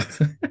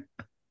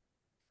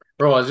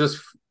Bro, I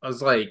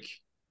was like,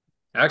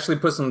 I actually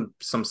put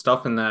some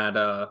stuff in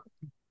that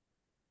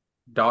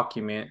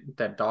document,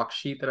 that doc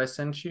sheet that I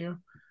sent you.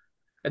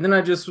 And then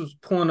I just was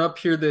pulling up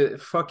here the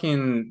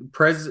fucking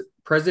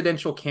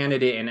presidential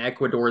candidate in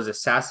Ecuador is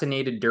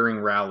assassinated during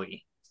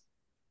rally.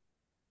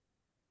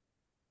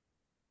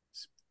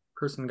 This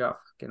person got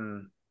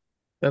fucking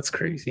That's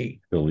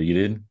crazy.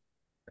 deleted.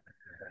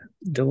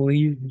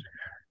 Deleted.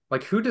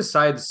 Like who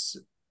decides?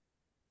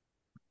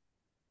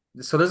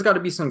 So there's got to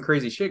be some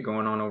crazy shit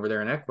going on over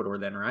there in Ecuador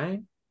then,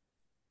 right?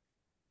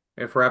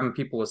 If we're having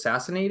people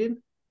assassinated?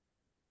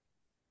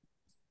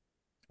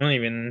 I don't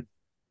even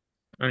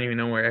I don't even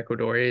know where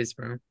Ecuador is,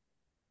 bro.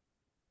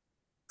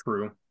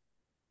 True.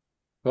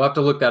 We'll have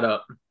to look that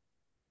up.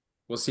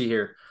 We'll see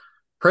here.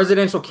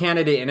 Presidential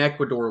candidate in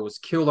Ecuador was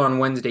killed on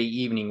Wednesday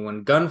evening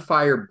when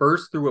gunfire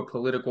burst through a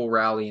political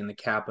rally in the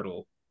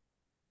capital,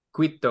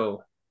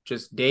 Quito,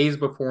 just days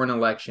before an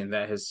election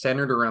that has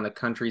centered around the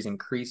country's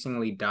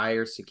increasingly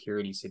dire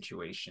security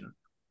situation.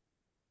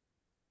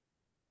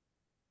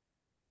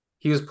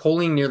 He was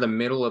polling near the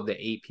middle of the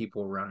 8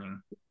 people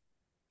running.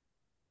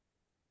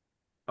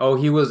 Oh,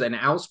 he was an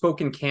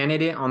outspoken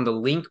candidate on the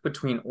link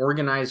between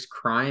organized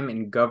crime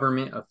and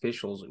government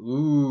officials.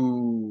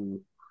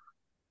 Ooh,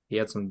 he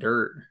had some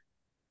dirt.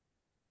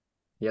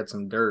 He had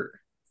some dirt.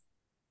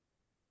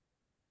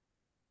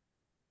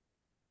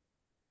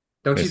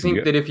 Don't Wait, you so you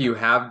think that if you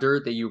have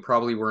dirt that you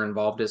probably were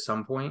involved at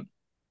some point?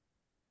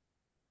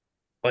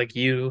 like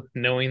you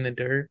knowing the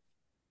dirt,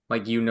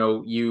 Like you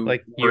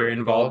like were you're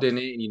involved involved? in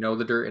it and you know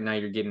the dirt and now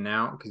you're getting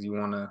out because you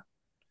want to,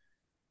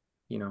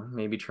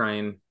 maybe try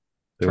and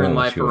They turn won't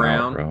let life you out,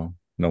 around. bro.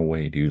 No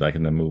way, dude. Like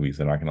in the movies,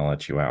 they're not gonna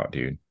let you out,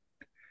 dude.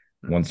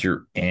 Hmm. Once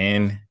you're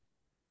in,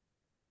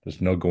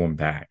 there's no going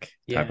back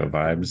type Yeah, of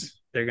vibes.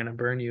 they're gonna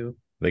burn you.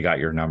 They got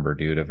your number,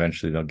 dude.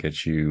 Eventually they'll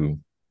get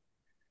you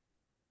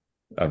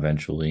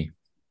eventually.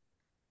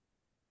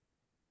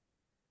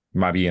 You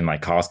might be in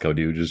like Costco,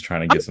 dude, just trying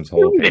to I'm get some not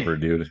toilet leaving. paper,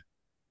 dude.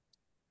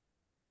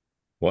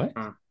 What?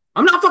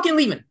 I'm not fucking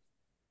leaving.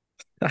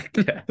 I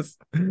guess.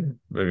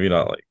 Maybe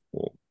not like,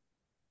 well,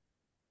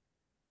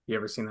 You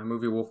ever seen that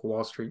movie Wolf of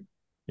Wall Street?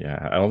 yeah.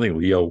 I don't think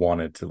Leo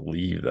wanted to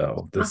leave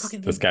though. I'm not This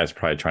fucking this leaving. guy's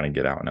probably trying to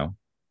get out now.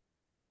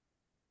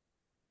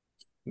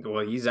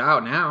 Well, he's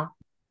out now.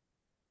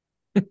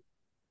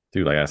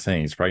 Dude, like I was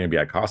saying, he's probably gonna be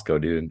at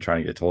Costco, dude, and trying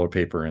to get toilet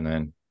paper, and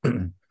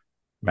then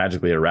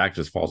magically a rack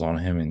just falls on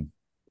him and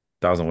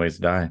thousand ways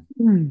to die.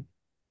 Hmm.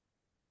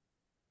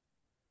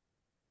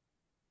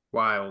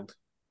 Wild.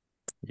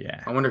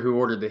 Yeah. I wonder who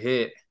ordered the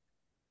hit.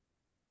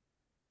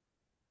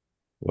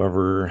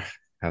 Whoever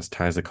has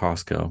ties to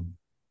Costco.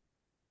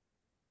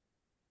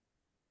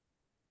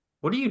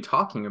 What are you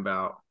talking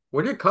about?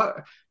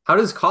 How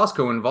does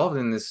Costco involved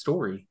in this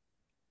story?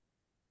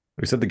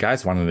 We said the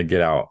guys wanted to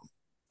get out.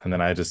 And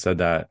then I just said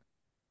that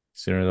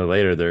sooner or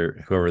later,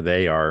 they're whoever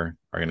they are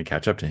gonna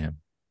catch up to him.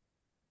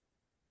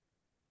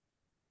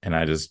 And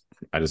I just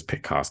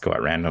picked Costco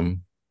at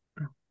random.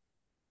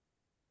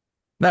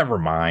 Never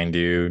mind,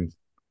 dude.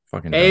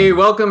 Fucking Hey, done.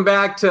 welcome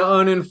back to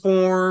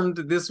Uninformed.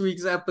 This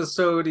week's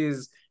episode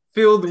is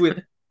filled with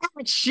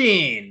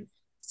action.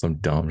 Some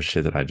dumb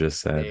shit that I just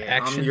said. Hey,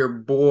 I'm Action. your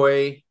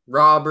boy,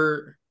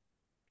 Robert.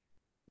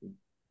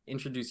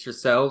 Introduce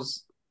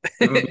yourselves.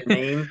 Give them your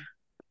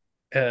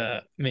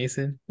name.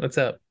 Mason, what's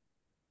up?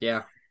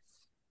 Yeah,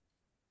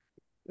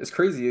 it's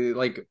crazy.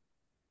 Like,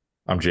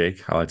 I'm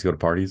Jake. I like to go to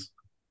parties.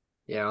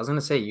 yeah, I was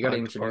gonna say you I got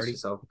to like to introduce party.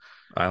 yourself.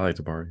 I like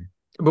to party.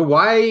 But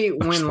why, I'm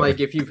just when like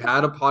playing. if you've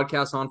had a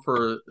podcast on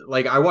for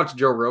like I watch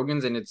Joe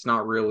Rogan's and it's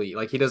not really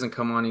like he doesn't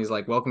come on. He's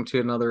like, "Welcome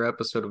to another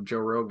episode of Joe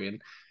Rogan."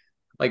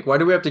 Like, why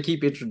do we have to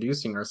keep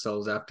introducing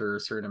ourselves after a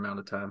certain amount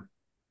of time?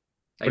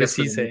 I What guess does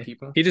for he the new say?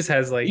 people. He just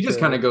has He like just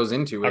kind a of goes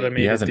into it.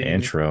 He has automated an thing.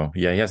 intro.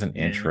 Yeah, he has an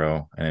Yeah.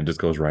 intro and it just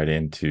goes right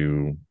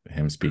into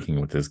him speaking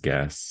with his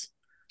guests.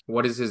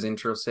 What does his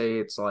intro say?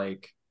 It's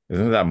like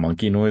Isn't it that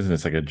monkey noise and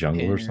it's like a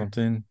jungle or Yeah.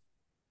 something?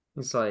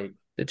 it's like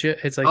It's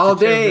like the all Joe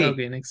day,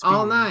 Rogan all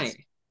experience.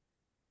 night.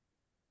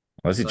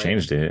 Unless It's he like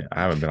changed it.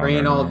 I haven't been on there train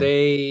in a all minute.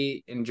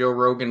 day and Joe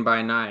Rogan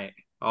by night,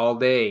 all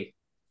day.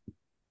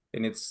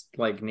 And it's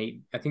like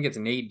Nate, I think it's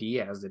Nate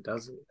Diaz that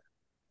does it.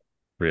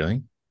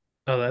 Really?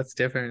 Oh, that's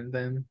different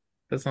than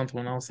that's not the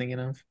one I was thinking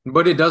of.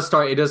 But it does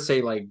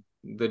say like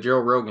the Joe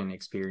Rogan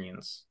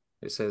experience.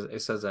 It says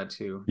that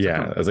too. It's like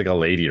Yeah, it's like a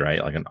lady,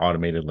 right? Like an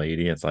automated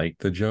lady. It's like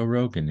the Joe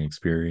Rogan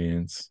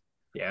experience.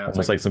 yeah,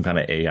 Almost like some kind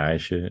of AI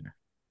shit.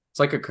 it's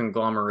like a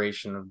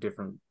conglomeration of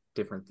different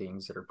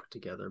things that are put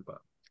together. But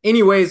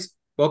anyways,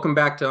 welcome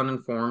back to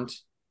Uninformed.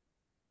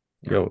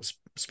 You know, Yo,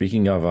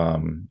 speaking of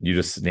you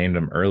just named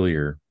him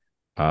earlier.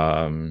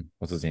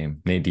 What's his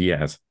name? Nate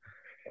Diaz.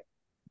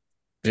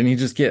 Didn't he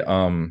just get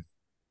womped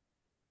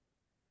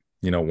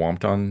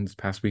on this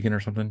past weekend or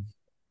something?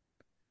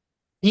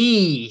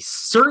 he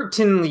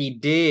certainly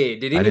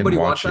did. Did I didn't anybody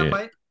watch watch that it.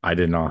 fight? I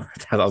did not.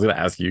 I was gonna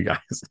ask you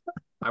guys.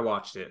 I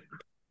watched it.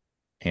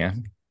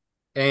 And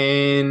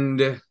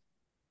And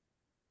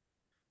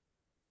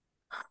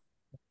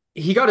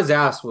he got his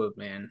ass whooped,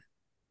 man.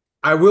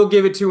 I will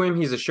give it to him.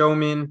 He's a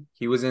showman.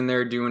 He was in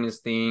there doing his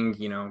thing.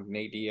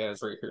 Nate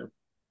Diaz right here.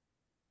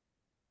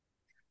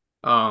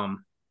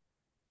 Um,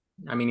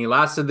 I mean, he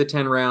lasted the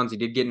 10 rounds. He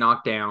did get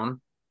knocked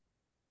down.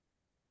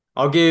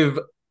 I'll give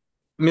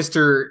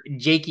Mr.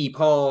 Jakey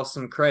Paul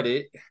some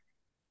credit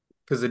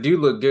because the dude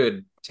looked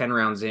good 10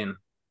 rounds in.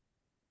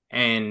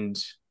 And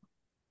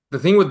the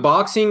thing with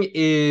boxing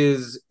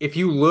is if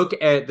you look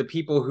at the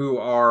people who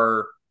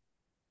are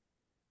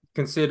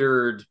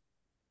considered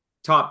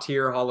top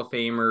tier Hall of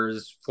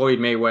Famers, Floyd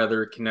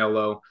Mayweather,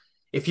 Canelo,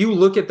 if you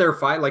look at their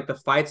fight, like the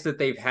fights that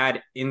they've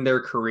had in their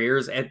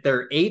careers, at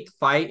their eighth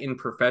fight in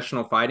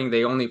professional fighting,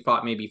 they only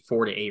fought maybe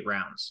 4 to 8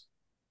 rounds,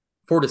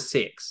 4 to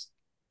 6.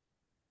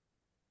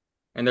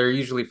 And they're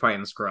usually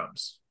fighting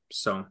scrubs.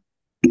 So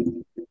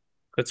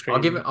That's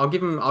crazy. I'll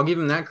give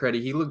him that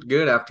credit. He looked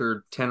good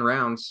after 10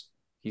 rounds.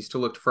 He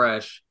still looked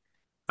fresh.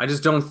 I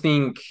just don't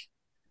think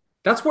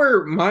that's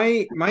where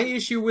my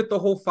issue with the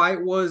whole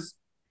fight was.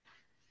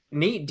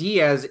 Nate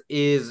Diaz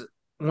is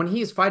when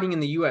he's fighting in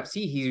the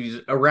UFC, he's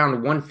around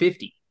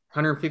 150,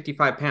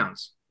 155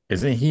 pounds.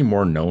 Isn't he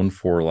more known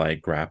for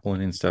like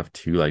grappling and stuff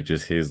too? Like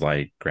just his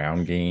like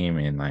ground game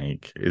and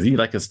like is he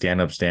like a stand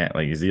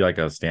like is he like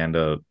a stand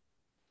up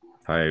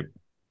type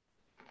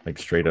like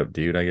straight up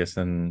dude, I guess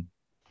then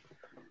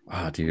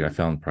dude, I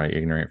found probably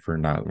ignorant for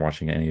not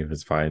watching any of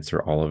his fights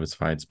or all of his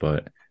fights,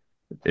 but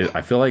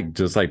I feel like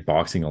just like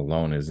boxing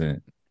alone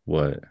isn't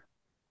what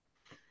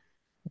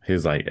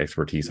his like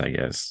expertise, I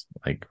guess.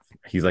 Like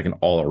he's like an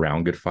all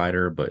around good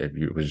fighter, but if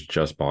it was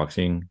just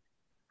boxing,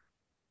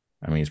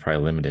 I mean, he's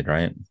probably limited,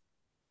 right?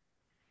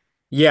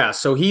 Yeah,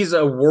 so he's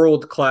a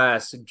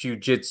world-class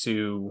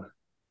jiu-jitsu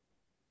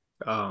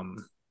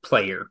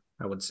player,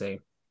 I would say.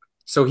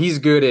 So he's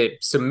good at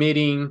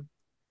submitting,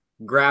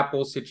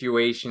 grapple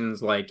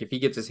situations. Like if he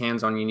gets his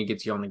hands on you and he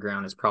gets you on the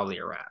ground, it's probably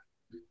a wrap.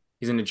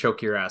 He's gonna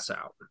choke your ass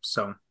out.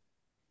 So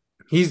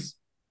he's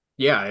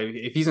yeah,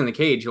 if he's in the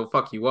cage, he'll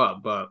fuck you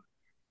up. But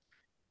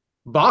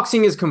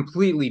boxing is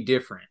completely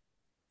different.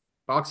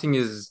 Boxing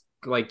is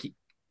like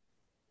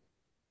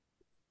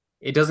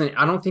it doesn't.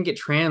 I don't think it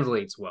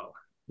translates well.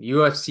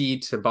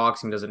 UFC to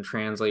boxing doesn't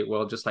translate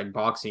well. Just like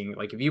boxing,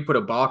 like if you put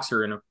a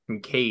boxer in a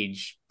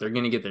cage, they're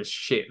gonna get their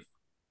shit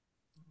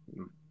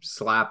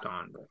slapped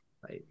on.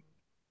 Like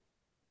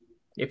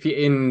if you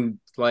in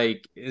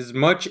like as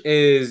much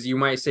as you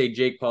might say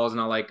Jake Paul's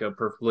not like a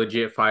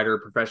legit fighter,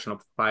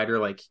 professional fighter,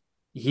 like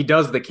he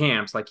does the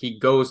camps, like he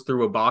goes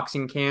through a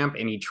boxing camp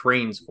and he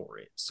trains for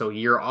it. So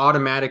you're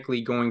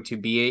automatically going to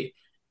be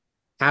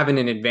having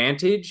an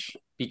advantage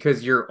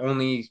because you're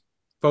only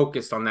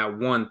focused on that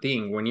one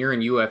thing. When you're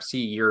in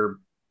UFC,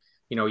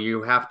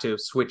 you have to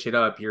switch it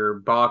up. You're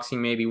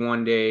boxing maybe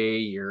one day,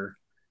 you're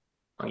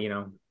you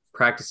know,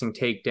 practicing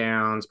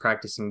takedowns,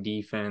 practicing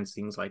defense,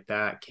 things like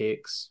that,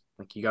 kicks.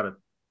 Like you got to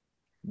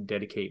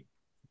dedicate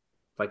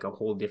like a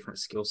whole different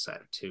skill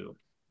set to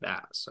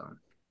that. So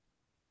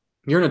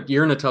you're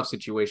in a tough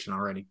situation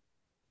already.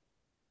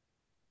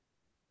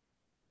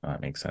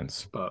 That makes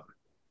sense. But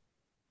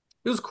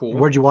it was cool.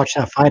 Where'd you watch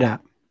that fight at?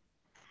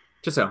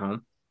 Just at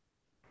home.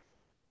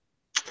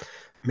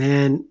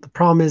 Man, the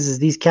problem is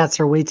these cats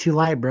are way too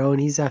light, bro.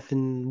 And he's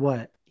effing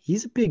what?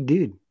 He's a big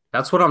dude.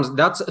 That's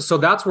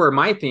where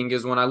my thing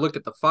is when I look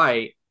at the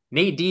fight.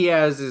 Nate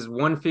Diaz is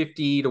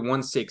 150 to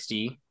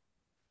 160.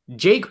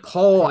 Jake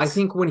Paul, I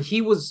think when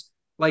he was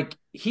like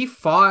he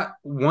fought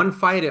one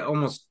fight at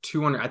almost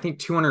 200, I think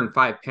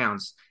 205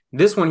 pounds.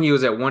 This one he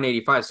was at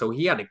 185, so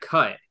he had to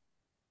cut.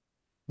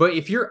 But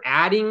if you're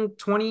adding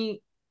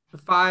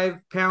 25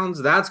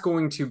 pounds, that's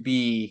going to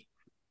be.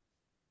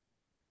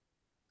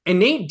 And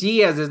Nate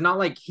Diaz is not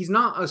like he's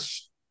not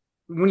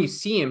when you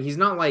see him, he's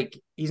not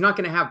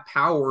going to have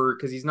power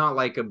because he's not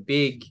like a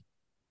big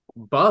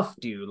buff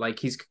dude. Like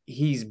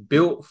he's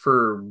built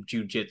for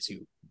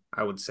jujitsu,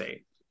 I would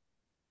say.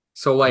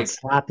 So like and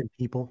slapping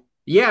people.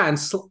 yeah,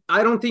 and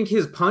I don't think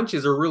his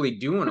punches are really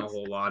doing a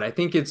whole lot. I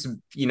think it's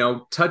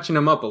touching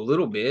him up a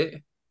little bit. A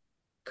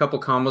couple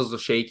combos will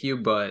shake you,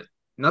 but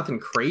nothing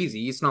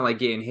crazy. It's not like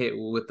getting hit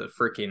with the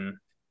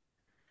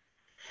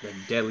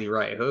deadly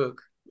right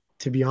hook.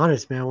 To be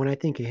honest, man, when I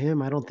think of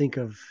him, I don't think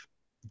of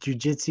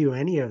jujitsu or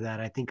any of that.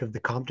 I think of the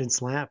Compton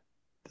slap.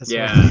 That's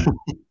Yeah,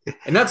 what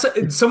and that's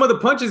some of the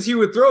punches he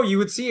would throw. You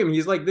would see him.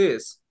 He's like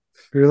this.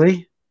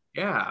 Really?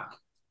 Yeah.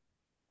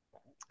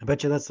 I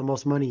bet you that's the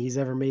most money he's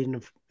ever made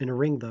in a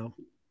ring, though.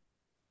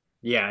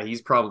 Yeah,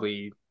 he's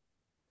probably.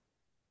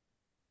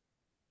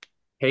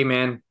 Hey,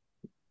 man,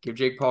 give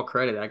Jake Paul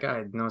credit. That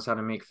guy knows how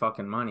to make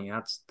fucking money.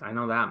 I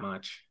know that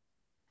much.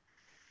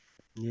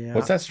 Yeah.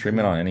 What's that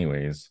streaming on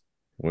anyways?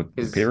 What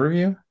the His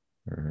pay-per-view?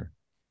 Or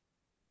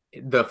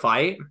the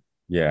fight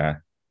yeah.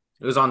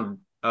 it was on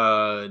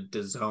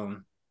the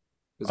zone.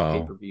 It was a Oh,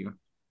 pay-per-view.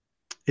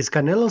 Is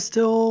Canelo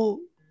still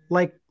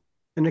like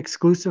an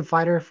exclusive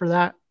fighter for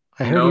that?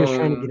 I heard he was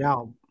trying to No, get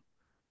out.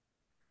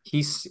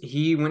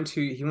 he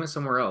went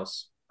somewhere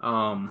else.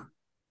 I'm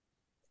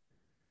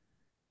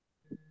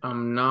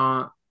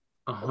not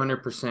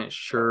 100%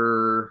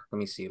 sure. Let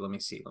me see.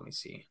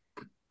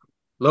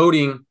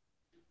 Loading.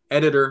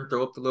 Editor,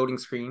 throw up the loading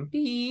screen.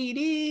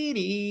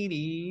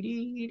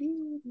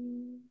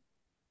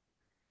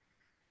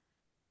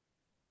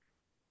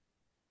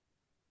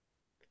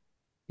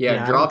 Yeah,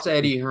 Yeah, I'm drops excited.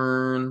 Eddie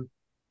Hearn.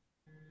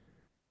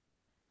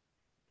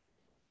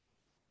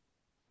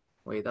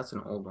 Wait, that's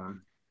an old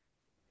one.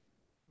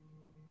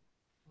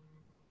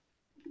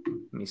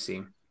 Let me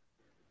see.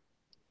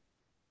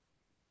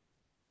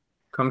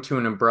 Come to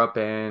an abrupt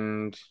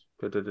end.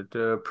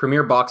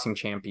 Premier boxing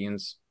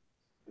champions.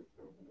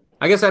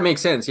 I guess that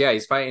makes sense. Yeah,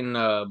 he's fighting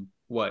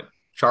what?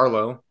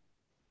 Charlo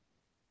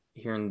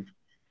here in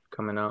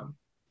coming up.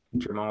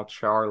 Jamal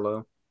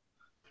Charlo.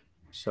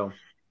 So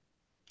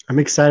I'm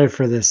excited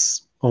for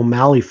this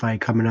O'Malley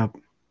fight coming up.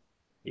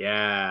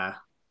 yeah.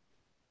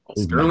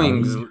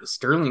 O'Malley.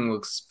 Sterling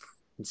looks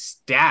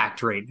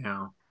stacked right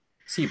now.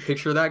 See a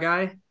picture of that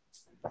guy?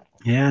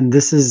 Yeah, and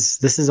this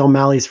is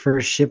O'Malley's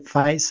first ship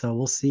fight, so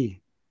we'll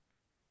see.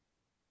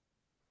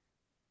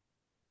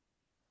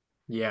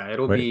 Yeah,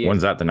 it'll Wait, be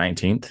when's that? The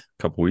 19th?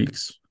 Couple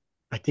weeks.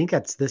 I think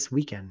that's this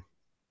weekend.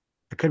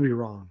 I could be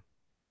wrong.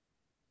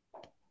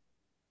 is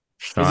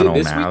Sean it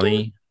this weekend?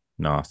 O'Malley.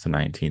 No, it's the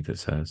 19th. It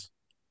says.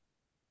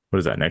 What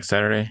is that? Next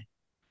Saturday?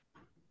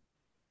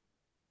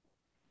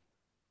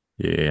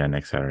 Yeah,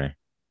 next Saturday.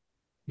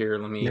 Here,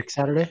 let me Next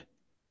Saturday? I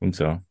think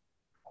so.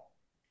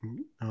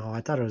 Oh,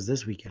 I thought it was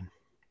this weekend.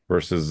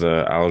 Versus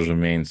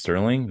Aljamain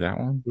Sterling. That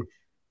one.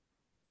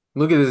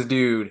 look at this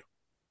dude.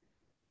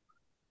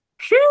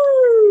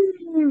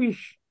 Sheesh.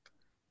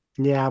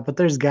 Yeah, but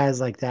there's guys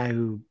like that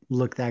who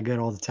look that good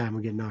all the time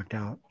who get knocked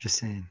out. Just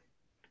saying.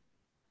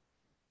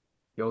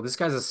 Yo, this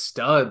guy's a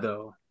stud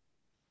though.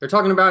 They're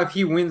talking about if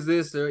he wins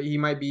this, he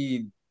might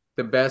be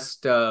the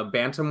best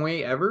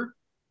bantamweight ever.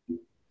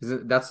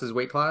 That's his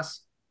weight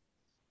class?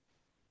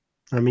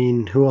 I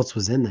mean, who else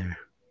was in there?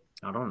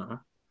 I don't know.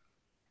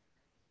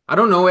 I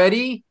don't know,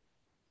 Eddie.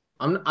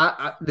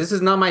 This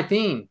is not my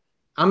thing.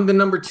 I'm the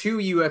number 2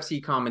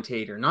 UFC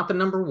commentator, not the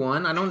number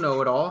 1. I don't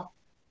know it all.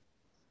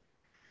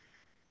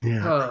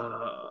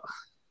 Yeah.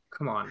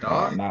 Come on,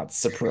 dog. Not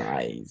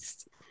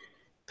surprised.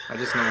 I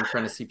just know I'm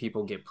trying to see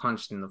people get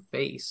punched in the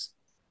face.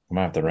 I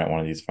might have to rent one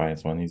of these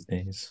fights one of these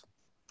days.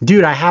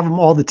 Dude, I have them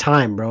all the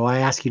time, bro. I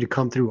ask you to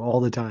come through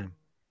all the time.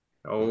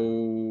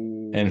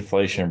 Oh,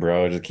 Inflation,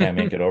 bro. I just can't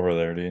make it over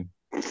there, dude.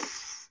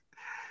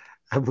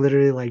 I'm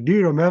literally like,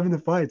 dude, I'm having the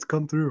fights.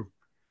 Come through.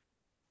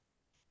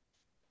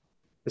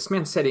 this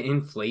man said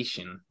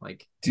inflation.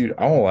 Like, Dude,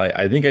 I won't lie.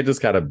 I think I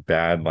just got a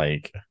bad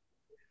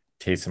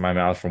taste in my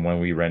mouth from when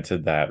we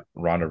rented that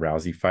Ronda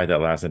Rousey fight that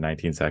lasted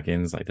 19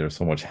 seconds. Like there was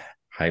so much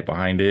hype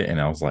behind it, and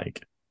I was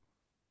like,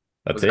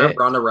 "That's was that it?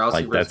 Ronda Rousey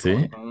Like versus that's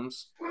Holly it?"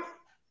 Holmes?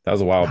 That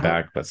was a while I,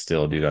 back, but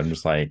still, dude, I'm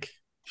just like,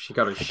 She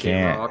got her I shit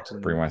can't rocked,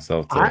 bring and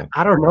myself I, to.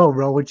 I don't know,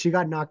 bro. When she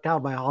got knocked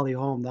out by Holly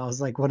Holm, that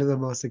was like one of the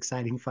most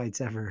exciting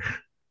fights ever.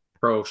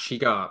 bro, she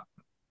got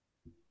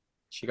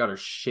her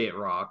shit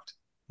rocked.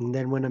 And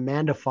then when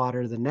Amanda fought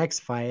her the next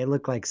fight, it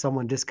looked like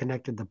someone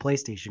disconnected the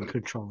PlayStation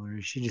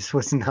controller. She just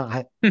was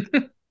not.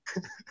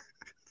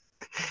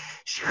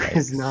 She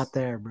was Yikes, not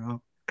there,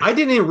 bro. I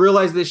didn't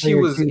realize that she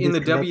Player was two in the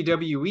disconnected.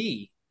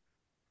 WWE.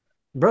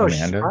 Bro, she's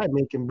Amanda. probably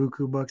making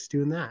buku bucks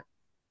doing that.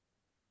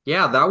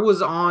 Yeah, that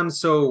was on.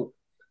 So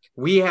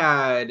we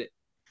had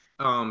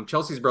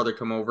Chelsea's brother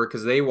come over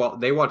because they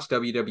watched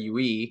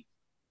WWE.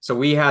 So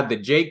we had the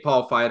Jake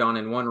Paul fight on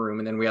in one room,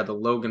 and then we had the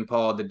Logan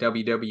Paul, the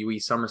WWE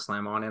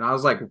SummerSlam on. And I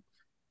was like, What?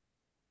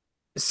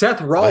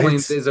 Seth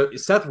Rollins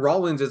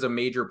is a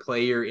major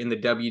player in the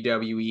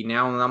WWE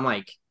now, and I'm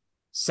like,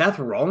 Seth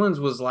Rollins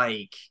was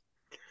like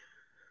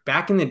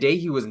back in the day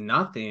he was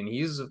nothing.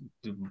 He's a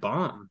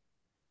bum,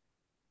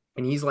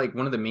 and he's like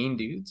one of the main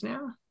dudes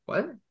now.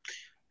 What?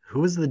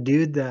 Who was the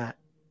dude that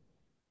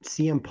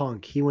CM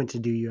Punk? He went to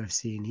do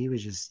UFC and he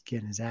was just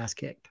getting his ass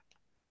kicked.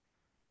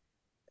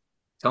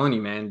 Telling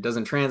you, man,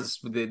 doesn't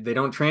they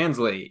don't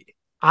translate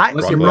I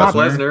unless Brock you're you're Brock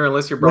not. Lesnar. Lesnar,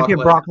 unless you're Look Brock at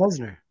Lesnar. Brock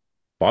Lesnar.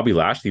 Bobby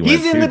Lashley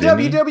He's went in too, the didn't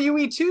he?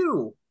 WWE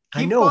too.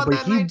 I He know, fought but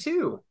that night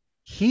too.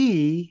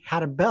 he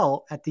had a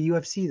belt at the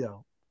UFC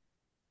though.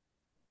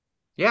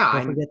 Yeah,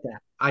 Don't forget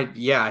that.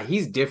 yeah,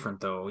 he's different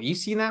though. You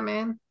seen that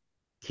man?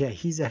 Yeah,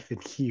 he's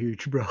effing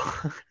huge, bro.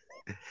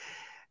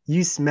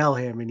 You smell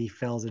him and he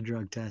fails a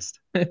drug test.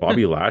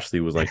 Bobby Lashley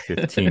was like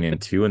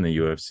 15-2 in the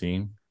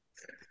UFC.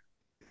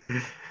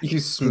 You Did he?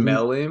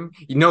 smell him?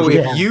 You know,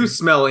 if Yeah, you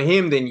smell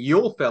him, then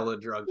you'll fail a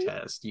drug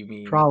test. You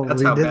mean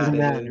that's probably how bad doesn't it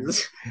matter.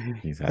 is.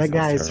 Jeez, that That sounds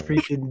guy is terrible.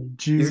 freaking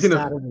He's juiced gonna.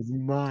 out of his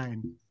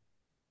mind.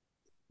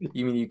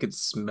 You mean you could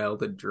smell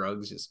the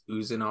drugs just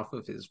oozing off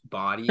of his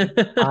body?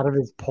 Out of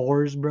his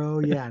pores, bro.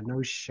 Yeah,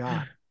 no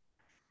shot.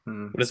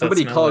 What does that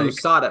Somebody smell call like?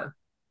 USADA.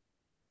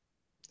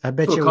 I That's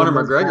bet what you Conor when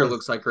those McGregor guys,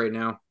 looks like right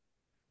now.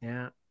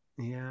 yeah,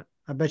 yeah.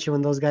 I bet you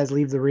when those guys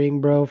leave the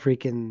ring, bro,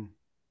 freaking,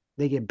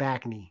 they get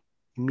back knee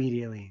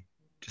immediately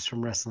just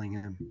from wrestling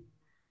him.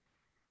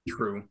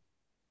 True.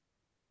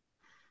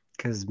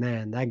 Because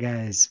man, that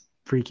guy is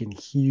freaking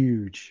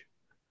huge.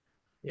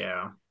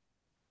 Yeah.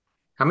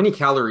 How many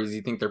calories do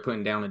you think they're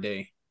putting down a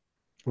day?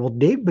 Well,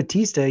 Dave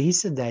Batista, he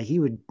said that he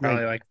would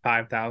Probably like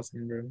like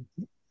 5,000, bro.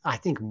 I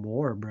think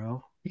more,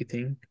 bro. You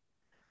think?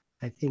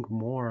 I think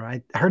more.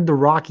 I heard The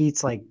Rock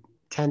eats like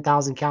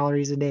 10,000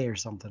 calories a day or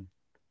something.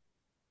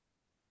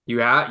 You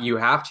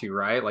have to,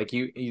 right? Like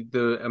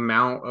the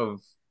amount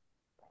of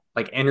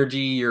like energy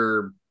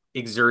you're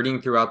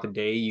exerting throughout the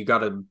day, you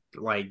gotta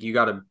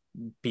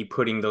be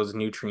putting those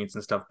nutrients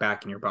and stuff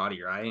back in your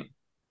body, right?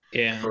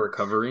 Yeah. For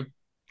recovery.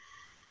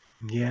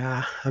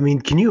 Yeah. I mean,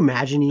 can you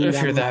imagine eating If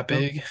that you're much, that bro?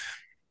 big.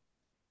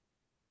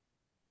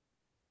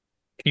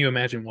 Can you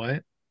imagine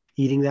what?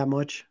 Eating that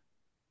much?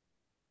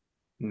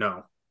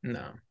 No.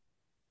 No.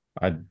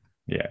 I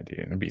yeah,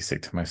 dude, I'd be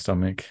sick to my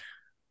stomach.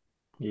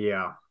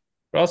 Yeah.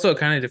 But also it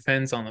kind of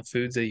depends on the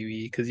foods that you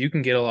eat because you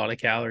can get a lot of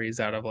calories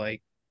out of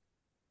like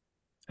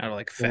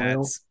Oil?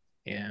 fats.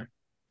 Yeah.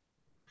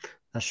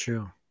 That's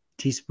true.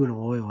 Teaspoon of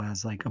oil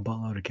has like a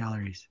buttload of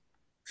calories.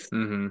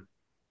 Mm-hmm.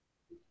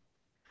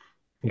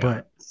 Yeah.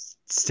 But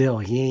still,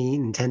 he ain't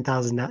eating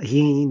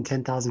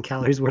 10,000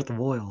 calories worth of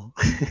oil.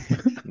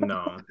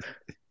 No.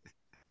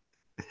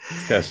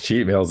 This guy's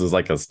cheat meals is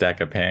like a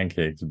stack of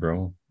pancakes,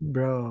 bro.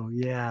 Bro,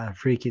 yeah,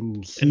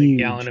 freaking And a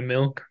gallon huge. of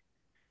milk.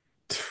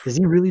 Does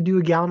he really do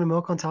a gallon of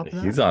milk on top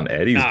of that? He's on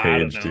Eddie's I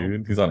don't page, know.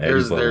 dude. He's on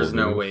Eddie's There's level, there's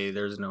no dude. way.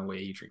 There's no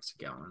way he drinks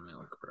a gallon of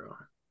milk, bro.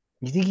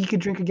 You think he could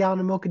drink a gallon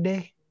of milk a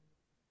day?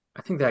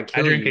 I think that'd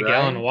I kill drink you, a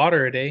gallon of right?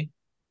 water a day.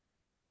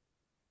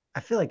 I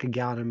feel like a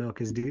gallon of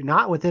milk is due.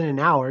 Not within an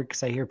hour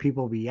because I hear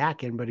people be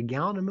yakking, but a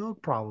gallon of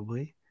milk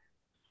probably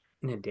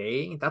In a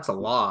day? That's a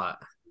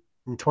lot.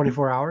 in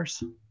 24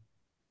 hours.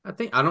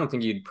 I don't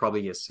think you'd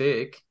probably get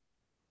sick.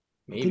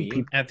 I think Maybe.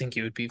 people, I think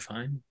you would be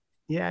fine.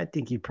 yeah, I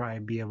think you'd probably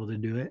be able to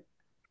do it.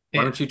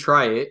 Why Yeah. don't you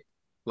try it?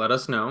 Let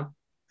us know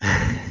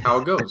how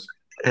it goes.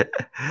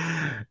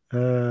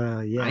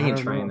 I Yeah, I ain't don't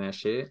trying know. that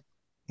shit.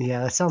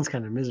 Yeah, that sounds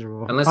kind of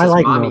miserable. Unless I it's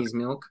like milk. mommy's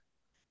milk.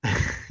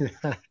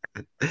 I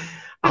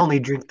only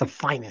drink the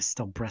finest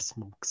of breast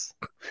milks.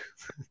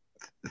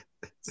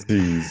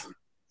 Jeez.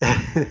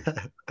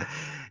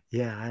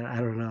 Yeah, I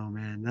don't know,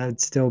 man.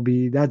 That'd still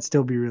be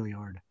really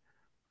hard.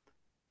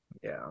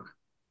 Yeah.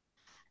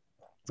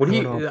 What I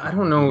do don't know if you, I I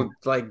don't could do it. know,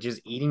 like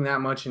just eating that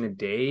much in a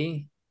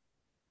day?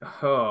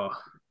 Oh,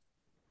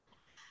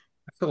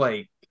 I feel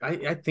like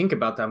I think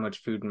about that much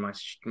food and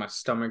my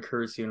stomach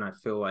hurts you and I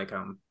feel like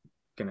I'm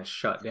gonna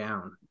shut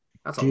down.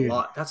 That's a Dude,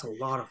 lot. That's a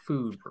lot of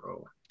food,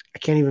 bro. I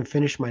can't even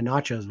finish my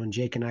nachos when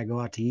Jake and I go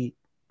out to eat.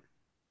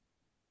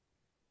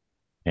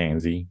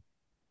 Pansy.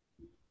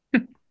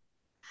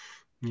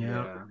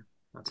 Yeah. Yeah,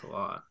 that's a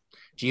lot.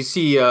 Do you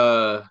see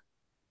do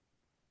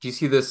you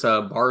see this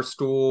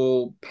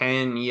Barstool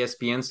Penn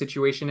ESPN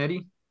situation,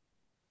 Eddie?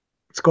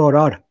 What's going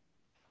on?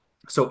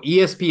 So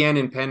ESPN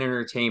and Penn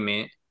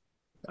Entertainment,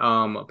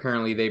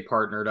 apparently they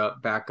partnered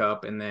up back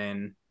up and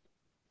then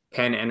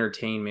Penn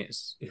Entertainment,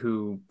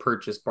 who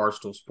purchased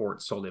Barstool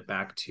Sports, sold it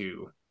back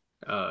to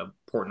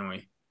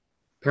Portnoy,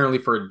 apparently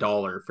for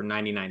 $1 for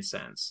 99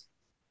 cents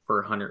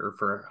for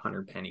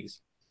 100 pennies.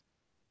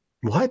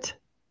 What?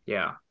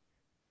 Yeah,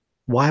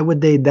 Why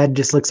would they? That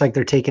just looks like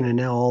they're taking an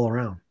L all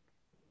around.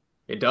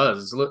 it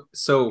does. Look,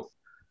 so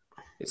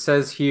it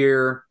says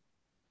here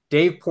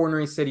Dave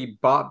Portnoy said he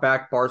bought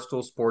back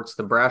Barstool Sports,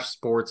 the brash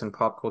sports and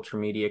pop culture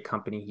media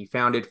company he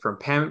founded from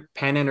Penn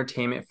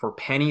Entertainment for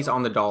pennies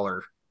on the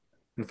dollar.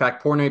 In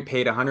fact, Portnoy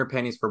paid 100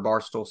 pennies for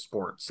Barstool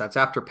Sports. That's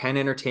after Penn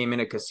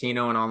Entertainment, a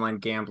casino and online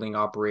gambling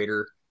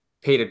operator,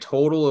 paid a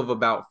total of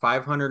about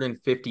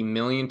 550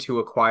 million to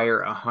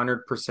acquire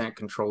 100%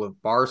 control of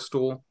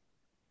Barstool.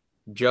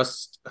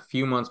 Just a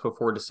few months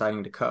before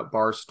deciding to cut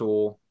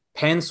Barstool,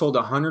 Penn sold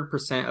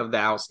 100% of the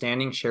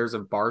outstanding shares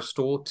of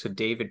Barstool to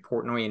David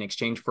Portnoy in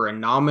exchange for a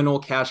nominal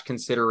cash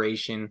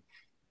consideration,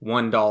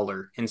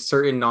 $1, and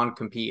certain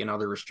non-compete and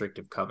other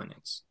restrictive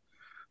covenants.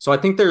 So I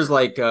think there's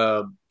like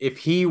if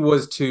he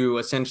was to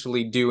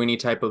essentially do any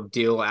type of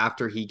deal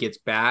after he gets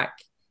back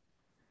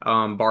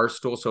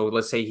Barstool, so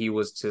let's say he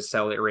was to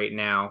sell it right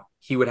now,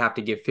 he would have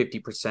to give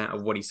 50%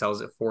 of what he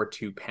sells it for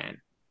to Penn.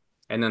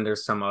 And then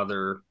there's some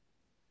other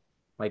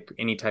like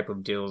any type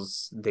of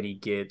deals that he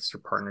gets or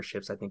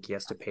partnerships, I think he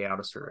has to pay out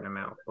a certain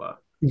amount. But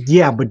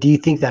Yeah, but do you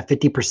think that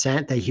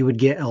 50% that he would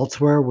get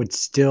elsewhere would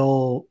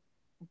still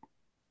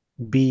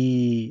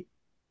be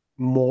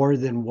more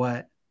than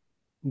what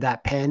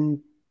that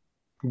Penn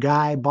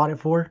guy bought it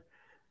for?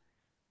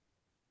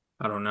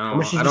 I don't How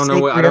much know. did I you don't know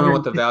say? what I don't know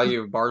what the 350?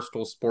 value of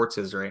Barstool Sports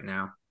is right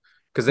now.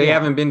 Because they Yeah,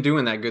 haven't been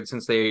doing that good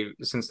since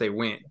they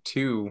went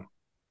to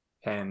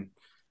Penn.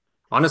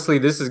 Honestly,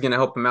 this is gonna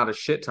help him out a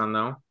shit ton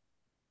though.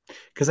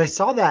 because I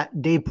saw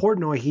that Dave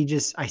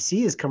Portnoy. I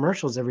see his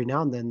commercials every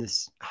now and then.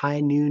 This high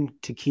noon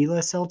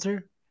tequila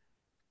seltzer.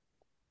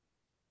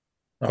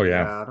 Oh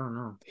yeah. Yeah, I don't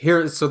know.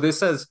 Here, so this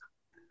says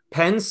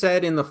Penn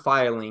said in the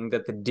filing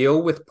that the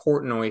deal with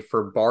Portnoy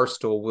for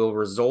Barstool will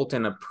result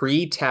in a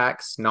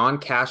pre-tax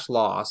non-cash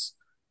loss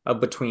of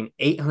between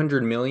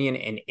 800 million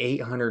and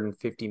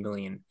 850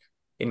 million,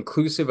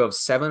 inclusive of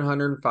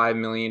 705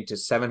 million to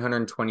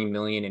 720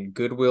 million in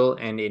goodwill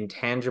and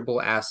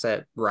intangible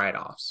asset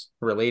write-offs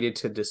related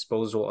to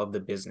disposal of the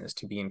business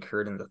to be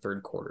incurred in the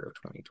third quarter of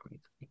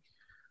 2023.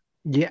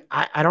 Yeah,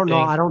 I don't know.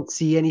 Dang. I don't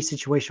see any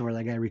situation where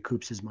that guy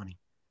recoups his money.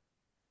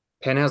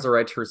 Penn has the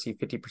right to receive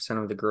 50%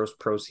 of the gross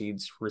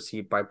proceeds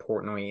received by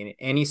Portnoy in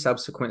any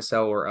subsequent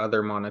sale or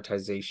other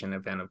monetization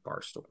event of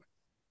Barstool.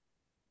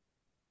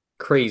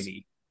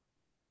 Crazy.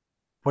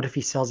 What if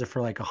he sells it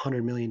for like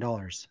 $100 million?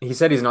 He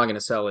said he's not going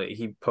to sell it.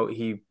 He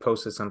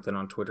posted something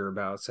on Twitter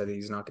about said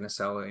he's not going to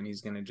sell it and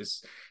he's going to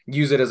just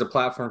use it as a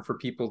platform for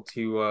people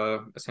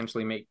to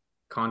essentially make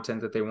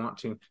content that they want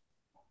to.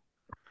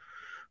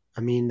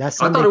 I mean, that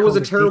I thought Sunday it was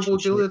a conversation terrible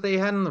deal shit. that they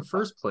had in the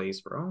first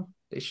place, bro.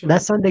 They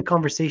That shouldn't. Sunday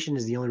conversation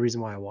is the only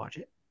reason why I watch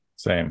it.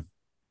 Same.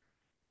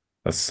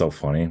 That's so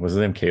funny. Was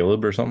his name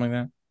Caleb or something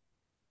like that?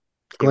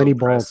 Glenny Caleb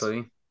Balls.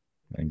 Presley.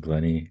 And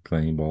Glenny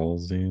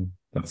Balls, dude.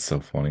 That's so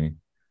funny.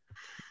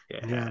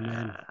 Yeah, man.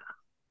 Yeah.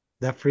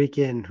 That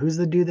freaking who's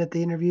the dude that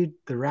they interviewed?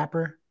 The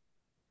rapper?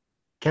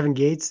 Kevin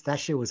Gates?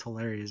 That shit was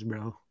hilarious,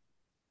 bro.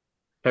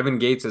 Kevin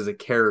Gates is a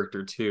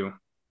character too.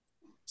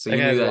 So That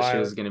you knew guy's that shit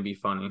was wild. going to be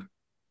funny.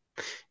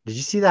 Did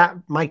you see that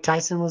Mike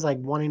Tyson was like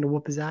wanting to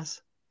whoop his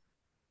ass?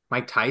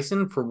 Mike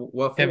Tyson for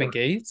what Kevin for?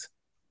 Gates?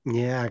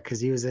 Yeah, because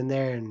he was in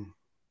there and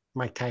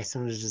Mike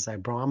Tyson was just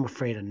like, bro, I'm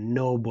afraid of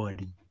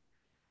nobody.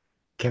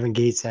 Kevin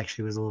Gates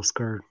actually was a little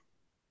scared.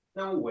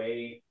 No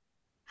way.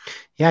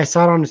 Yeah, I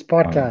saw it on his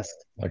Um, podcast.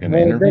 like an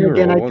Well, then interview or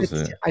again, what I was just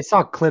it? I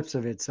saw clips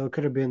of it, so it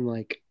could have been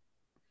like,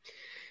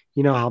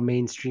 you know how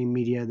mainstream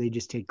media they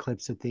just take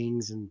clips of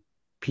things and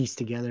piece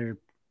together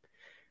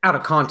Out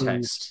of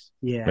things. context.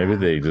 Maybe Yeah,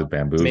 out of they just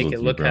context. Make it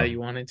bamboozled you, look how bro. you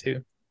want it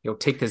to. Yo,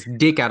 take this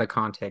dick out of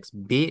context,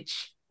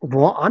 bitch.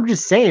 Well, I'm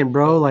just saying,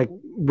 bro. Oh, Like,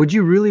 would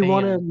you really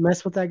want to damn.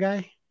 mess with that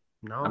guy?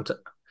 I'm No. t-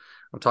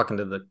 I'm talking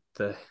to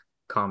the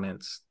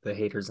comments, the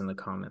haters in the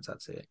comments.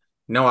 That's it.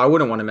 No, I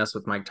wouldn't want to mess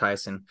with Mike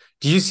Tyson.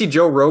 Did you see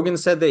Joe Rogan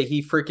said that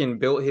he freaking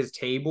built his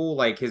table,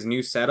 like his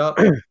new setup,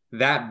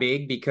 that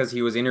big because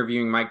he was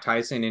interviewing Mike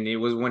Tyson, and it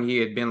was when he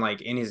had been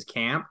like in his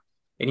camp,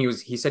 and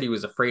he said he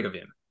was afraid of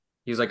him.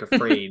 He was like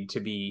afraid to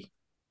be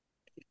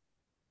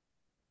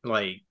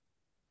like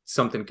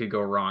something could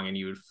go wrong and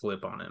you would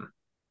flip on him.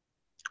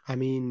 I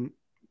mean,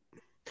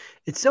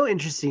 it's so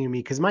interesting to me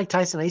because Mike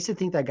Tyson, I used to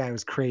think that guy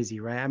was crazy,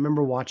 right? I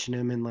remember watching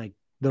him in like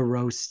the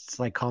roasts,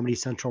 like Comedy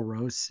Central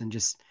roasts, and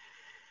just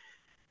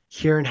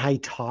hearing how he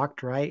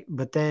talked, right?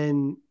 But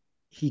then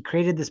he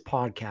created this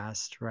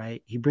podcast,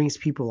 right? He brings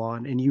people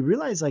on, and you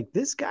realize like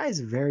this guy's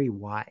very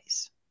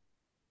wise.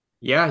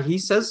 Yeah, he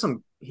says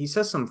some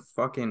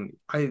fucking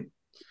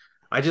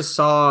I just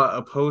saw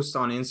a post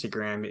on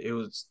Instagram. It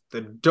was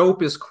the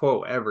dopest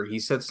quote ever. He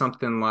said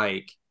something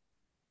like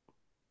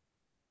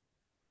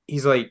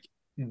he's like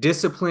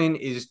discipline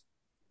is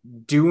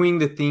doing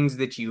the things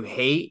that you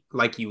hate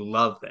like you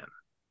love them.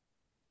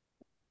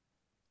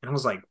 And I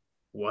was like,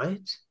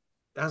 "What?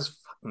 That's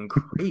fucking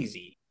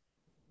crazy."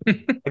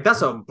 Like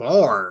that's a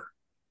bar.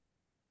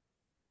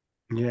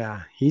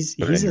 Yeah,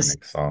 Put it in he's a. your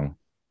next song.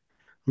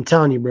 I'm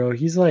telling you, bro.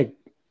 He's like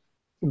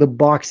the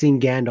boxing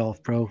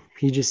Gandalf, bro.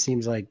 He just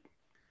seems like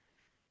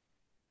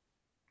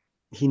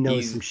he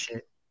knows some He's shit.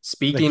 Like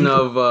speaking he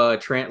could. of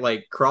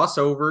like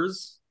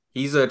crossovers,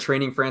 he's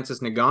training Francis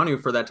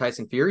Ngannou for that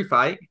Tyson Fury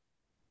fight.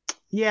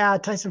 Yeah,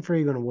 Tyson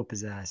Fury gonna whoop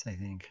his ass. I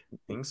think. I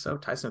think so.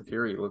 Tyson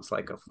Fury looks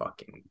like a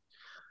fucking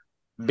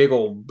big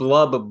old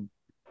blub of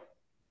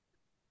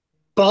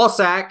ball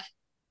sack.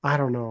 I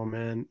don't know,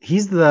 man.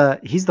 He's the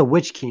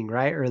Witch King,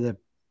 right? Or the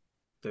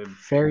The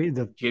fairy,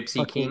 the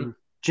Gypsy King. fucking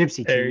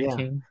Gypsy King. Fairy Yeah,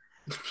 King.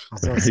 I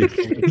was gonna say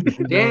Fairy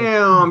King, bro.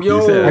 Damn,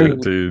 You said yo.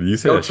 it, dude. You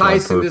said Yo, that shit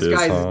on Tyson, this purpose,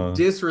 guy's huh?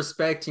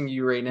 disrespecting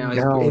you right now.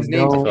 No, His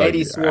name's I feel don't. like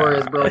Eddie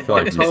Suarez, I bro. feel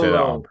like you said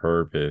that on Bartolo.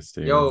 purpose,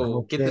 dude.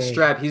 Yo, get the Okay.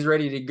 strap. He's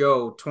ready to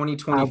go.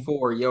 I,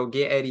 2024. Yo,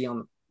 get Eddie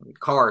on the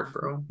card,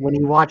 bro. when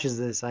he watches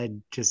this, I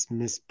just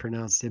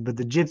mispronounced it. But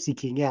the Gypsy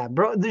King, yeah,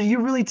 bro. You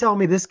really tell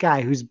me this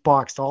guy who's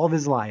boxed all of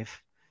his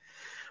life,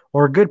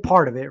 or a good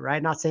part of it,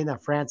 right? Not saying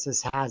that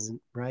Francis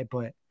hasn't, right?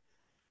 But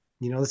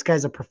this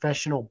guy's a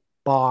professional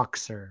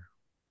boxer,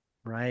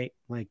 right?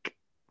 Like,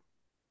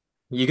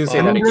 You can say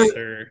I that mean, again.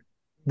 Boxer.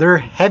 they're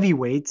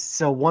heavyweights,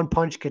 so one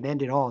punch could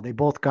end it all. They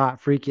both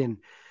got freaking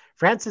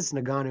Francis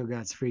Ngannou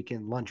got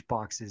freaking lunch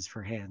boxes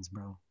for hands,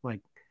 bro.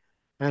 Like,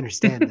 I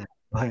understand that,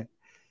 but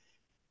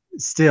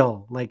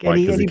still, like Why?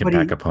 Because he can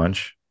pack anybody, a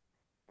punch.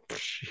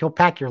 he'll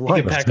pack your He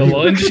could lunch, pack a dude.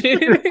 lunch.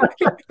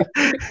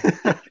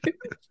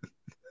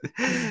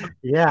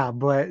 Yeah,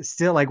 but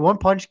still, like one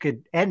punch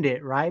could end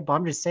it, right? But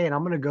I'm just saying,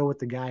 I'm gonna go with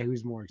the guy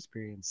who's more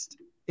experienced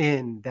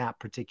in that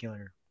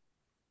particular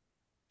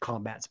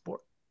combat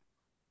sport.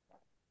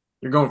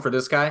 You're going for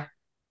this guy?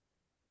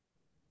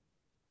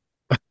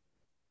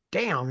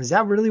 Damn, is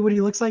that really what he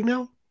looks like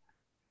now?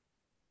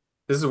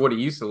 This is what he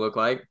used to look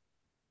like.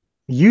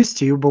 Used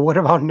to, but what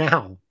about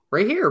now?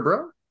 Right here,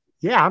 bro.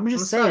 Yeah, I'm On the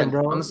just saying, side.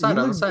 On bro. the He side.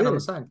 On the looks side. On the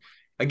good. side.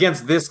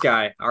 Against this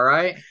guy. All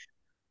right.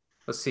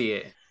 Let's see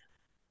it.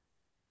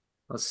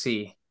 Let's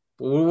see.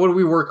 What are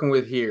we working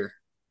with here?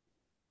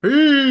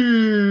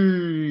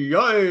 Hey,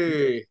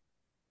 yay.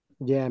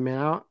 Yeah, man.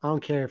 I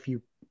don't care if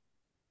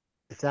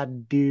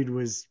that dude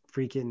was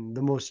freaking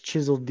the most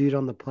chiseled dude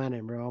on the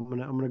planet, bro. I'm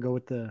gonna go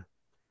with the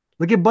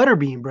look at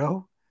Butterbean,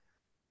 bro.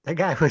 That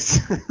guy was.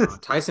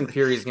 Tyson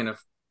Fury's gonna.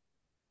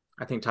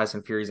 I think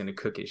Tyson Fury's gonna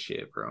cook his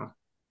shit, bro.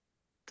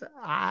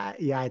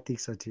 Yeah, I think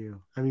so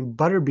too. I mean,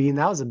 Butterbean,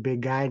 that was a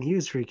big guy, and he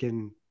was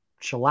freaking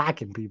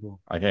shellacking people.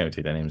 I can't even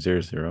take that name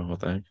seriously, bro. What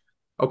the heck?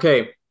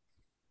 Okay,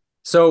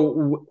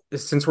 so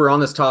since we're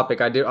on this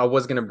topic, I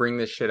was gonna bring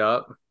this shit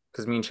up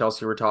because me and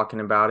Chelsea were talking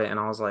about it, and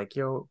I was like,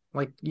 "Yo,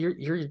 like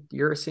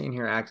you're sitting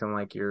here acting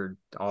like you're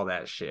all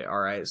that shit." All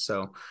right,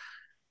 so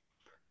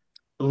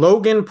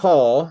Logan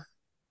Paul.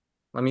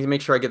 Let me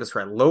make sure I get this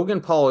right.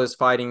 Logan Paul is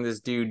fighting this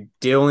dude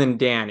Dylan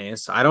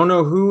Dennis. I don't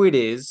know who it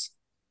is.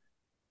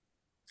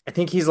 I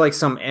think he's like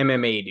some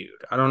MMA dude.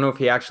 I don't know if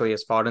he actually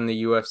has fought in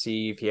the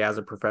UFC, if he has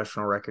a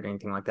professional record or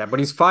anything like that. But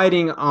he's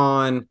fighting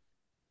on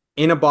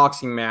in a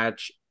boxing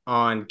match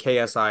on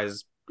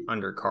KSI's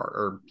undercard,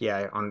 or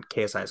yeah, on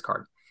KSI's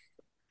card.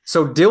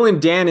 So Dylan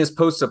Dennis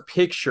posts a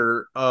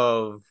picture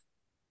of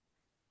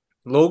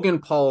Logan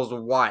Paul's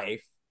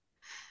wife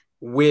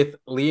with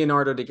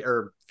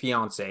or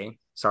fiance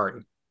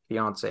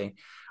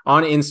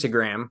on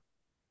Instagram,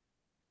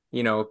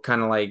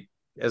 kind of like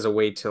as a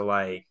way to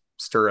like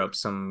stir up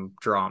some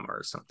drama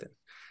or something.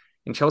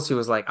 And Chelsea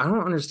was like, I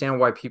don't understand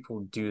why people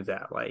do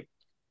that. Like,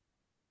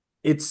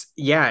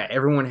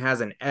 everyone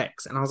has an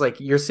ex. And I was like,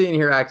 you're sitting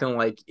here acting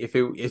like if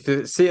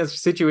a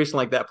situation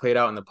like that played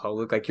out in the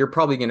public, like you're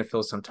probably gonna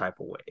feel some type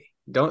of way.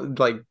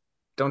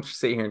 Don't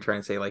sit here and try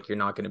and say like you're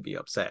not gonna be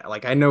upset.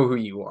 Like I know who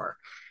you are.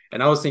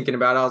 And I was thinking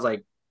about it, I was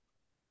like,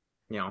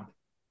 you know,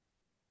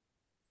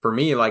 for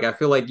me, like I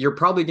feel like you're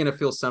probably gonna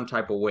feel some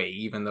type of way,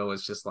 even though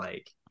it's just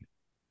like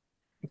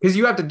because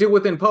you have to deal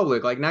with in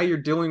public. Like now you're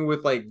dealing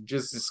with like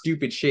just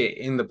stupid shit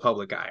in the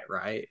public eye,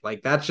 right?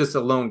 Like that's just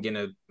alone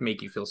gonna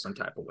make you feel some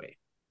type of way.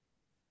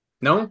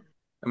 No?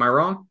 Am I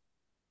wrong?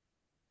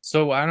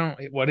 So I don't.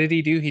 What did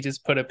he do? He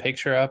just put a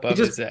picture up He of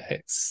just his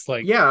ex,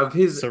 like yeah, of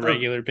his just a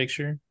regular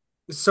picture.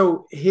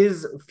 so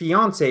his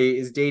fiance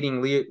was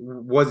dating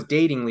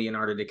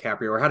Leonardo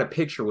DiCaprio or had a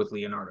picture with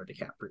Leonardo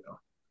DiCaprio.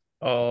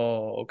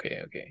 Oh,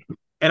 okay, okay.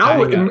 And I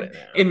got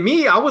it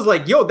now. I was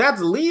like, yo,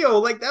 that's Leo.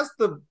 Like that's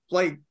the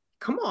like,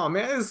 come on,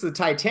 man. This is the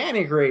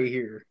Titanic right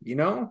here, you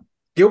know?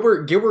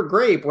 Gilbert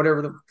Grape,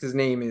 whatever his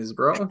name is,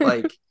 bro.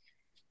 Like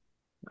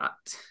I,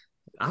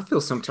 I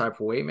feel some type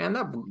of way, man.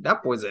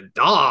 That boy's a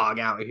dog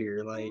out here.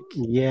 Like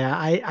Yeah,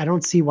 I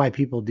don't see why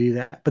people do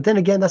that. But then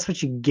again, that's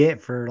what you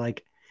get for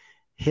like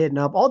hitting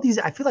up all these.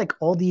 I feel like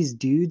all these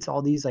dudes,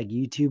 all these like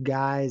YouTube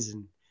guys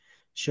and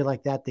shit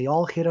like that, they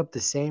all hit up the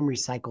same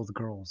recycled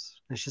girls.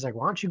 And it's just like,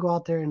 why don't you go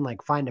out there and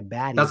like find a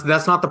baddie?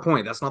 that's not the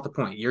point. That's not the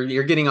point.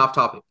 You're getting off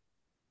topic.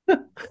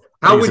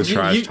 I How think it's would the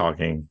trash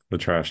talking. The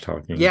trash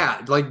talking.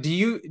 Yeah, like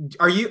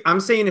I'm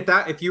saying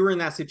if you were in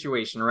that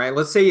situation, right?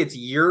 Let's say it's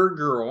your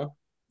girl,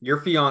 your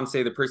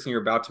fiance, the person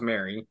you're about to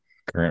marry,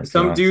 Current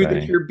some dude that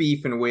fiance. you're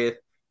beefing with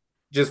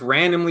just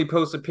randomly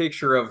posts a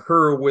picture of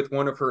her with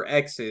one of her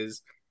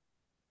exes.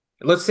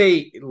 Let's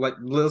say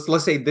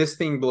this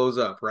thing blows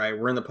up, right?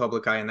 We're in the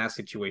public eye and that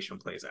situation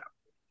plays out.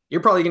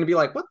 You're probably going to be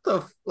like, "What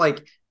the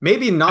like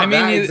maybe I not mean,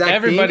 that exact thing,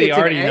 everybody it's an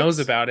already knows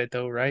ex." about it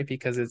though, right?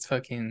 Because it's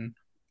fucking.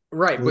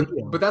 Right, Leo,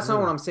 but that's not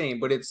what yeah. I'm saying.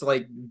 But it's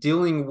like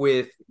dealing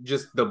with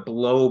just the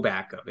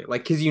blowback of it,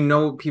 like because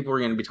people are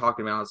going to be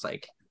talking about. It's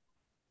like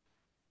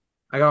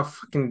I got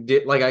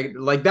like I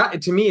like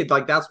that to me. It's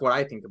like that's what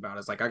I think about.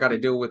 It's like I got to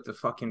deal with the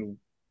fucking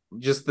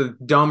just the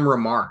dumb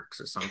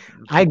remarks or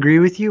something. I agree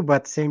with you, but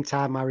at the same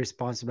time, my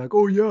response is like,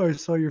 "Oh yeah, I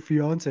saw your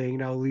fiance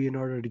hanging out with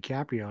Leonardo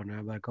DiCaprio," and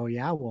I'm like, "Oh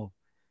yeah, well,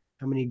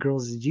 how many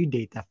girls did you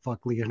date that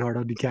fuck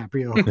Leonardo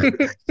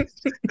DiCaprio?"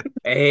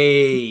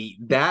 Hey,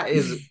 that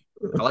is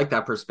I like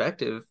that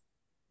perspective.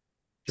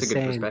 It's Just a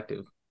good saying.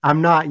 perspective.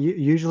 I'm not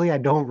usually I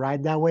don't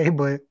ride that way,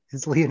 but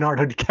it's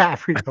Leonardo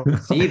DiCaprio.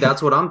 See,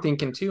 that's what I'm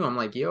thinking too. I'm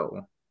like,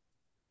 yo,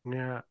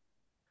 Yeah,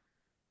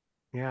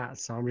 yeah.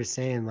 So I'm just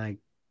saying, like,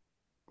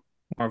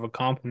 More of a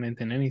compliment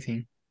than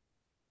anything.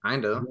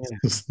 kinda, yeah.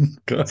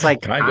 It's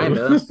like Kind of.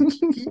 kinda.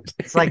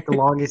 it's like the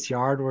longest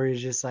yard where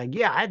he's just like,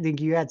 yeah, I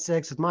think you had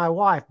sex with my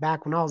wife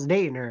back when I was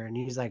dating her, and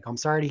he's like, I'm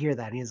sorry to hear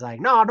that. And he's like,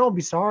 no, don't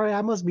be sorry.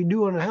 I must be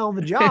doing a hell of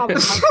a job if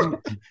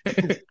I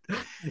can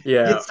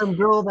Yeah, get some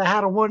girl that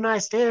had a one night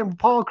stand with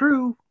Paul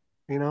Crew,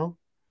 you know.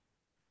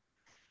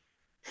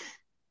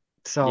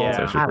 That's So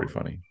yeah. actually pretty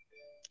funny.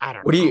 I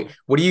don't know.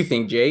 What do you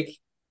think, Jake?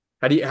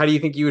 How do you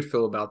think you would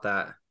feel about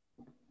that?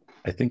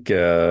 I think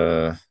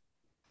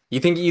You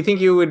think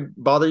it would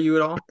bother you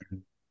at all?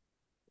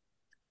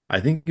 I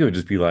think it would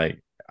just be like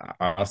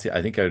honestly,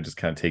 I think I would just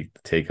kind of take the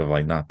take of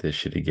like not this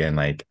shit again.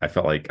 Like I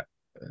felt like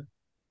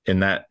in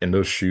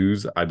those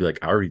shoes, I'd be like,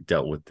 I already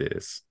dealt with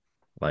this.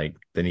 Like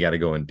then you got to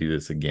go and do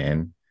this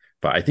again.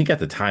 But I think at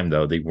the time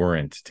though, they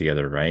weren't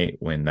together, right?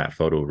 When that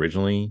photo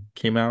originally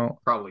came out.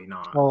 Probably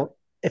not. Well,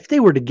 if they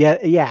were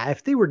together, yeah,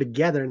 if they were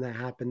together and that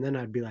happened, then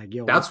I'd be like,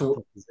 yo, what That's the what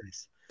fuck is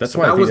this? That's so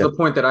why I that think was that the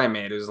point that I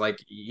made is like,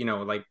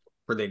 like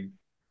were they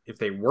if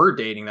they were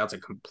dating, that's a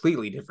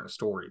completely different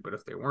story. But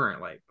if they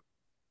weren't, like,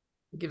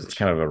 who gives a it's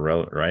kind shit? of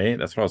irrelevant, right?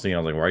 That's what I was thinking. I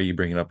was like, why are you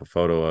bringing up a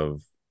photo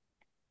of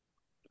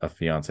a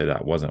fiance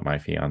that wasn't my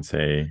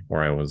fiance,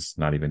 or I was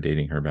not even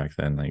dating her back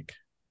then? Like,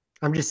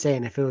 I'm just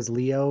saying, if it was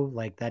Leo,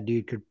 like that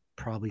dude could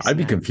probably I'd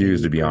be snag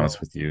confused, any to be girl. honest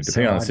with you. So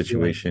Depending on the I'd be like,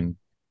 situation,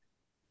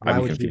 I'd why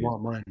be would he confused.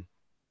 want mine?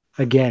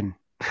 Again,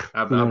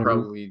 I'll you know what I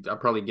mean?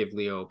 probably give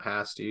Leo a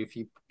pass, dude.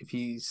 If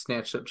he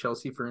snatched up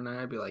Chelsea for a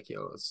night, I'd be like,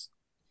 yo,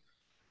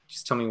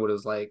 just tell me what it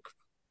was like.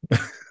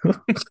 And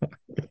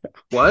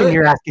What?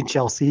 you're asking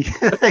Chelsea.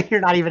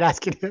 You're not even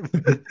asking him.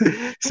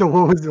 So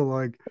what was it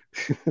like?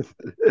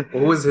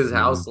 What was his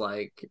house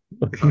like?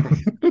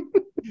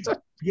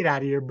 Get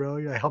out of here, bro.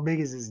 You're like, how big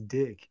is his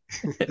dick?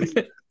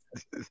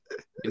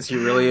 Is he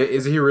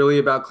really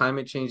about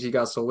climate change? He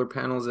got solar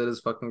panels at his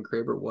fucking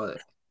crib or what?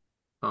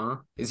 Huh?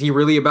 Is he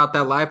really about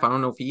that life? I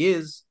don't know if he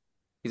is.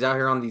 He's out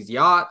here on these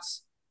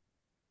yachts.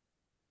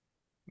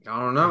 I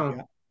don't Like,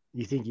 know.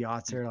 you think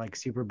yachts are like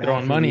super bad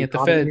Throwing for the money at the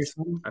economy or feds.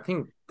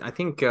 something? I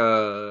think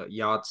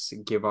yachts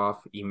give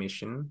off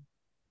emission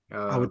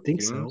I would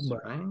think so, fumes, but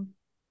right?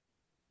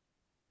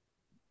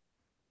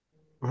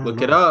 I don't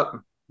Look it know.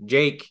 up.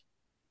 Jake,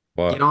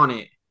 get What? on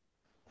it.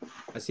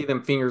 I see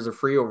them fingers are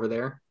free over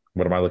there.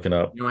 What am I looking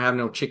up? You don't have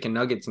no chicken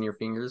nuggets in your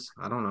fingers.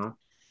 I don't know. Come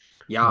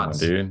on, Yachts.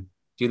 dude.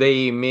 Do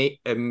they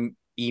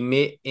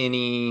emit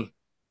any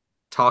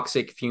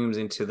toxic fumes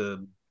into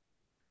the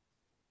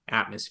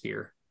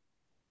atmosphere?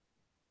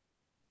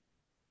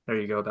 There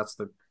you go. That's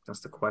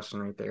the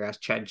question right there. Ask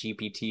Chat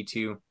GPT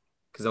too,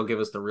 because they'll give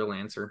us the real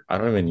answer. I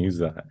don't even use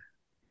that.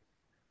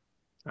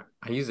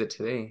 I use it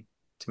today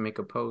to make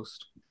a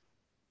post.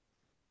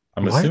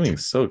 I'm What? assuming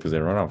so because they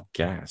run out of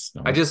gas.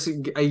 No.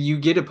 You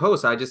get a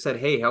post. I just said,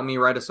 hey, help me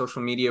write a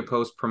social media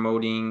post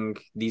promoting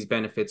these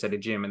benefits at a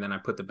gym, and then I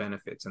put the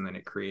benefits, and then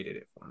it created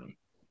it for me.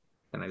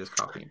 And I just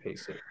copy and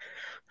paste it.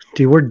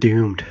 Dude, we're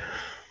doomed.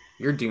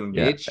 You're doomed,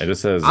 Yeah, bitch. it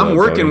just says I'm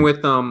working voting.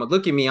 with them.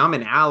 Look at me. I'm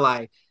an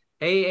ally.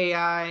 Hey,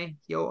 AI.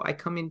 Yo, I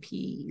come in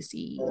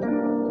PC.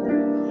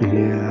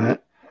 Yeah.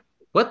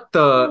 What the?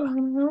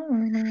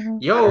 I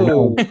Yo,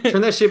 know.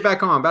 turn that shit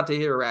back on. I'm about to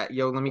hit a rat.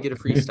 Yo, let me get a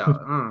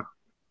freestyle.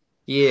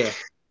 Yeah.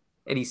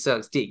 Eddie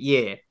sucks dick.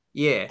 Yeah.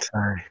 Yeah.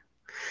 Sorry.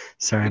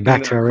 We doing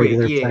Back it to on our quick.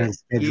 regular Yeah. plan Yeah.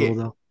 schedule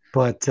though.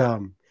 But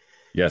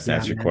Yes, to yeah,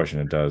 answer your man. question,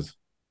 it does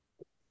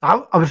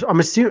I'm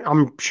assuming,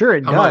 I'm sure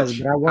it How does, much?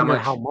 but I How wonder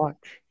much? how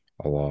much.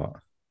 a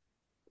lot.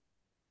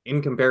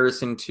 In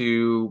comparison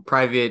to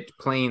private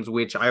planes,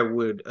 which I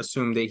would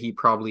assume that he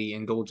probably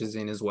indulges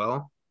in as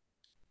well.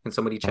 Can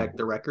somebody check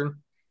the record?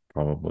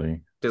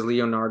 Probably. Does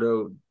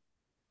Leonardo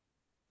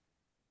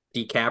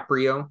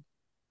DiCaprio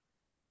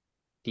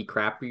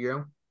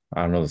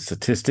I don't know the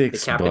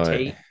statistics, but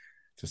decapitate?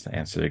 just to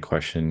answer the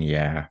question,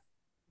 yeah.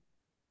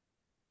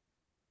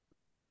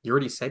 You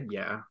already said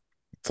yeah.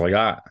 That's all I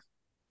got.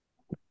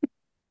 I'll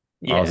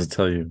Yeah, just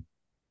tell you.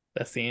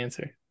 that's the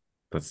answer.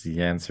 That's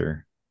the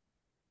answer.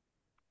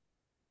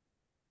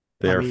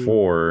 I mean,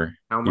 Therefore,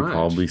 How he much?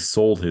 probably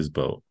sold his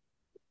boat.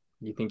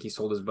 You think he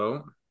sold his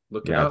boat?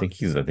 Look it Yeah, I up. think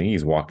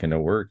he's walking to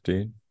work,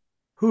 dude.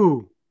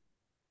 who?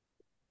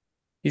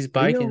 He's Leo?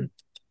 biking.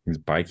 He's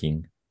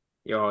biking.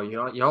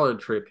 Y'all are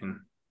tripping.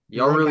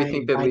 Yeah, Y'all that really guy think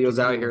ain't that Leo's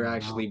biking out here anywhere, bro.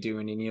 actually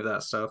doing any of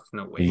that stuff?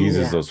 No He way.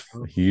 uses Yeah, those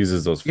bro. he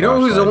uses those You know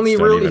who's flashlights. Don't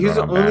even run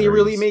on only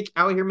really batteries.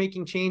 out here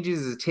making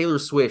changes is Taylor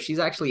Swift. She's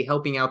actually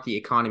helping out the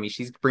economy.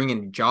 She's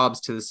bringing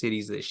jobs to the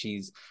cities that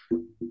she's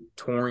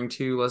touring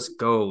to. Let's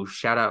go.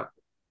 Shout out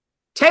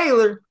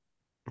Taylor.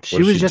 She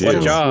What'd was she just What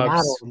in do? Seattle,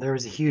 jobs? and there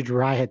was a huge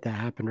riot that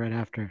happened right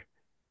after.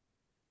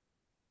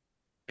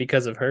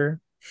 Because of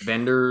her? I,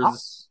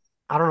 Vendors,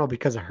 I don't know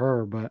because of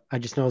her, but I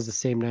just know it was the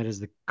same night as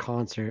the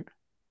concert.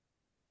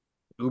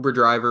 Uber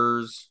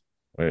drivers,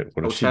 Wait,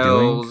 what is she doing?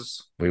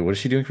 hotels. Wait, what is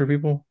she doing for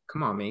people?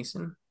 Come on,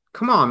 Mason.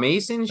 Come on,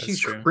 Mason. That's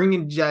true.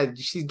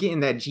 She's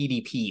getting that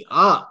GDP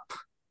up.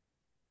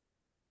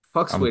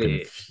 Fucks I'm with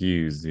it.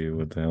 confused, dude.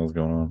 What the hell's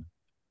going on?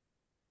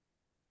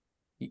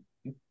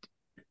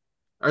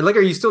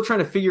 Are you still trying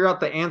to figure out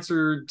the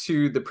answer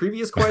to the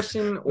previous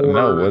question?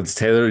 No, Or what's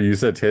Taylor? You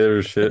said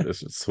Taylor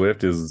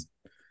Swift is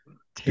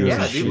doing Taylor some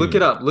yeah, dude, shit. look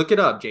it up. Look it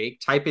up, Jake.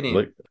 Type it in.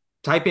 Look,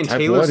 Type in type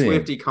Taylor what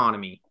Swift in?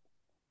 economy.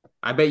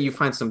 I bet you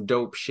find some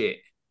dope shit.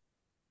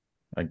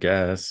 I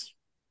guess.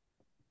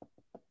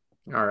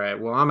 All right.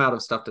 Well, I'm out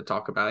of stuff to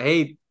talk about.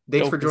 Hey,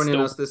 thanks for Dope is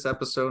joining us dope. this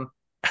episode.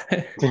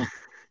 Eddie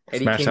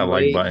Smash that came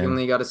like late. You button.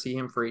 only got to see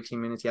him for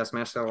 18 minutes. Yeah,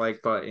 smash that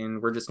like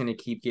button. We're just gonna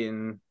keep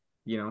getting,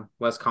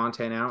 less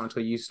content out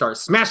until you start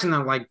smashing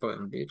that like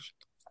button, bitch.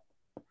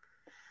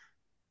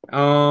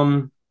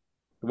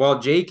 While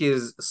Jake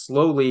is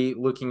slowly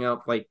looking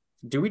up, like,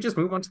 do we just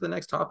move on to the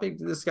next topic?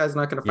 This guy's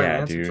not gonna find an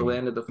Yeah, answer till the dude.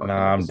 end of the fucking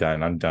Nah, I'm episode.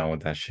 done. I'm done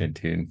with that shit,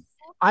 dude.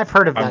 I've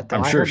heard of that though.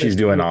 I'm I sure heard she's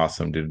that doing she-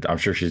 awesome, dude. I'm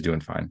sure she's doing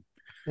fine.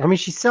 I mean,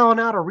 she's selling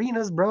out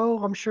arenas, bro.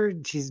 I'm sure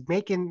she's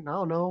making, I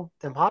don't know,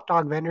 them hot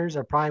dog vendors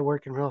are probably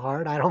working real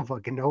hard. I don't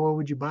fucking know. What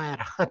would you buy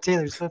at a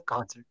Taylor Swift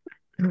concert?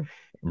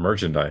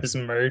 Merchandise. His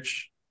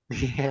merch.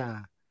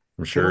 Yeah.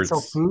 Some They don't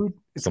sell shirts, food.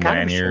 It's some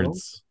kind of a show.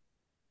 lanyards,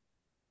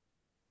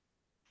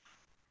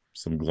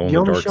 some glow in The the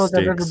only dark shows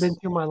I've ever been sticks.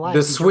 to in my life. The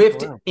he jumped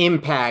Swift around.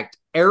 Impact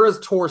Eras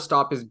tour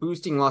stop is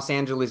boosting Los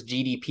Angeles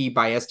GDP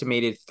by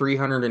estimated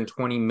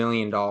 $320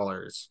 million.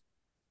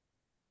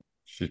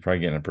 She's probably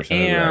getting a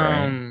percent of that,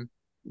 right? Damn.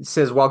 It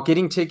says, while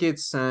getting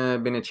tickets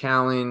been a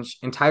challenge,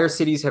 entire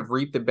cities have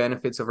reaped the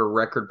benefits of her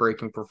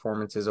record-breaking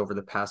performances over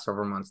the past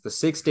several months. The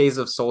 6 days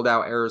of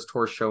sold-out Eras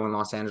Tour show in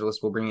Los Angeles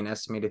will bring an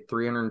estimated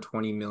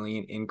 $320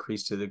 million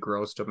increase to the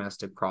gross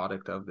domestic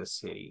product of the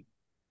city.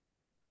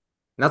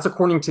 And that's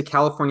according to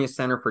California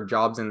Center for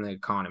Jobs and the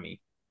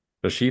Economy.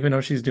 Does she even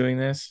know she's doing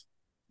this?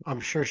 I'm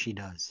sure she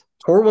does.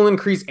 Tour will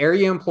increase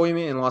area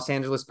employment in Los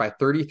Angeles by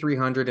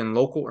 3,300 and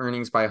local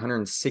earnings by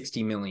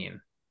 160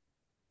 million.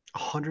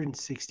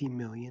 160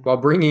 million. While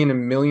bringing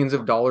in millions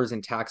of dollars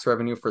in tax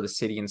revenue for the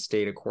city and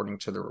state, according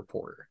to the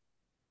reporter.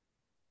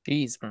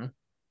 Jeez, bro.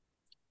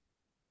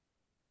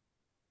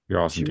 You're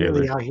awesome, She Taylor.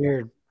 really out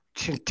here.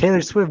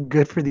 Taylor Swift,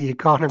 good for the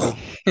economy.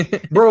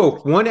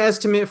 Bro, one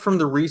estimate from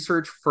the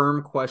research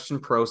firm Question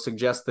Pro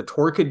suggests the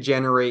tour could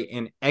generate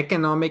an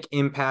economic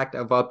impact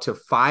of up to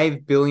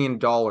 $5 billion,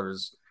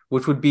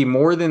 which would be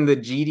more than the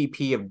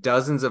GDP of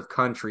dozens of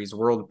countries,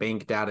 World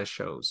Bank data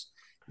shows.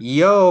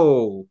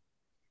 Yo,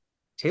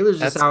 Taylor's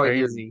just That's out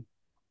crazy.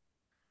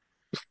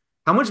 here.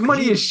 How much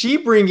money is she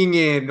bringing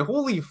in?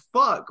 Holy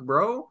fuck,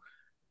 bro.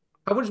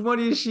 How much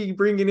money is she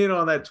bringing in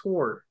on that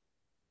tour?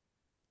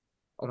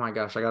 Oh my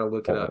gosh, I gotta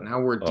look it up. Now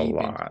we're deep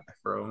into it,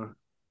 bro.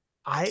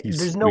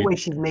 There's no way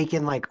she's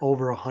making like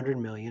over 100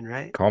 million,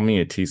 right? Call me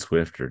a T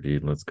Swifter,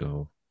 dude. Let's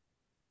go.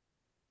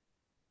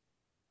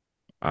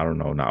 I don't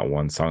know, not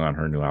one song on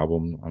her new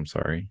album. I'm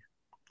sorry.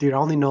 Dude, I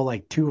only know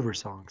like 2 of her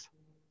songs.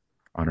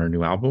 On her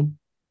new album?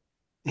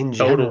 In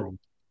Total. general.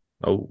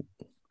 Oh.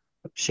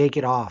 Shake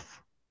It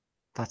Off.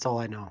 That's all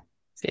I know.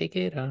 Take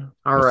it off.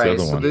 All What's the right, other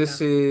so one?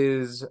 this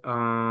is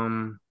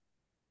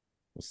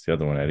What's the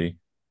other one, Eddie?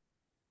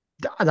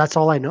 That's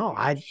all I know.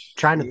 I'm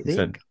trying to You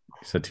think.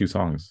 said 2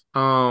 songs.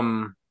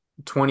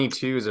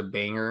 22 is a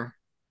banger.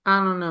 I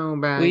don't know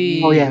about We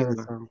you. Oh yeah,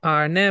 that song.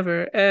 are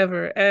never,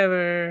 ever,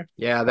 ever.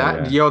 Yeah,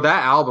 that yeah.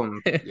 that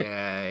album.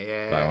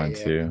 Yeah, That one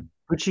yeah. too.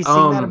 What'd she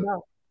sing that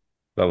about?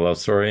 The love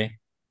story.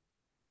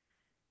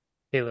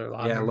 Taylor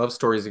Yeah, Lautner. love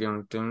stories are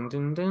going dun,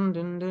 dun, dun,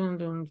 dun, dun,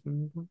 dun,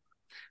 dun.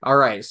 All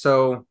right,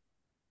 so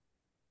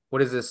what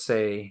does this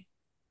say?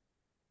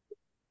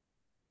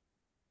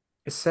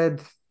 It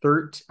said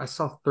I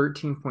saw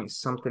 13 point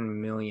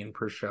something million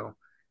per show.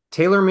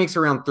 Taylor makes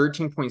around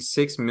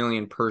 13.6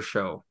 million per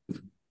show.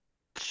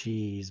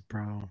 Jeez,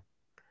 bro.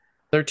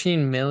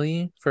 13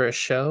 million for a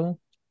show?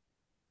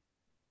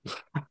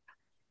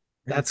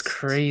 That's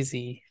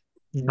crazy.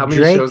 How many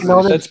Drake shows and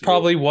all does that. That's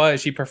probably what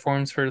she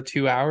performs for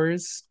 2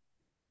 hours.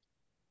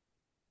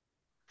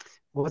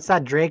 What's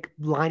that Drake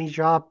line he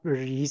dropped? Or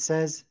he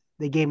says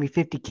they gave me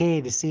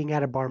 50K to sing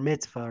at a bar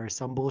mitzvah or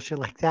some bullshit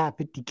like that.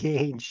 50K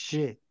ain't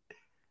shit.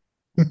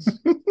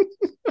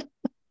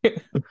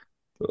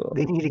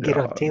 They need to get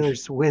on Taylor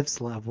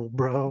Swift's level,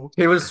 bro.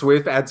 Taylor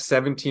Swift adds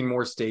 17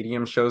 more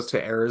stadium shows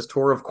to Eras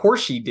Tour. Of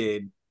course she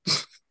did.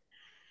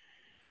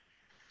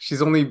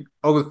 She's only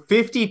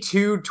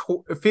 52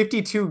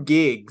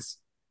 gigs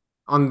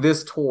on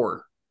this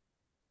tour.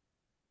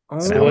 Oh,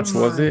 So how much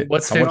was it?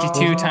 What's How much 52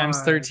 was it?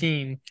 times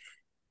 13?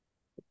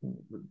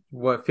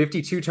 What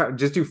 52 times?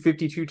 Just do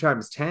 52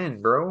 times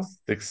 10, bro.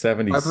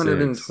 676.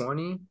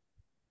 520.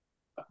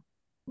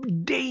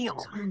 Damn.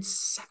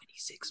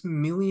 676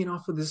 million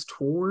off of this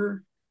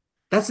tour.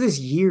 That's this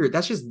year.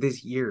 That's just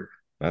this year.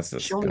 That's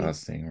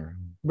disgusting,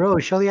 bro.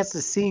 She only has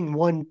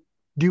to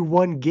do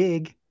one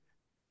gig.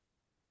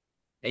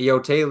 Hey, yo,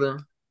 Taylor.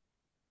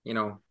 You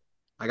know,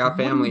 I got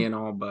family and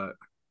all, but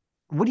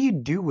what do you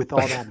do with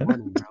all that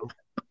money, bro?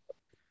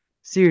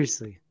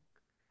 Seriously.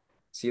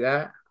 See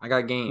that? I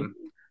got game.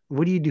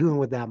 What are you doing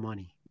with that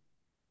money?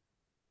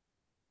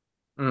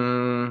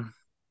 Setting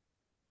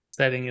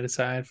it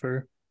aside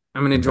for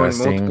I'm gonna join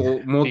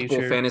investing.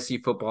 multiple fantasy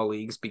football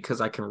leagues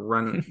because I can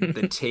run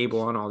the table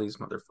on all these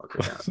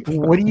motherfuckers out.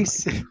 What are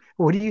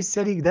you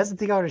setting? That's the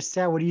thing I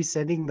understand. What are you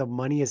setting the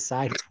money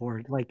aside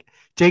for? Like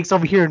Jake's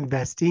over here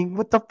investing.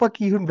 What the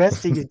fuck are you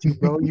investing into,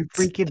 bro? You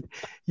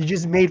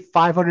just made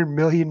 $500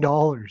 million.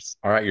 All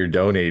right, you're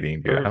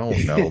donating, dude. I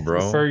don't know,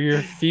 bro. For your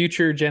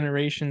future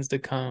generations to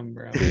come,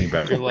 bro. Giving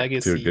back your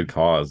legacy to a good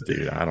cause,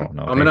 dude. I don't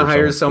know. I'm gonna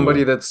hire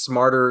somebody that's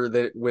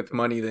smarter with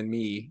money than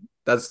me.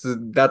 That's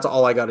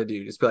all I got to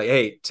do. Just be like,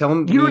 hey, tell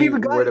me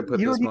where to put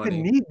this money. You don't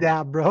even need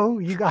that, bro.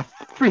 You got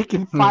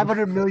freaking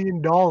 $500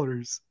 million.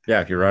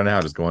 Yeah, if you're running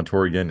out, just go on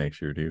tour again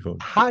next year, dude.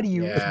 How do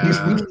you?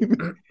 Yeah.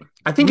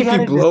 I think if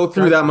you blow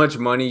through that much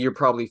money, you're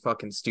probably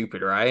fucking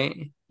stupid, right?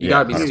 You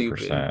gotta be 100%,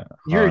 stupid.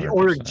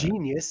 You're a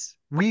genius.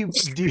 We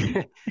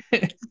do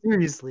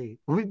seriously.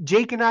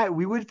 Jake and I,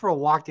 we went for a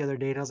walk the other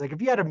day, and I was like,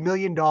 if you had $1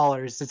 million,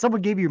 and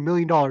someone gave you $1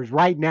 million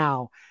right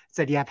now,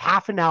 said you have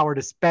half an hour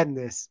to spend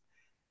this.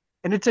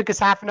 And it took us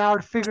half an hour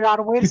to figure out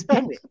a way to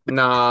spend it.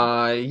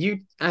 Nah,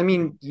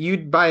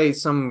 you'd buy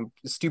some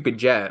stupid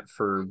jet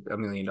for $1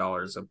 million.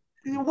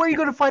 Where are you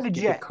going to find a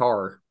jet?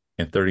 Car.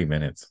 In 30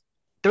 minutes.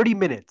 30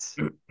 minutes.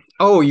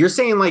 Oh, you're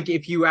saying like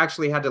if you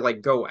actually had to like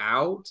go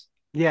out?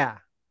 Yeah.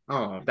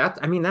 Oh,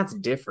 that's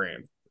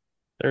different.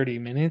 30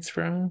 minutes,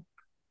 bro?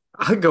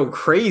 I'd go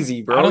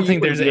crazy, bro. I don't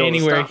think there's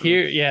anywhere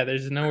here. Yeah,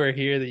 there's nowhere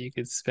here that you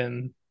could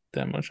spend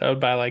that much. I would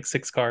buy like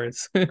 6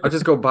 cars. I'd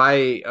just go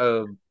buy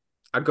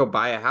I'd go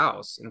buy a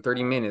house in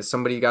 30 minutes.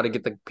 Somebody got to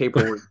get the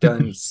paperwork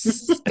done.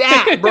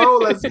 Stat, bro.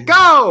 Let's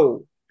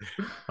go.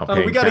 I'm We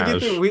paying got to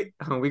get through.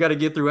 cash. We got to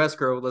get through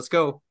escrow. Let's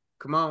go.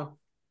 Come on.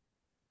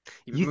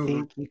 Keep it You moving.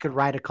 think you could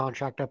write a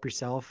contract up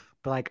yourself?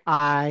 But like,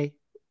 I,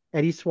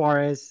 Eddie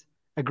Suarez,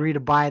 agree to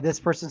buy this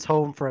person's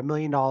home for $1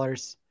 million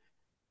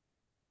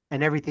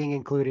and everything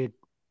included.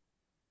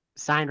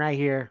 Sign right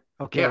here.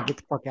 Okay, Yeah. get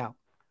the fuck out.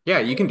 Yeah,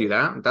 you can do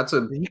that. That's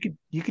a.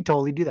 You could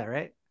totally do that,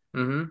 right?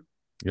 Mm-hmm.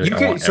 You're like, You I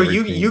could want so you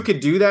everything. could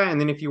do that, and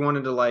then if you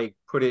wanted to like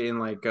put it in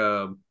like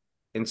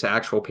into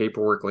actual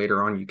paperwork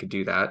later on, you could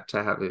do that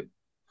to have it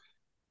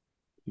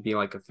be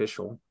like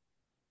official.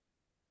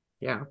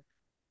 Yeah.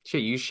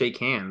 Shit, you shake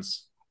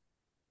hands.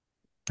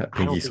 That I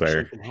pinky don't think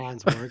swear. shaking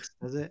hands works,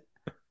 does it?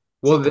 It's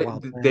Well, like the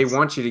Wild they West.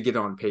 want you to get it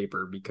on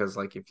paper because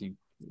like if you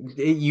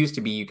it used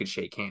to be you could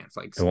shake hands.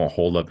 Like It won't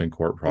hold up in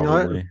court, You know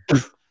what? probably.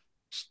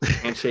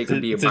 handshake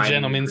would be a It's a binding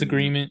gentleman's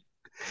agreement.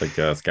 Like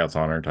a Scouts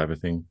Honor type of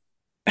thing.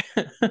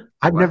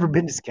 I've never What?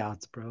 been to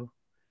Scouts, bro.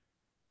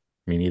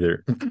 Me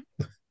neither.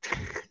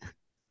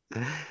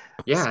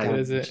 Yeah, Scout-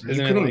 Is it? you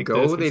Isn't it couldn't like this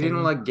go. or They didn't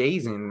something? let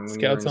gays in when you were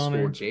Scouts in school,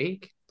 honor.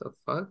 Jake. The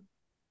fuck?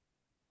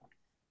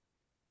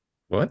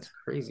 What?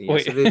 Crazy. I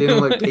Wait. said they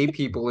didn't let gay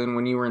people in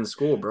when you were in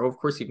school, bro. Of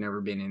course you've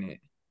never been in it.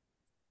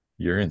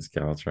 You're in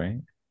Scouts, right?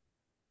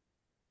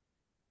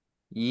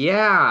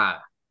 Yeah,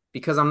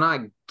 because I'm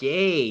not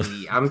gay.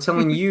 I'm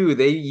telling you,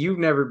 you've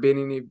never been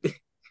in it.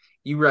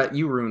 You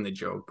ruined the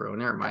joke, bro.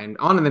 Never mind.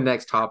 On to the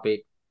next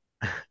topic.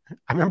 I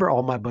remember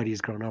all my buddies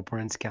growing up were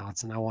in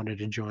Scouts, and I wanted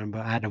to join,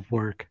 but I had to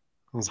work.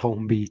 I was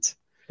home beats.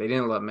 They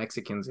didn't let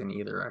Mexicans in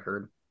either, I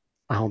heard.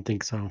 I don't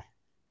think so.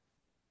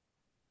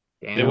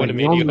 Damn, They They're would like, have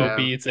you made you must go only... have.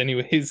 beats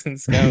anyways in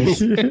scouts.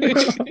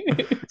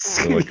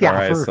 They're like, all yeah,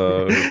 right,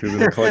 so who's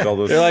gonna collect all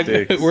those They're like,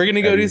 sticks? we're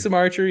gonna go do Eddie? some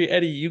archery.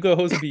 Eddie, you go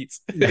host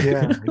beats.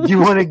 yeah. You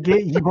want to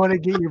get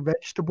your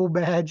vegetable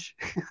badge,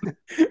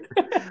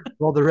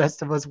 while the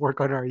rest of us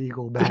work on our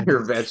eagle Your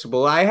badges.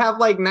 vegetable. I have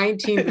like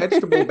 19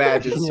 vegetable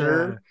badges, Yeah.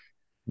 sir.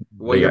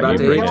 Well, They you're got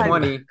about you to hit bringing.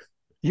 20.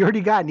 You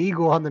already got an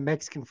eagle on the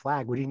Mexican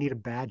flag. What do you need a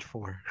badge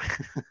for?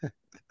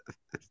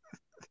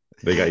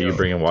 They got you Yo,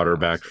 bringing that's water wild,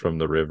 back sir. from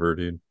the river,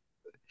 dude.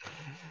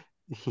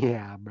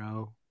 Yeah,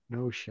 bro.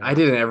 No I shot.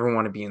 didn't ever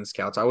want to be in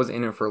scouts. I was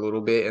in it for a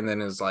little bit, and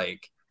then it's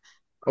like,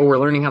 oh, we're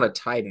learning how to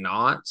tie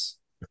knots.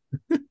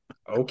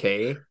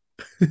 Okay.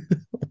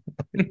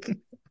 I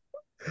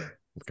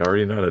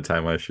already know how to tie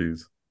my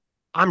shoes.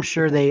 I'm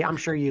sure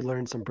you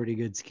learned some pretty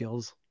good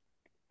skills.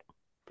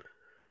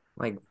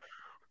 Like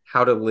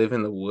how to live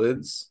in the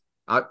woods.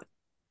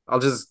 I'll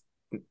just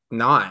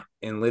not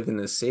and live in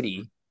the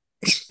city.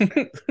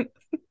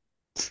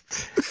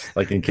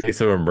 Like in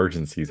case of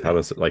emergencies, how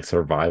to like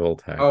survival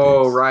tactics.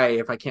 Oh, right.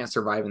 If I can't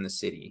survive in the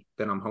city,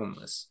 then I'm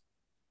homeless.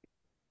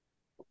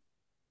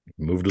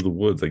 Move to the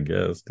woods, I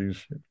guess, dude.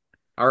 Shit.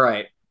 All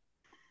right.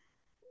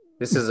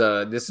 This is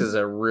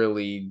a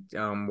really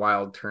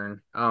wild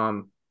turn.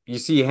 You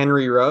see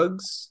Henry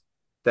Ruggs,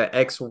 the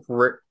ex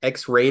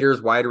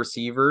Raiders wide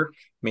receiver.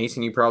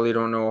 Mason, you probably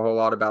don't know a whole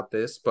lot about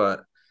this,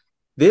 but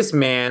this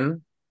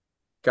man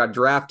got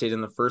drafted in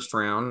the first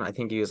round. I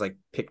think he was like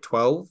pick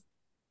 12.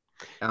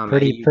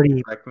 Eddie, you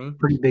can correct me.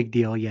 Pretty big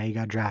deal. Yeah, he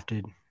got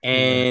drafted.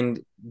 And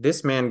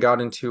this man got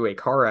into a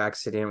car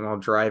accident while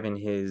driving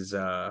his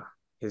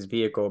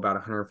vehicle about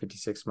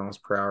 156 miles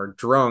per hour,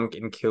 drunk,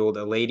 and killed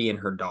a lady and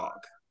her dog.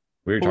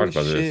 We were Holy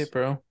talking about this. shit,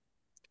 bro.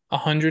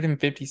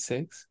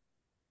 156?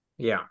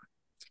 Yeah.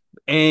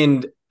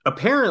 And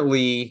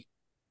apparently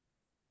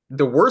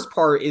the worst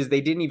part is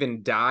they didn't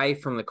even die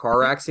from the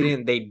car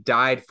accident. They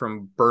died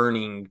from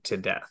burning to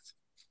death.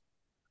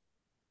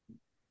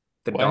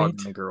 The dog and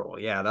What? the girl.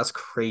 Yeah, that's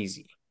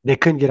crazy. They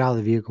couldn't get out of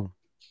the vehicle.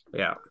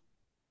 Yeah.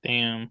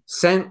 Damn.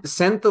 Sent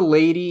the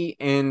lady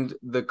and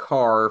the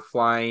car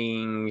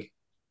flying,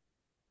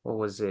 what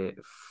was it?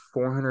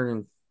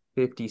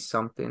 450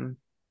 something.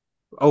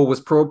 Oh, was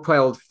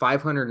propelled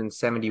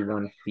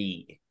 571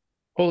 feet.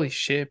 Holy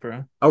shit,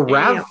 bro. A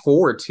Damn.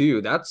 RAV4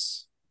 too.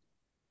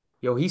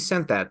 Yo, he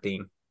sent that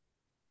thing.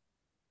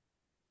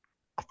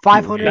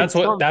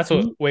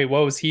 500. Wait,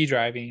 what was he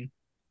driving?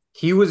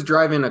 He was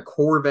driving a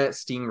Corvette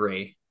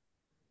Stingray.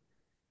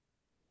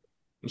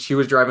 And she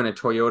was driving a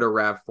Toyota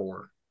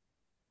RAV4.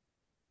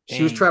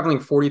 She was Dang. traveling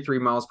 43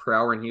 miles per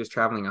hour and he was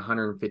traveling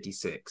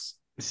 156.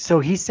 So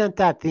he sent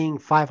that thing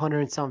 500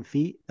 and some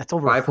feet. That's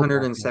over a football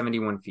field.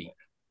 571 feet.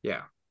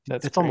 Yeah.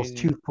 That's almost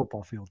 2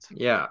 football fields.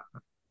 Yeah.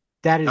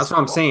 That is. That's what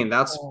I'm saying.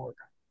 That's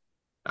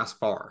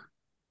far.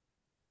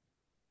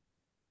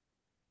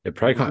 It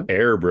probably caught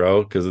air,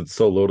 bro, because it's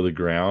so low to the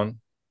ground.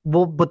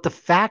 Well, but the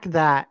fact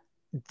that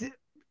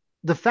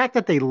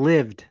they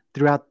lived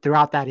throughout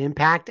that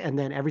impact and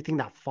then everything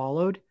that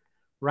followed,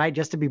 right,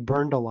 just to be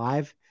burned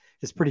alive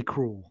is pretty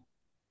cruel.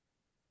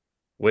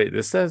 Wait,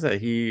 this says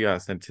that he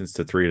got sentenced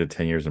to 3 to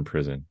 10 years in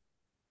prison.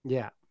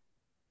 Yeah.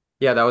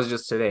 Yeah, that was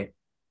just today.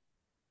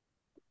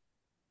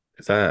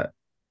 Is that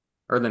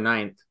Or the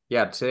 9th.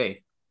 Yeah,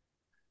 today.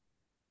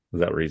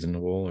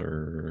 reasonable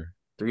or?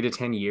 3 to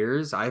 10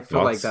 years? I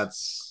feel like Thoughts?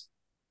 that's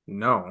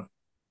no.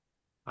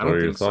 I What don't are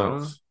your think so.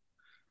 thoughts?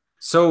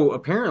 So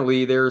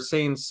apparently they're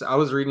saying I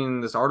was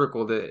reading this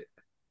article that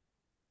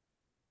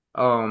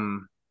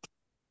um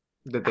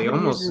that How many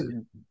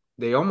years?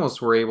 they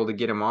almost were able to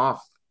get him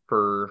off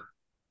for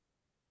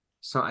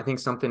some I think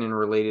something in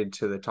related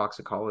to the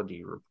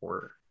toxicology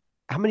report.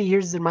 How many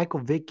years did Michael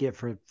Vick get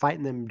for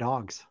fighting them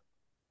dogs?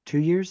 2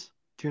 years?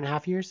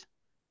 2.5 years?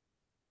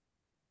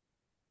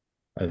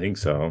 I think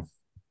so.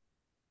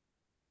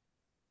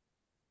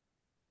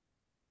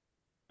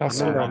 How I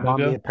so remember I long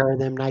bought me ago? a pair of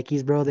them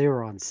Nikes, bro. They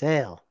were on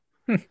sale.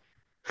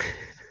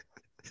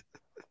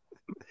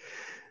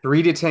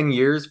 3 to 10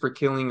 years for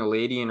killing a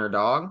lady and her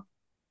dog?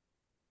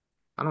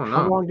 I don't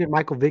How know. long did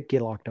Michael Vick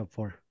get locked up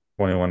for?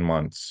 21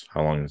 months.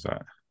 How long is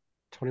that?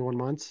 21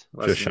 months?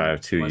 Just shy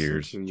of two Less than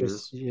years. 2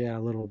 years. Just, yeah, a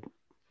little.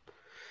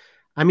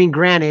 I mean,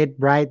 granted,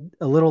 right?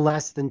 A little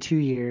less than 2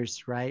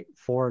 years, right?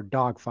 For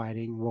dog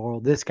fighting. Well,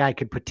 this guy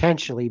could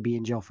potentially be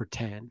in jail for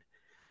 10.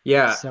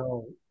 Yeah.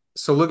 So,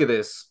 So look at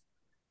this.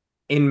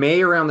 In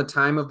May, around the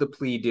time of the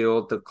plea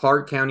deal, the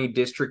Clark County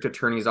District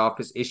Attorney's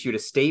Office issued a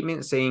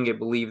statement saying it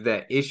believed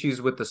that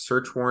issues with the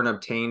search warrant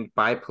obtained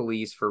by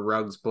police for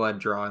Ruggs' blood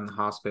draw in the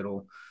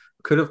hospital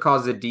could have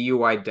caused the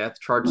DUI death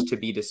charge to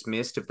be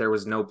dismissed if there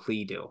was no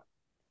plea deal.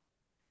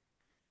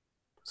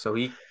 So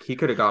he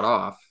could have got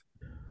off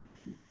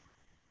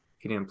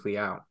if he didn't plea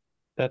out.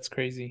 That's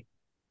crazy.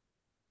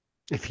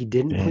 if he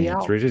didn't plea Dang,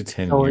 out, 3 to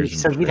 10 so, years in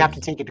so he'd have to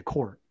prison. take it to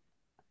court.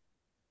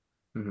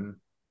 Mm-hmm.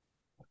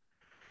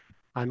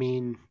 I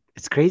mean,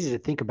 it's crazy to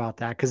think about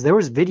that because there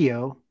was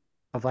video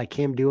of like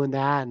him doing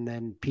that and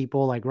then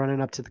people like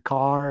running up to the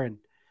car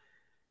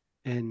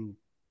and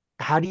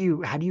how do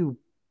you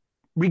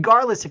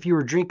regardless if you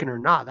were drinking or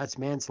not, that's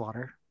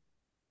manslaughter.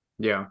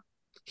 Yeah.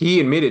 He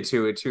admitted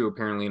to it too,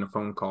 apparently in a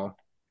phone call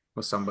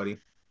with somebody.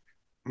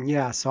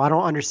 Yeah, so I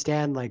don't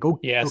understand like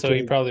Yeah, so he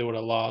okay, probably would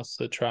have lost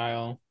the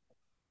trial.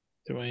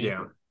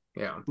 Yeah.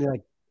 Yeah.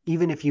 like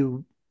even if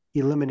you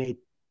eliminate,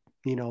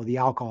 the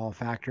alcohol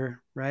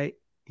factor, right?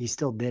 He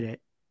still did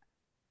it.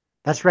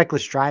 That's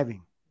reckless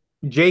driving.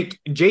 Jake,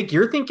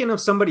 you're thinking of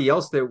somebody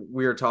else that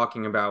we were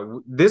talking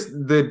about.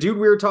 The dude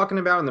we were talking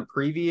about in the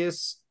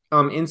previous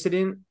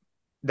incident,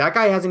 that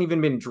guy hasn't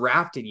even been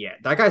drafted yet.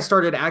 That guy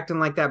started acting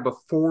like that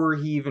before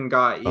he even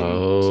got into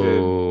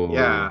Oh,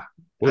 yeah.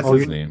 what's That's Oh,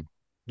 his you're name?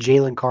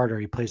 Jalen Carter.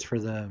 He plays for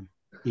the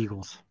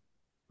Eagles,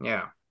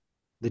 yeah.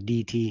 the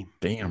DT.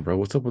 Damn, bro.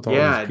 What's up with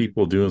all these Yeah,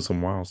 people doing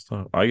some wild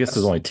stuff? I guess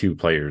there's that's only two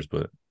players,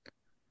 but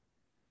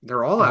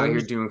they're all I out don't here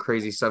understand. doing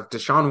crazy stuff.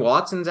 Deshaun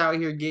Watson's out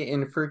here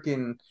getting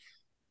freaking,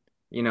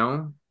 you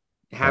know,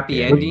 happy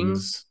happy Look, endings.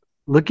 endings.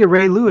 look at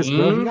Ray Lewis,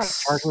 bro. He got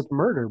charged Inks. with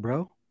murder,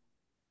 bro.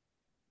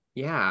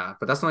 Yeah,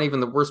 but that's not even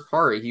the worst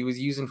part. He was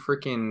using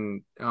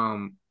freaking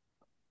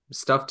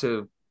stuff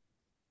to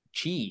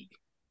cheat,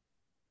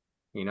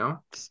 you know?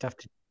 Stuff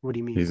to, what do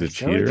you mean He's for a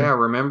steroids? Yeah, cheater.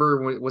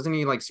 remember wasn't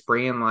he like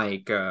spraying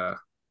like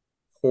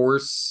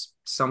horse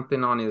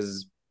something on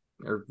his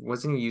or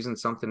wasn't he using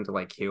something to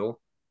like heal?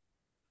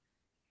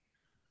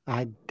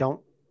 I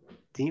don't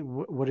think.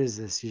 What is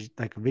this?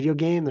 Like a video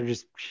game? They're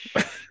just.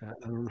 I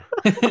don't know.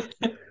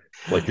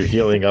 Like you're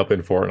healing up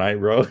in Fortnite,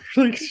 bro.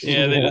 Like,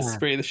 Yeah, they just Yeah.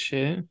 spray the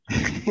shit.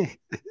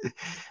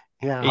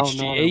 Yeah, I don't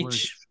know how that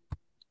works.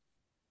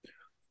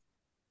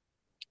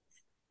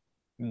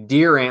 HGH.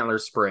 Deer antler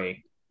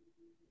spray.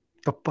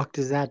 The fuck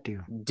does that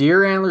do?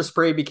 Deer antler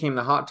spray became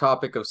the hot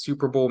topic of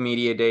Super Bowl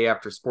media day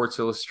after Sports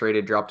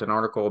Illustrated dropped an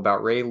article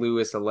about Ray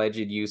Lewis' alleged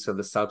use of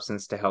the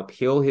substance to help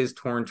heal his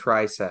torn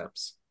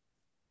triceps.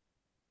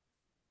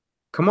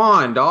 Come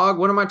on, dog.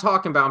 What am I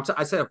talking about?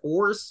 I said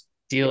horse.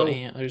 Deal Yo,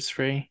 antler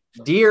spray.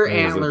 deer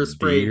what was antler it?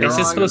 spray, It's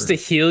just dog. supposed to Deer.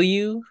 heal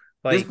you.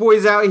 This Like,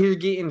 boy's out here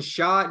getting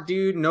shot,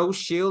 dude. No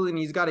shield, and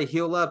he's got to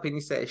heal up. And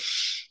he said,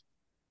 "Shh,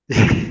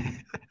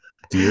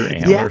 Deer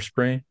Yeah, antler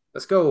spray.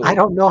 let's I go."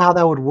 don't know how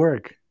that would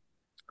work.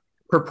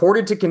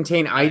 Purported to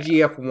contain I,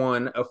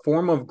 IGF-1, a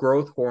form of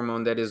growth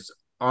hormone that is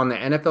on the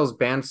NFL's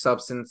banned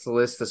substance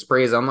list. The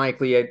spray is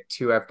unlikely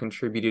to have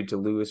contributed to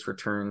Lewis'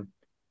 return,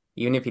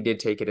 even if he did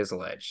take it as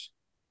alleged.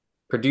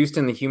 Produced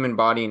in the human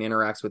body and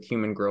interacts with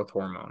human growth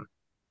hormone.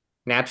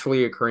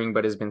 Naturally occurring,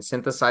 but has been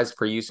synthesized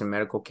for use in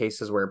medical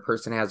cases where a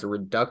person has a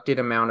reduced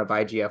amount of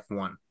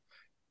IGF-1,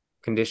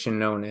 condition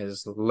known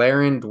as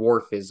Laron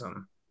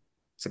dwarfism.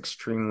 It's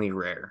extremely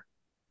rare.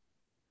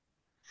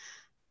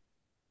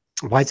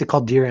 Why is it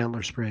called deer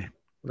antler spray?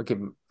 Look at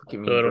me,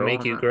 so it'll bro.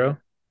 make you grow.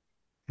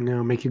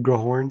 Make you grow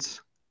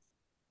horns.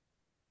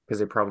 Because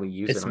they probably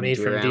use it It's on made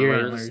deer from deer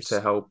antlers to antlers.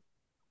 help.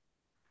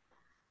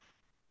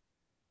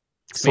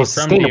 It's So made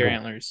from deer sustainable.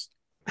 antlers.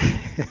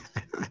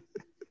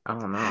 I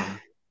don't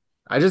know.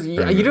 I just you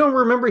Turned don't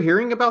remember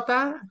hearing about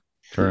that?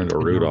 turned a No.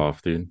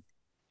 Rudolph, dude.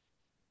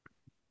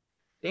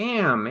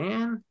 Damn,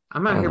 man.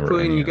 I'm I out don't here remember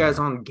putting any you of guys that.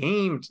 on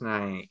game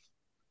tonight.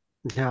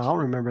 Yeah, I don't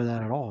remember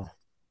that at all.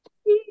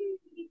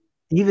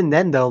 Even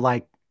then, though,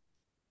 like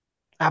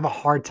I have a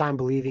hard time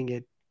believing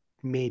it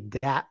made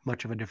that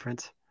much of a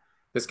difference.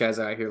 This guy's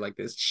out here like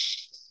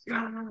this.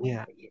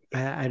 Yeah,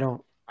 I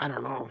don't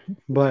know,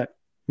 but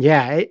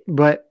Yeah,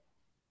 but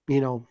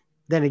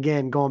then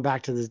again, going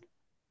back to the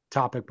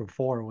topic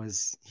before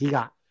was he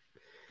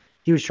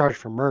was charged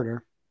for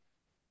murder,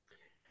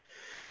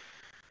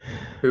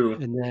 Who?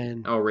 and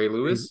then Oh, Ray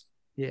Lewis?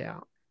 yeah,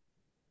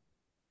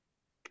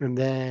 and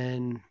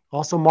then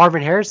also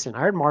Marvin Harrison.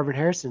 I heard Marvin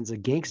Harrison's a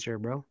gangster,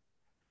 bro.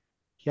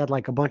 He had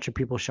like a bunch of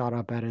people shot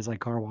up at his like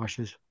car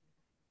washes.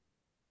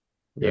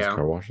 He has Yeah.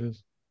 car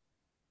washes.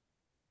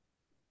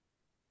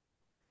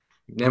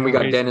 Then we Yeah,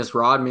 got Crazy. Dennis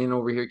Rodman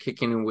over here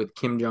kicking it with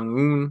Kim Jong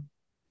Un.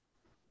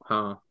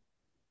 Huh.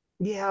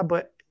 yeah,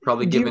 but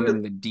Probably do you giving really?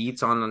 them the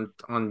deets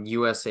on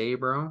USA,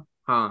 bro.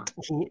 Huh.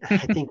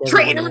 I think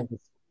everyone Traitor. knows.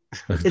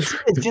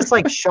 It's just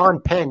like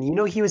Sean Penn.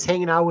 He was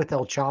hanging out with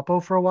El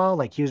Chapo for a while.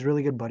 Like he was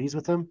really good buddies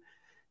with him,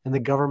 and the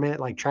government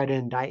like tried to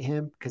indict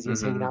him because he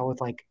was hanging Hmm. out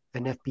with like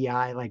an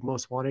FBI like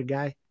most wanted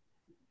guy.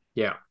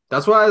 Yeah.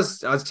 That's why I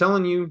was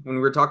telling you when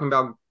we were talking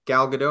about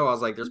Gal Gadot, I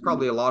was like, there's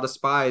probably a lot of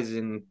spies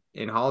in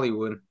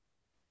Hollywood.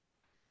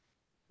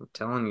 I'm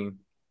telling you.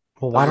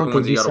 Well, why Those are don't the they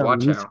ones you do gotta something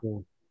watch out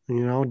useful?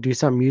 Do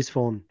something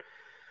useful and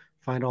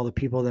find all the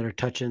people that are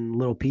touching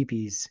little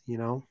peepees.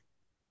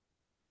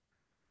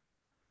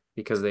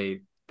 because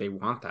they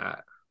want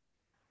that.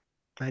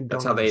 I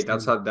That's don't how they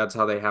understand. that's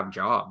how they have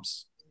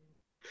jobs.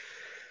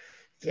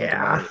 Think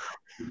about Yeah. it.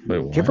 Wait,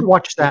 Do you ever what?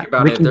 watch Think that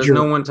about it. If Ricky there's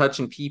no Gervais? one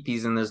touching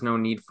peepees, and there's no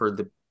need for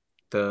the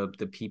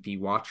peepee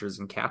watchers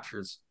and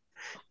catchers.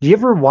 Do you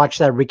ever watch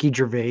that Ricky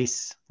Gervais,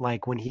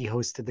 like when he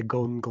hosted the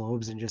Golden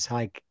Globes and just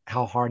like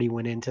how hard he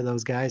went into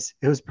those guys?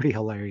 It was pretty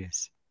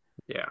hilarious.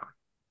 Yeah.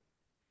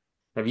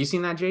 Have you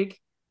seen that,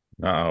 Jake?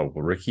 Oh,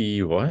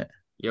 Ricky, what?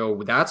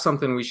 Yo, that's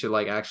something we should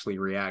like actually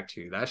react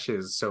to. That shit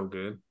is so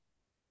good.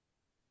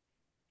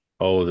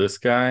 Oh, this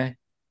guy.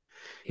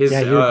 His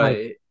Yeah, he was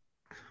like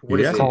what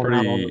He is has some it? calling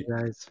out all those pretty.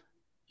 guys.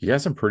 He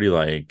has some pretty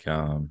like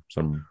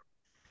some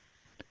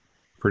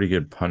pretty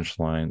good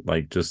punchline.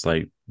 Like just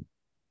like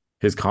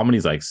his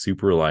comedy's like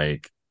super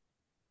like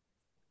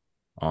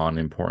on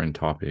important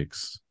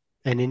topics.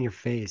 And in your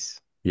face.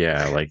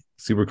 Yeah, like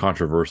super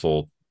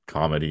controversial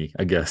comedy,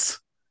 I guess.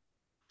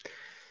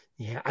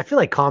 Yeah, I feel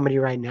like comedy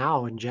right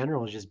now in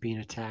general is just being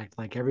attacked.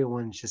 Like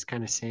everyone's just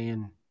kind of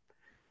saying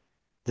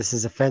this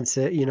is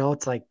offensive.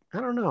 It's like, I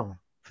don't know.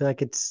 I feel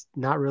like it's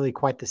not really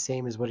quite the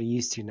same as what it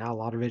used to. Now a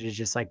lot of it is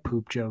just like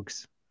poop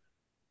jokes.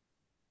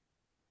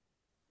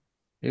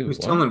 Ew, Who's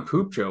what? telling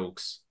poop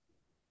jokes?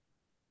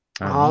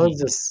 Not Oh, me. there's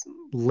this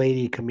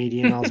lady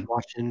comedian I was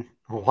watching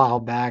a while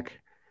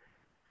back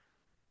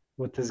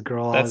with this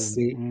girl I was That's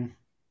dating.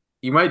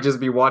 You might just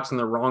be watching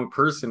the wrong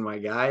person, my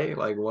guy.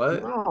 Like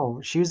what? No,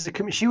 she was in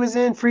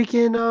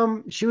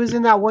freaking she was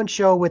in that one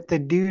show with the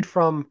dude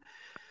from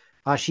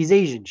she's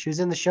Asian. She was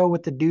in the show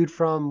with the dude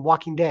from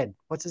Walking Dead.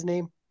 What's his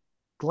name?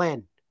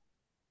 Glenn.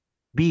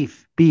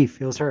 Beef.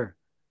 It was her.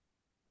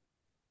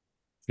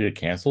 Did it get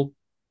canceled?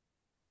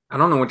 I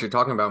don't know what you're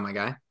talking about, my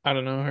guy. I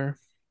don't know her.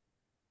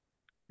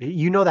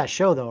 You know that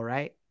show though,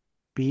 right?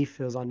 Beef.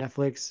 It was on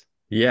Netflix.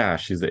 Yeah,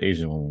 she's the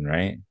Asian woman,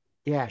 right?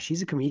 Yeah,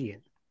 she's a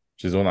comedian.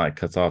 She's the one that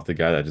cuts off the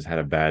guy that just had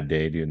a bad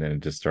day, dude, and then it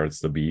just starts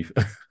the beef.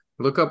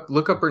 Look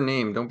up her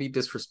name. Don't be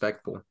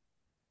disrespectful.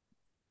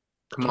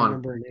 Come Can't on.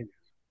 remember her name.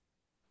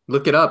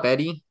 Look it up,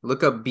 Eddie.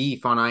 Look up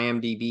beef on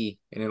IMDb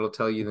and it'll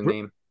tell you the Bro,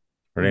 name.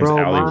 Her name's bro,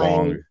 Ali my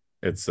Wong.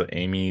 It's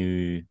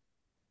Amy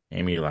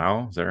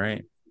Lau. Is that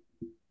right?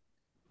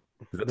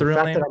 Is that the the real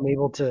fact that name? I'm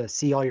able to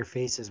see all your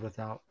faces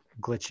without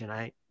glitching,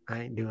 I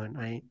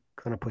ain't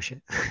gonna push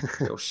it.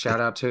 Yo, shout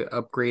out to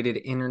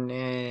upgraded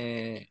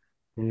internet.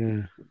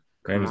 Yeah.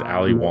 Her name Come is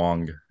Ali on.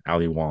 Wong.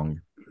 Ali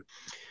Wong.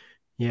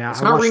 Yeah,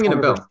 It's I not watched ringing one a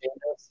of her bell.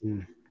 stand-ups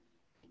and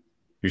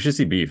You should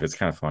see Beef. It's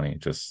kind of funny.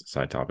 Just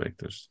side topic.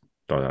 Just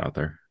throw that out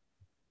there.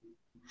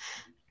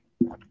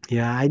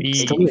 yeah, I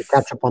still need to Beef.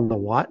 catch up on the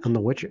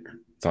Witcher.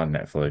 It's on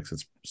Netflix.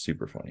 It's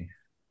super funny.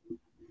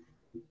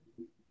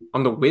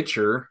 On The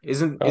Witcher.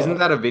 Isn't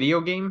that a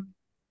video game?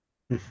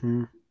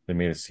 Hmm. They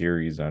made a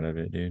series out of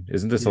it, dude.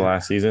 Isn't this the Yeah,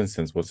 last season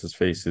since what's his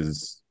face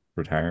is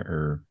retired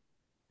or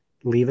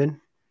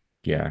leaving.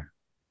 yeah.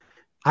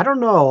 I don't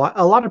know.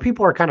 A lot of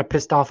people are kind of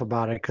pissed off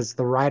about it because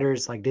the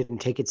writers like didn't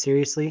take it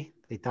seriously.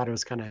 They thought it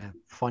was kind of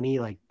funny,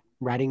 like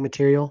writing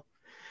material.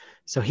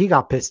 So he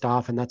got pissed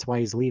off, and that's why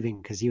he's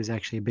leaving because he was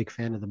actually a big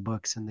fan of the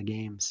books and the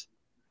games.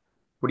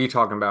 What are you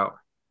talking about?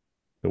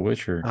 The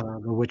Witcher.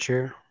 The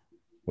Witcher,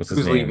 What's his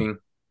Who's name? leaving?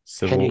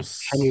 Civil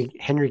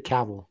Henry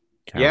Cavill.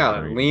 Cavill. Yeah,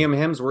 There you go. Liam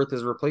Hemsworth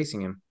is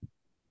replacing him.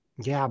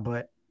 Yeah,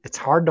 but it's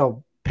hard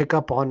to pick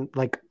up on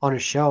on a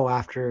show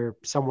after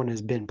someone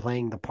has been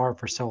playing the part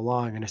for so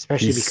long, and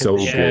especially He's because the so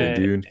show. good, Yeah,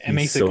 dude. it He's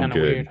makes it so kind of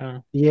weird, good.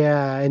 huh?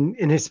 Yeah, and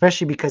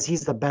especially because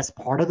he's the best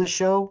part of the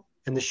show,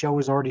 and the show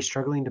was already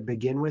struggling to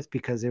begin with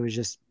because it was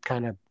just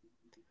kind of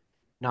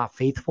not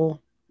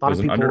faithful. A lot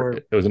of people were,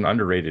 It was an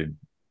underrated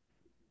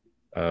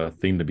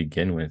thing to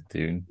begin with,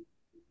 dude.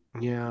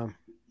 yeah.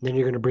 Then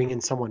you're gonna bring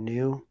in someone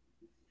new.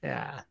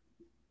 Yeah.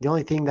 The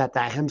only thing that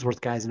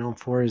Hemsworth guy is known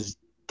for is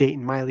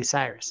dating Miley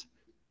Cyrus.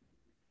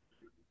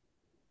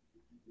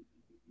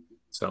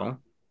 So,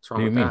 what's What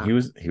do wrong you with mean? that? He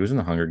was in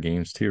the Hunger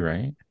Games too,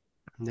 right?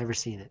 Never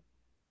seen it.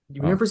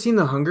 You've never seen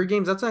The Hunger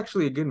Games? That's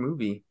actually a good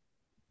movie.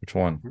 Which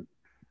one?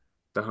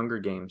 The Hunger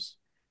Games.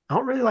 I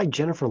don't really like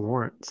Jennifer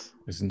Lawrence.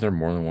 Isn't there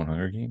more than one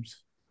Hunger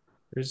Games?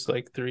 There's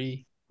like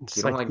 3. It's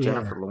You don't like yeah.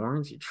 Jennifer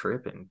Lawrence? You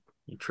tripping.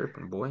 You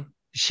tripping, boy.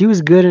 She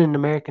was good in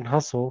American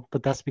Hustle,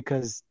 but that's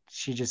because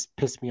she just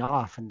pissed me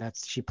off, and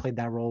she played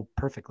that role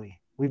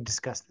perfectly. We've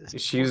discussed this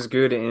She before. was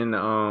good in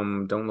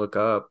Don't Look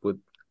Up with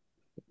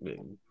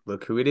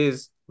look who it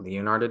is,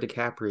 Leonardo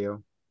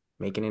DiCaprio,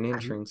 making an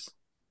entrance.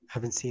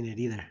 Haven't seen it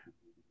either.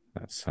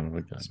 That son of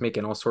a gun. He's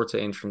making all sorts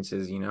of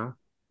entrances, you know?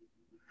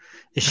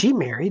 Is she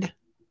married?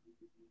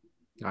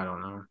 I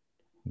don't know.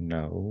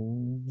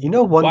 No. You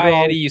know, one Why,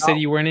 girl. Eddie? You said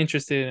you weren't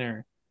interested in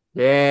her.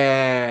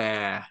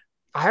 Yeah.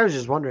 I was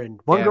just wondering.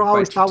 One Yeah, girl I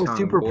always bite your thought was tongue,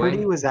 super boy.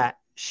 pretty was that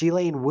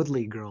Shailene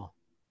Woodley girl.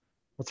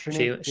 What's her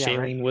name? Yeah, right.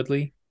 Shailene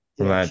Woodley.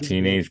 From Yeah, that she's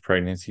teenage good.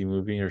 pregnancy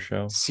movie or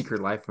show?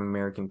 Secret Life of an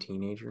American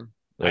Teenager.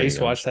 There I you used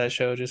to go. watch that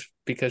show just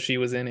because she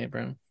was in it,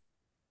 bro.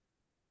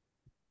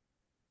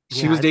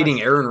 She Yeah, was I thought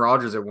dating Aaron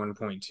Rodgers at one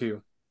point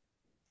too.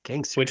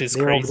 gangster. Which is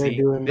They were over there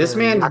crazy. doing This the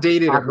man's yacht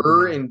dated soccer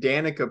her together. and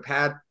Danica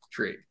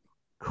Patrick.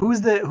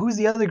 Who's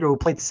the other girl who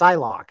played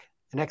Psylocke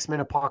in X-Men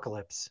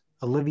Apocalypse?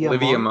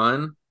 Olivia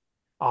Munn.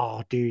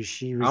 Oh, dude,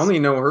 she I was. only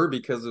know her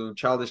because of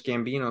Childish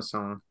Gambino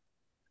song.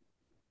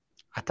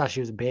 I thought she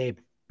was a babe.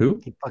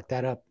 Who? He fucked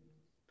that up.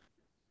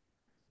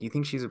 You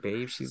think she's a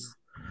babe? She's.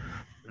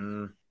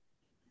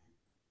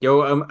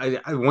 Yo,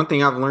 one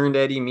thing I've learned,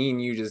 Eddie, me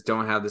and you just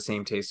don't have the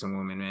same taste in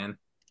women, man.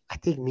 I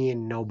think me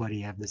and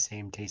nobody have the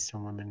same taste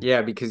in women.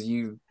 Yeah, because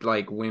you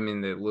like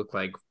women that look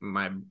like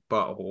my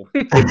butthole.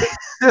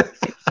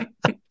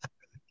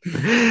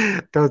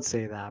 Don't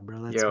say that,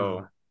 bro. That's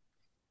Yo,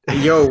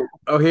 mean. yo,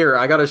 oh here,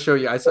 I gotta show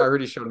you. I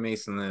already showed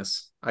Mason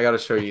this. I gotta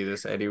show you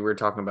this, Eddie. We were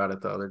talking about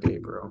it the other day,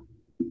 bro.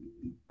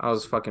 I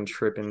was fucking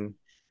tripping.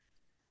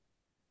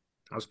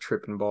 I was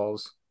tripping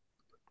balls.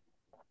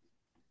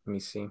 Let me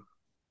see.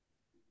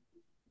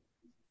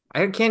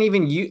 I can't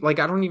even use I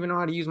don't even know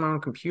how to use my own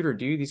computer,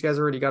 dude. These guys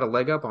already got a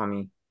leg up on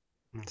me.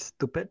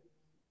 Stupid.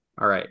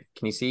 All right,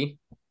 can you see?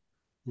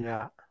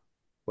 Yeah.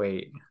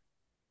 Wait.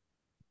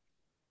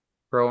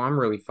 Bro, I'm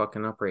really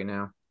fucking up right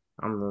now.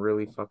 I'm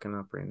really fucking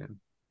up right now.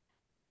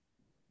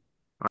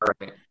 All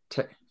right.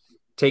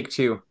 Take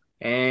two.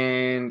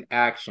 And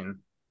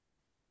action.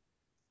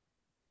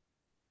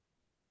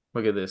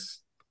 Look at this.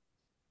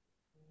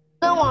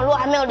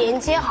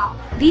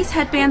 These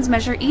headbands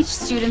measure each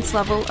student's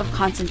level of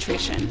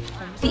concentration.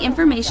 The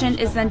information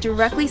is then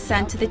directly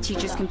sent to the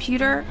teacher's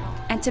computer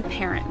and to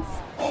parents.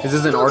 This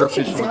is an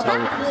artificial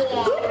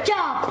intelligence. Good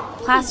job.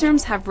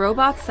 Classrooms have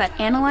robots that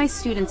analyze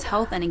students'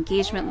 health and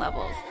engagement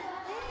levels.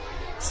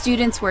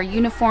 Students wear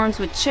uniforms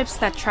with chips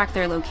that track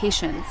their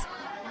locations.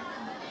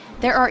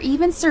 There are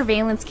even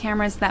surveillance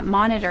cameras that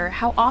monitor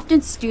how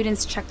often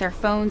students check their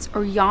phones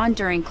or yawn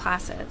during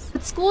classes.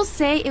 But schools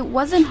say it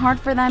wasn't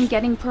hard for them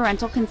getting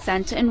parental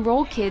consent to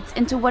enroll kids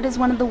into what is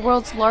one of the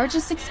world's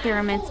largest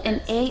experiments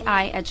in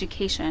AI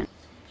education.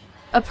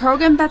 A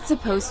program that's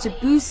supposed to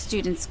boost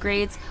students'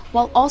 grades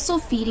while also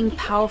feeding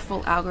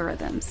powerful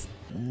algorithms.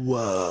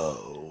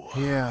 Whoa.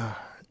 Yeah.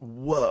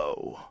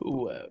 Whoa.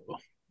 Whoa.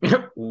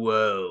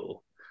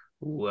 Whoa.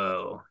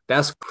 Whoa.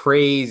 That's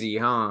crazy,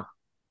 huh?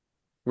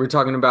 We're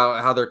talking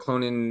about how they're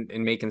cloning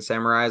and making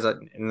samurais,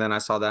 and then I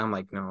saw that. I'm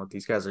like, no,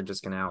 these guys are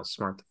just gonna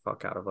outsmart the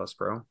fuck out of us,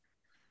 bro.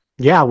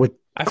 Yeah, with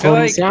I feel cloning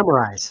like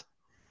samurais.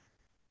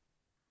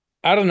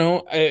 I don't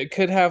know. It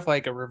could have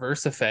like a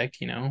reverse effect,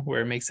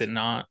 where it makes it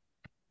not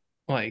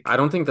like I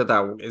don't think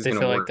that is they gonna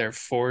feel work. like they're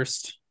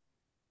forced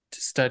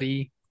to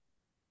study,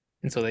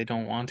 and so they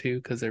don't want to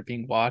because they're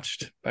being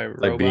watched by a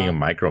robot. Like being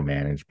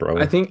micromanaged, bro.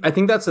 I think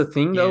that's the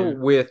thing though Yeah.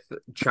 with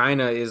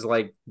China is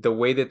like the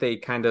way that they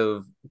kind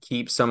of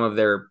keep some of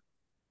their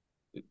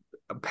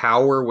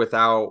power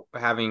without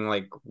having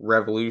like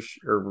revolutions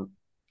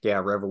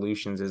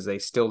is they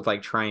still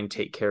like try and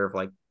take care of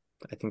like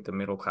I think the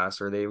middle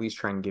class, or they at least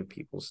try and give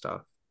people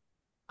stuff.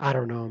 I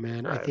don't know,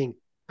 man. Right.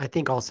 I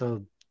think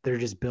also they're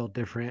just built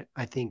different.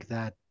 I think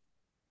that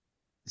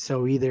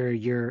so either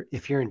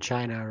if you're in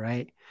China,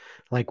 right?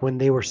 Like when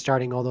they were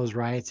starting all those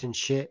riots and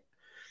shit,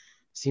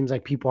 seems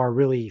like people are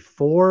really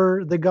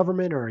for the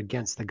government or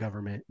against the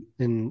government.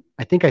 And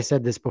I think I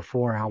said this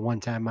before, how one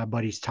time my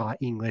buddies taught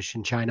English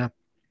in China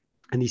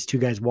and these two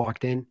guys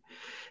walked in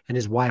and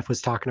his wife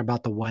was talking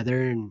about the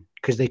weather, and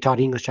because they taught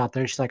English out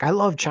there, and she's like, I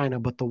love China,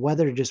 but the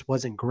weather just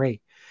wasn't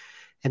great.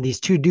 And these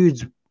two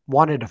dudes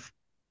wanted to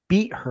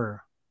beat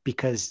her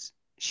because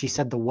she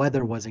said the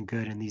weather wasn't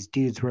good. And these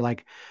dudes were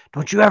like,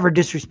 don't you ever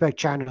disrespect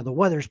China. The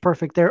weather's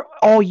perfect there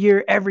all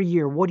year, every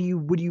year. What do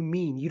you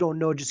mean? You don't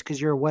know just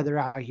because your weather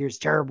out here is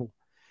terrible.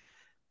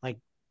 Like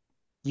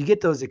you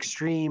get those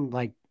extreme,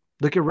 like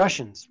look at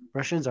Russians.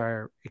 Russians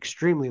are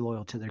extremely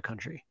loyal to their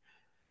country.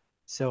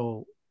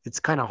 So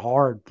it's kind of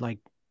hard. Like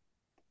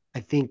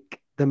I think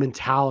the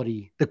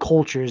mentality, the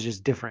culture is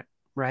just different,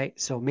 right?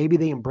 So maybe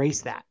they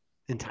embrace that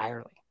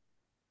entirely.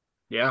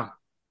 Yeah.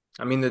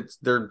 I mean it's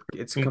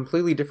a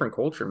completely different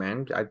culture,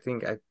 man. I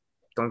think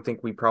don't think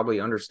we probably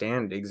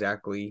understand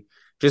exactly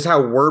just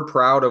how we're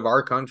proud of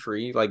our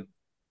country. Like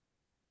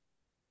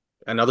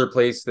another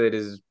place that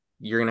is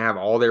you're gonna have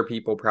all their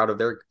people proud of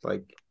their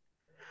like,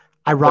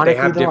 but they Ironically,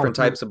 have though, I different think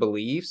types of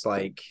beliefs.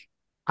 Like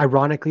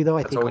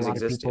I that's think a always lot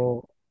of existed.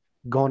 people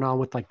going on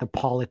with like the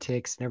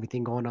politics and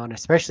everything going on,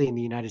 especially in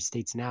the United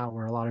States now,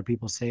 where a lot of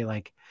people say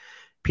like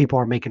people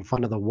are making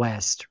fun of the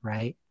West,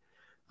 right?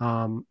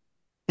 Um,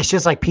 it's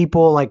just like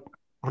people like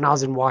when I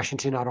was in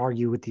Washington, I'd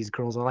argue with these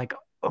girls. Are like,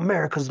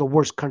 America's the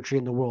worst country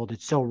in the world.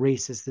 It's so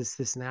racist,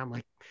 this, and that. I'm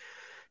like,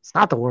 it's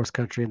not the worst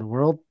country in the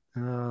world.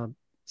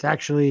 It's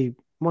actually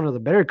one of the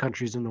better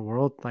countries in the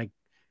world. Like,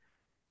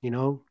 you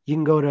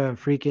can go to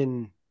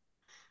freaking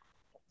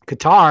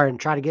Qatar and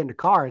try to get in a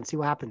car and see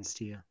what happens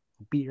to you.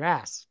 Beat your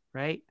ass,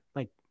 right?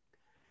 Like,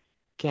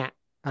 can't.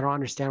 I don't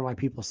understand why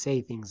people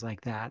say things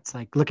like that. It's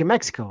like, look at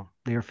Mexico.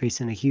 They are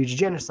facing a huge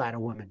genocide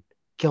of women,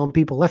 killing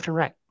people left and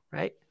right,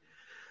 right?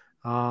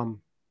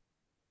 Um,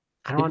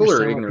 I don't People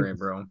are understand why ignorant, people,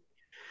 bro.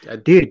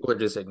 dude, People are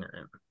just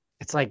ignorant.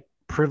 it's like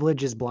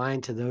privilege is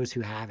blind to those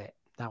who have it.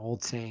 That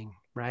old saying,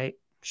 right?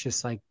 It's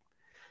just like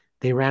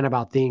they ran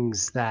about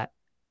things that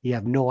you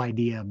have no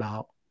idea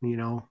about.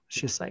 It's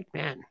just like,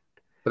 man,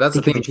 But that's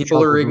the think of thing. the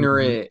People are struggle those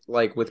men. ignorant,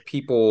 like with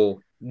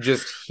people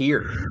just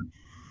here.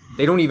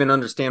 They don't even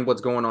understand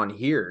what's going on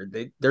here.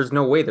 There's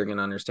no way they're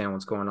gonna understand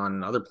what's going on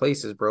in other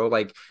places, bro.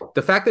 Like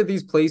the fact that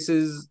these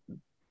places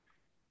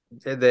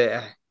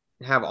that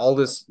have all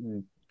this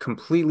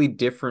completely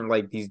different,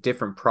 like these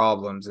different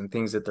problems and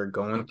things that they're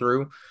going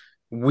through,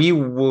 we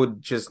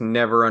would just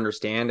never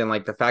understand. And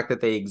like the fact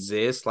that they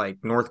exist, like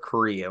North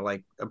Korea,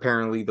 like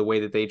apparently the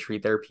way that they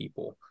treat their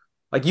people,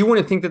 like you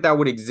wouldn't think that that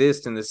would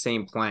exist in the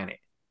same planet.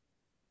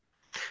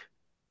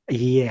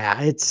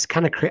 Yeah, it's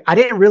kind of crazy. I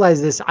didn't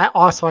realize this.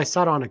 I saw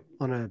it on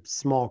a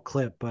small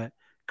clip, but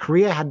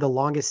Korea had the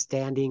longest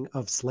standing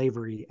of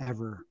slavery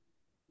ever.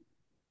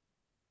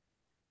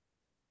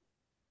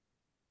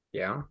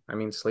 Yeah, I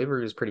mean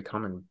slavery was pretty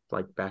common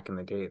like back in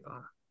the day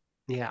though.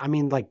 Yeah, I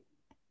mean like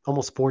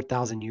almost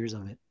 4,000 years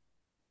of it.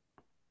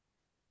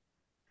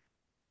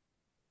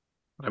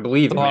 I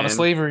believe It's a it, lot of man.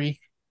 slavery.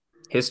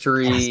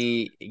 Yes.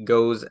 History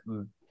goes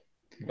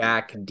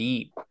back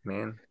deep,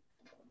 man.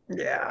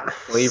 Yeah.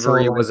 So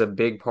Slavery like was a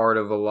big part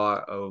of a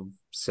lot of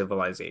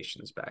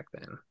civilizations back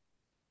then.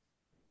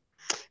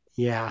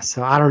 yeah,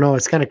 so I don't know,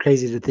 it's kind of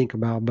crazy to think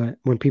about, but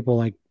when people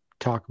like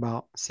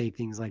say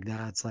things like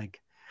that, it's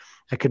like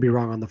I could be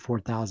wrong on the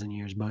 4,000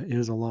 years, but it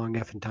was a long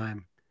effing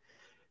time.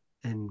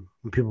 And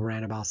when people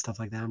ran about stuff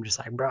like that, I'm just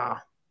like, bro,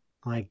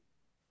 like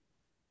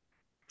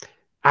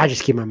I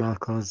just keep my mouth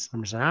closed.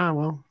 I'm just like,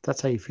 well, that's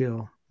how you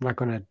feel.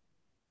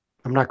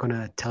 I'm not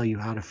gonna tell you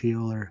how to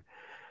feel or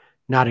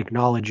not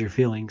acknowledge your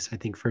feelings. I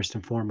think first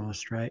and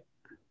foremost, right?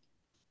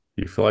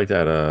 Do you feel like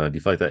that? Do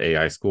you feel like that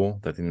AI school,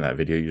 that thing, that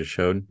video you just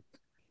showed?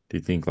 Do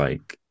you think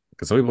like,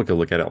 because some people could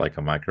look at it like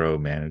a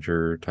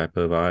micromanager type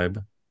of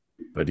vibe,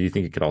 but do you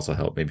think it could also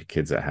help maybe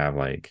kids that have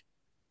like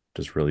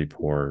just really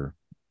poor,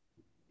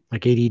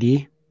 Like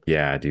ADD.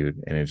 yeah,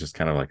 dude, and it's just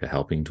kind of like a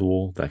helping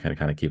tool that can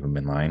kind of keep them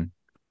in line?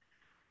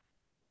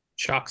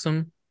 Shocks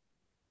them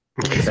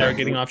when they start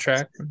getting off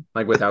track.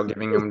 Like without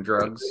giving them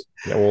drugs.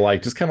 Yeah, well,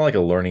 like just kind of like a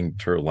learning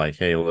tool, like,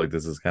 hey, look,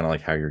 this is kind of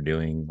like how you're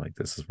doing. Like,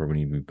 this is where we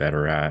need to be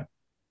better at.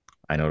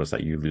 I noticed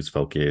that you lose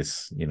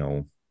focus,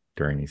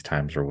 during these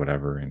times or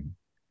whatever. And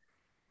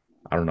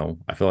I don't know.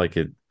 I feel like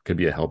it could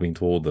be a helping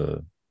tool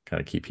to kind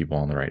of keep people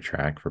on the right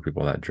track for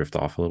people that drift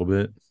off a little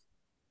bit.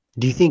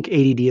 Do you think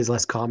ADD is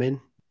less common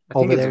I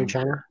think over it's there in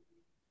China?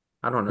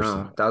 I don't Or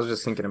know. I was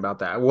just thinking about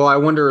that. Well, I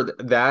wonder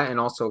that and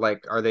also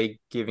like are they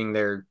giving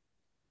their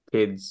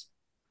kids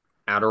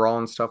Adderall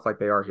and stuff like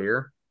they are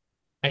here?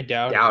 I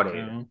doubt it. Doubted.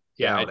 No.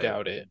 Yeah, I Doubted.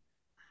 doubt it.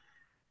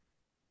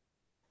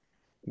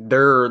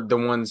 They're the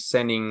ones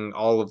sending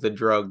all of the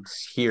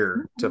drugs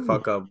here to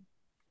fuck up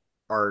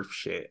our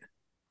shit.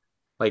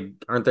 Like,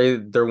 aren't they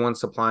they're ones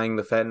supplying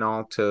the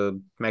fentanyl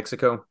to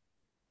Mexico?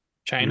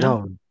 China?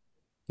 No,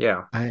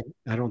 Yeah, I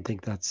don't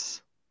think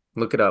that's.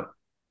 look it up.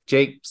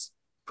 Jake's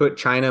put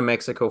China,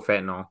 Mexico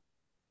fentanyl.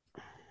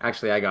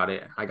 Actually, I got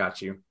it. I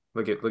got you.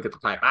 Look at the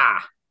type.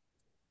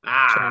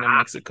 China, Ah.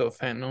 Mexico,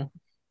 fentanyl.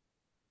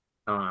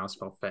 I don't know how to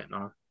spell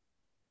fentanyl.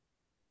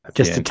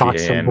 Just to talk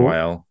some bull.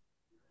 FENTANYL.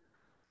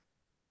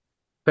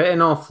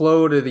 Fentanyl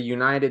flow to the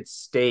United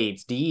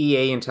States.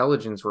 DEA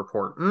intelligence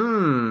report.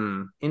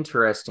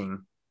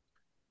 Interesting.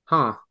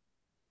 Huh.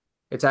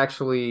 It's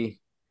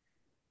actually.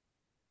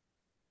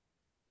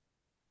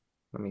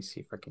 Let me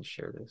see if I can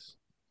share this.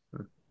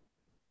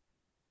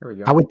 There we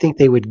I go. would think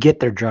they would get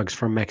their drugs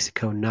from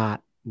Mexico,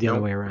 not the other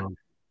Nope. way around.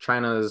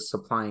 China is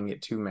supplying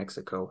it to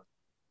Mexico.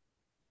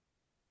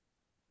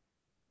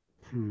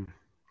 Hmm.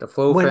 The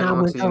flow of When I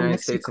fentanyl to went the to United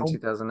States in Mexico,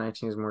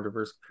 2019 is more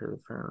diverse compared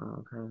to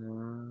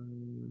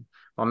fentanyl.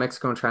 While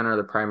Mexico and China are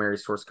the primary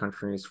source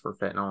countries for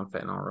fentanyl and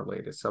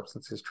fentanyl-related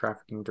substances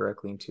trafficking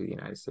directly into the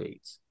United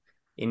States,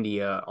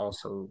 India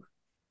also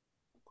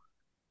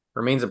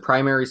remains a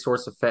primary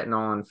source of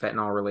fentanyl and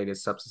fentanyl-related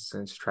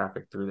substances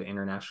trafficked through the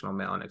international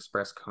mail and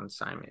express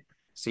consignment.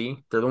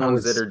 See, they're the I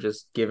ones that was are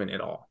just giving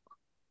it all.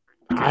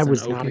 I It's an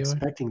was not opioid.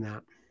 expecting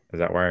that. Is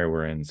that why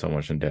we're in so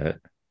much in debt?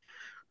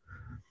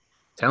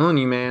 Telling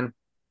you, man.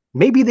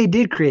 Maybe they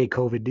did create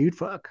COVID, dude.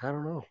 Fuck, I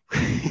don't know.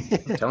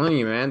 I'm telling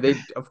you, man. They,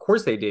 of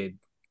course, they did.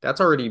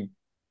 That's already.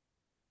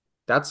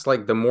 That's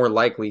like the more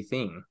likely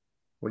thing.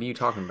 What are you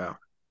talking about?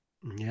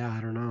 Yeah,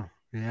 I don't know.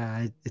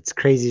 Yeah, it's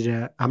crazy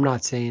to. I'm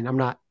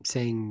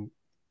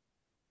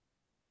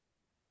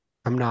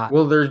not.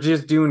 Well, they're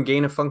just doing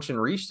gain of function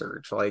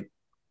research. Like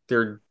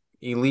they're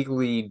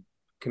illegally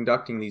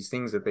conducting these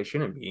things that they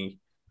shouldn't be.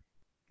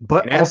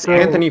 But And also,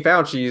 Anthony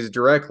Fauci is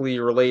directly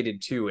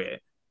related to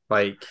it.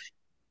 Like,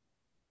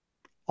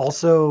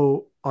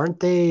 aren't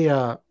they?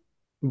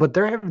 But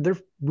they're.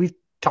 We've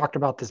talked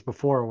about this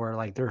before, where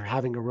like they're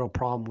having a real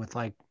problem with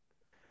like.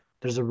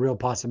 There's a real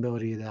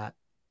possibility that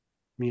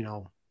you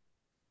know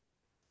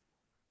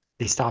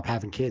they stop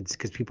having kids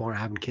because people aren't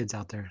having kids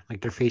out there.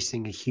 Like they're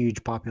facing a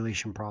huge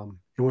population problem.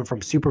 It went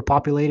from super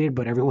populated,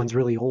 but everyone's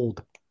really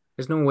old.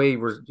 there's no way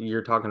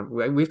you're talking.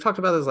 We've talked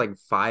about this like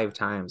 5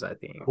 times, I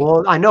think.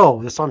 Well, I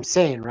know that's what I'm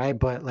saying, right?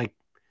 But like,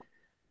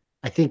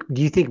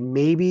 do you think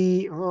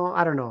maybe, well,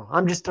 I don't know.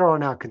 I'm just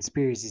throwing out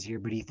conspiracies here,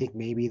 but do you think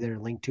maybe they're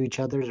linked to each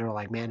other? They're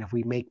like, man, if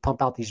we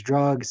pump out these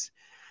drugs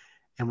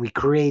and we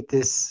create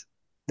this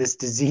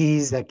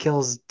disease that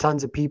kills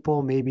tons of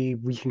people, maybe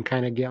we can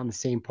kind of get on the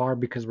same par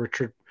because we're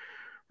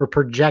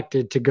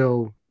projected to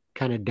go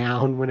kind of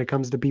down when it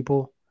comes to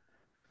people.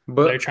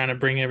 They're But trying to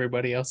bring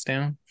everybody else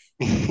down.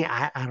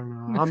 Yeah, I don't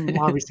know. I'm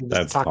obviously just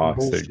That's talking toxic,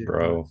 bullshit.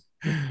 bro.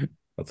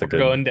 That's We're like a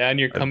going down.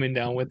 You're a- coming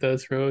down with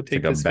us, bro. it's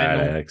Take like a this bad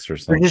fentanyl. ex or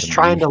They're something. just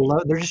trying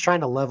to they're just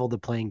trying to level the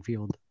playing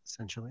field,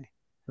 essentially.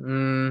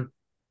 mm,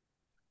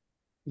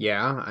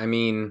 yeah, I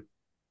mean,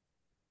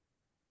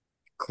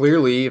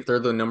 clearly, if they're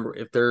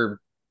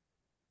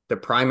the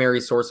primary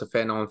source of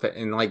fentanyl,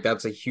 and like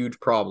that's a huge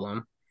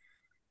problem.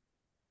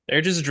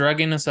 They're just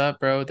drugging us up,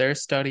 bro. They're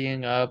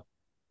studying up.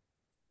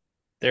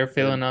 They're They're,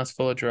 filling us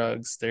full of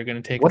drugs. They're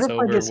gonna take What us if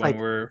I over just when like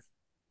we're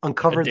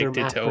uncovered their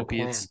addicted to master plan?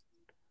 opiates.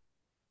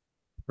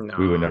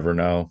 We would no, never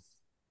know.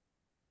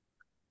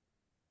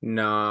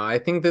 no, I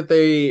think that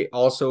they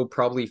also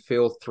probably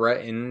feel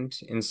threatened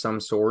in some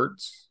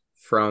sorts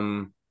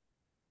from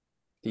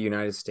the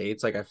United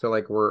States. Like I feel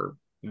like we're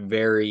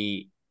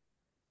very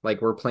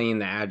like we're playing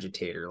the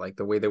agitator, like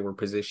the way that we're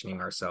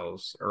positioning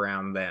ourselves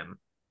around them.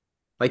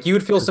 Like you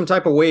would feel some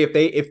type of way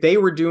if they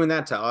were doing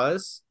that to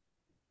us.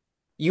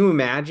 You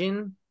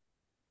imagine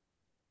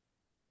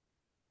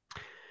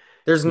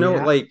there's no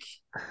Yeah, like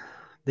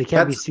they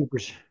can't be that's super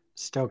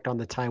stoked on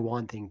the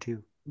Taiwan thing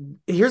too.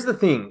 here's the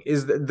thing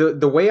is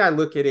the way I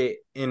look at it,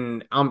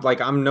 and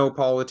I'm no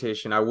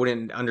politician. I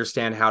wouldn't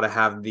understand how to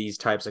have these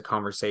types of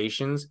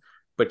conversations,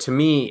 but to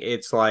me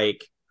it's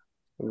like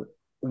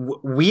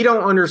we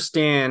don't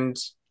understand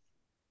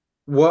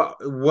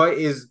what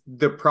is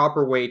the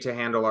proper way to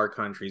handle our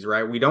countries,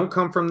 right? We don't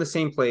come from the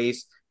same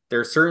place. There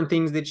are certain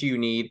things that you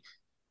need.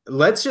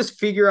 Let's just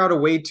figure out a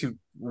way to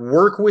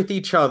work with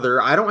each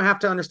other. I don't have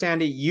to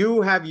understand it.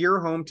 You have your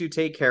home to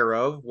take care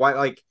of. Why,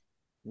 like,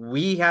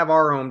 we have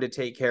our home to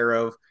take care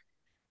of.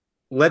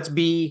 Let's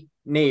be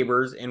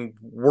neighbors and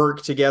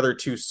work together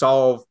to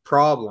solve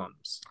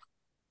problems.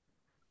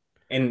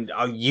 And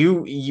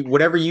you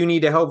whatever you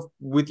need to help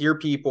with your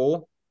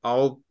people,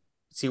 I'll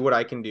see what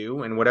I can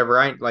do. And whatever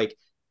I like,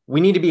 we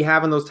need to be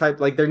having those type,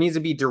 like there needs to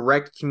be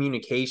direct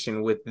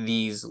communication with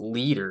these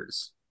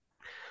leaders,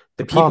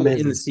 the The problem people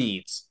in the is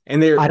seats,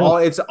 and they're I don't all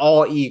it's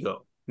all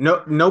ego.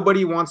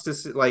 Nobody wants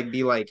to like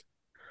be like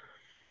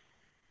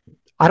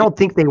I don't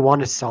think they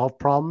want to solve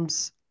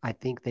problems. I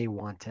think they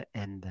want to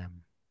end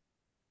them.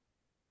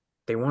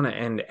 they want to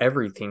end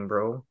everything,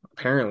 bro.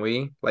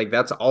 Apparently, like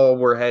that's all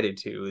we're headed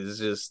to is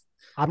just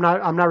I'm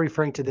not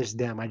referring to this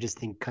them. I just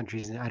think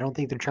countries. I don't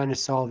think they're trying to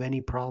solve any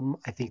problem.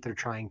 I think they're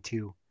trying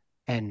to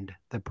end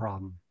the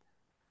problem.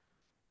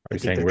 Are I you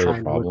think saying they're we're the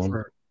trying to look problem?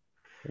 for.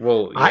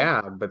 well, I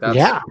yeah, but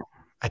that's Yeah.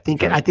 I They're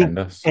think trying I to end think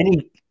us?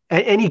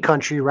 any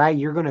country, right?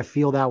 You're gonna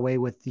feel that way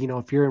with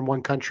if you're in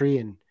one country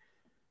and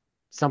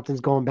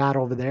something's going bad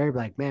over there, you're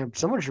like, man,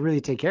 someone should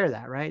really take care of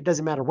that, right? It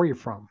doesn't matter where you're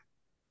from.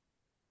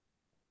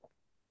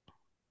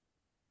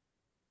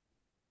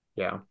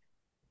 yeah.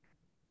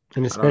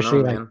 And I don't know,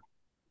 especially like, man.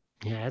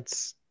 yeah,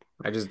 it's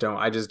I just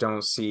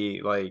don't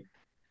see like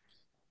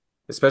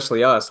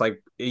especially us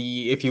like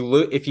if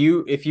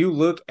you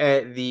look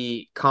at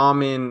the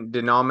common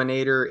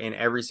denominator in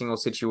every single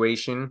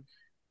situation,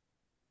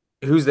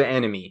 who's the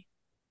enemy?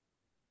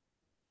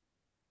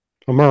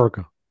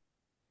 America.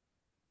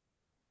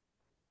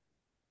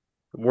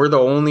 We're the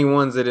only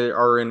ones that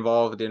are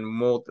involved in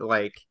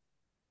like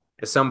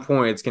at some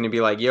point it's going to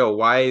be like, yo,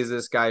 why is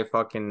this guy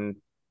fucking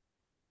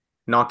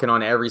knocking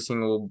on every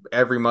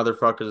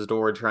motherfucker's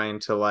door trying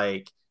to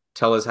like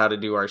tell us how to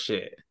do our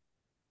shit?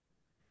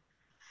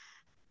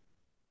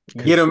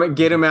 Get Because him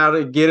get him out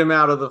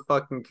of the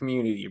fucking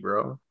community,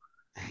 bro.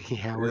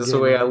 yeah, This is the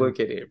way I look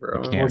at it,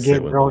 They bro. we're can't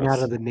sit getting with thrown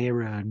out of us. the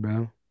neighborhood,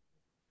 bro.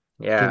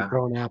 Getting Yeah.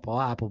 thrown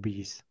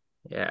Applebee's.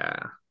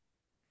 Yeah.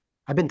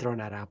 I've been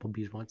thrown out of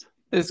Applebee's once.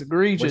 It's What'd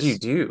egregious. you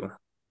do?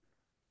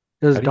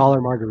 It was How do you-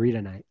 dollar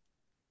margarita night.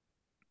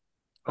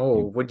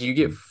 Oh, would you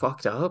get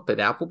fucked up at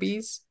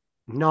Applebee's?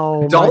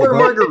 No, my Dollar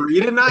buddy.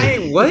 margarita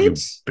night? What? You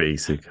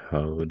basic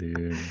hoe,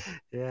 dude.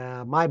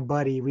 Yeah, my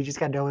buddy. We just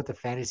got done with the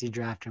fantasy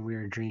draft and we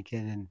were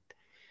drinking and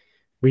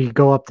we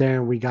go up there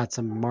and we got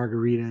some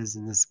margaritas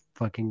and this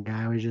fucking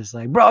guy was just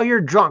like, "Bro,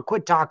 you're drunk.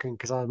 Quit talking."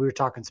 Because we were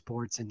talking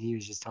sports and he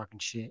was just talking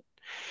shit.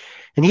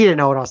 And he didn't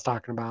know what I was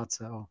talking about,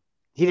 so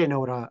he didn't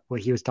know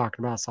what he was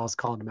talking about. So I was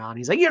calling him out. And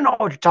he's like, "You don't know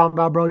what you're talking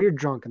about, bro. You're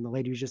drunk." And the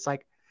lady was just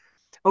like,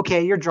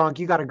 "Okay, you're drunk.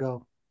 You gotta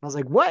go." I was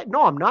like, "What?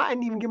 No, I'm not. I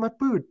didn't even get my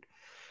food."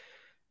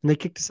 And they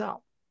kicked us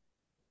out.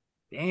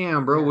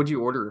 Damn, bro, Yeah. what'd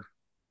you order?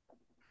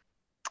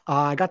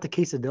 I got the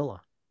quesadilla.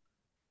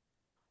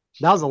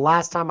 That was the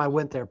last time I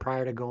went there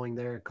prior to going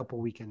there a couple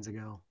weekends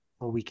ago.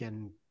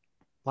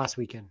 Last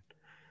weekend.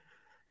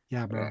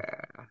 Yeah, bro.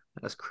 Yeah,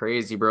 that's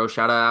crazy, bro.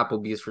 Shout out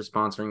Applebee's for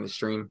sponsoring the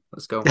stream.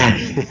 Let's go.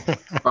 Sponsoring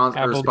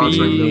the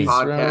Applebee's,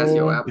 podcast.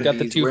 Yo, bro. Got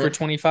the Applebee's. 2 for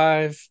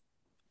 25.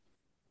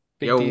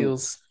 Big Yo,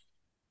 deals.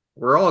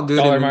 we're all good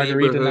in Dollar the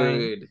margarita night.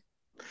 neighborhood.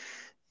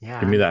 Yeah,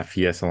 Give me that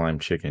Fiesta lime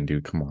chicken,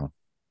 dude. Come on.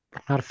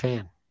 I'm not a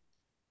fan.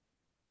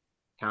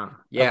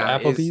 Yeah,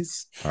 Of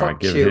Applebee's. All right, fuck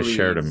give his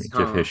share to me. Chili's.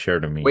 Give his share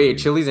to me, Wait, dude.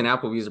 Chili's and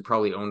Applebee's are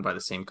probably owned by the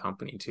same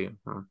company too.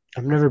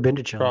 I've never been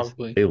to Chili's.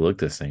 Probably. They look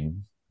the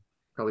same.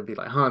 Probably be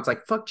like, it's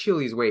like fuck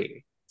Chili's.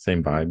 Wait,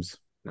 Same vibes.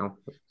 no,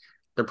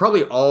 they're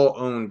probably all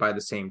owned by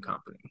the same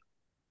company.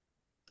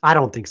 I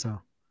don't think so.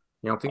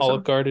 You don't think Olive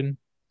so? Garden.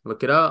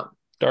 Look it up.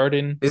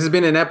 Darden. This has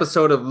been an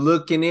episode of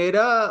Looking It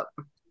Up.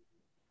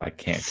 I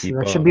can't keep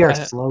That up. should be our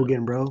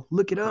slogan, bro.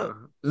 Look it up.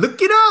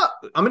 Look it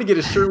up. I'm gonna get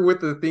a shirt with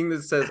the thing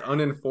that says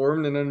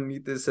uninformed, and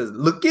underneath it says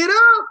 "Look it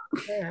up."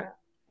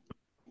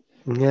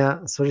 Yeah,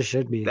 that's what it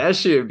should be. That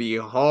should be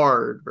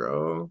hard,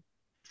 bro.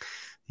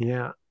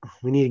 Yeah,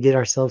 we need to get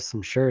ourselves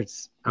some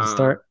shirts and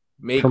start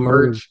make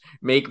promoting.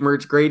 make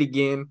merch great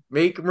again.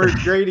 Make merch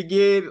great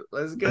again.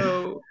 Let's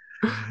go.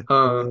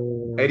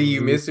 Eddie,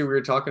 you missed it. We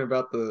were talking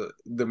about the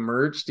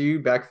merch,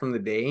 dude, back from the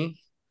day.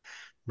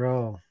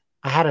 Bro,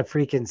 I had a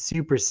freaking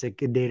super sick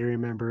Good Day to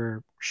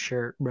Remember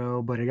shirt,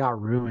 bro, but it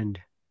got ruined.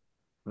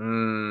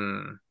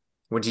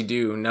 What'd you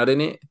do? Nut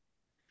in it?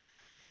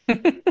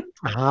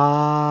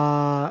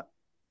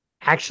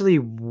 Actually,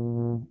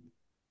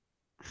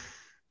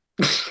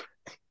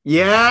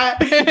 yeah,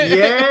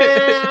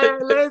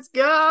 let's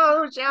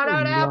go. Shout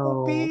out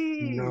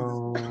Applebee's.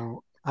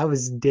 No, I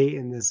was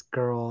dating this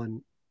girl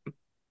and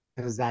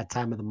it was that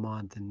time of the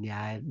month, and yeah,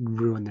 I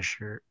ruined the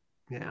shirt.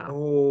 Yeah.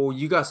 Oh,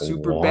 you got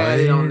super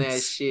batted on that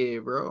What?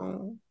 shit,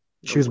 bro.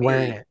 She was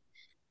wearing it.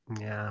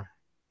 Yeah.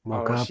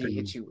 Woke up She and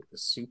hit you with a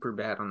super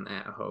bat on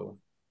that hoe.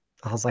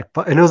 I was like,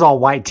 and it was all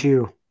white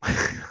too.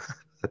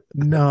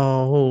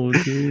 No,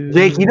 dude.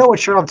 Jake, you know what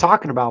shirt I'm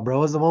talking about,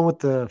 bro? It's the one with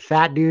the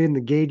fat dude and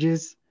the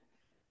gauges.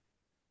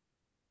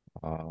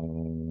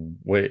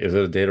 Wait, is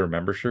it a day to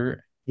remember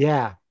shirt?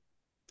 Yeah.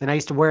 And I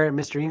used to wear it in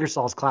Mr.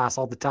 Ingersoll's class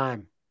all the time.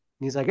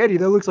 And he's like, Eddie,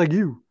 that looks like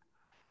you.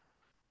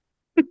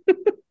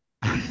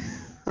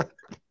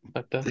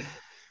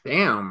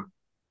 Damn.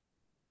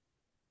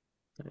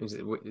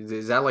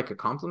 Is that like a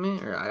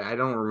compliment? Or I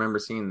don't remember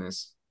seeing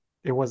this.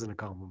 It wasn't a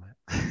compliment.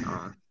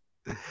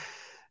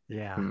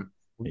 Yeah.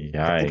 Yikes,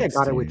 I think I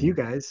got it with you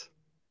guys.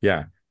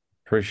 Yeah.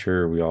 Pretty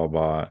sure we all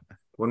bought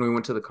When we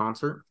went to the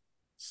concert?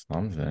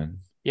 something.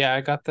 Yeah, I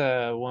got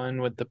the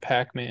one with the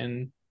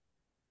Pac-Man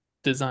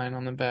design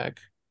on the back.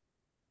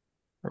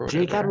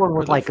 Jake had one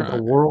with like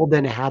the world,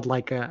 and it had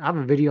like I have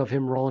a video of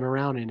him rolling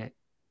around in it.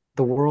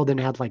 The world, and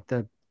it had like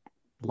the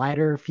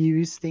lighter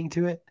fuse thing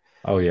to it.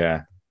 Oh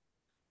yeah.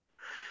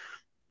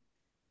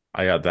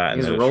 I got that.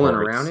 He's rolling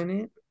around in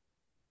it?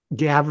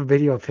 Yeah, I have a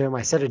video of him.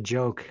 I said a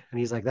joke, and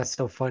he's like, "That's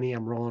so funny.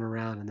 I'm rolling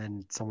around." And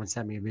then someone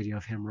sent me a video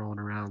of him rolling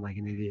around like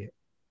an idiot.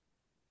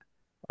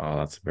 Oh,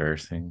 that's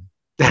embarrassing.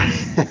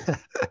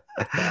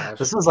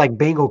 This was like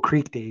Bengal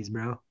Creek days,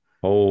 bro.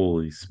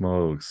 Holy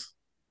smokes.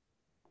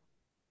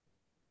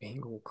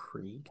 Bengal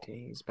Creek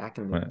days, back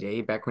in the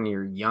day, back when you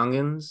were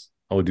youngins.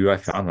 Oh, dude, I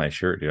found my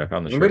shirt, dude. I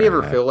found the Anybody shirt.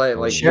 ever feel like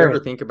Oh, you ever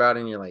think about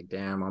it and you're like,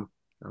 damn,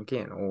 I'm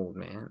getting old,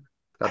 man.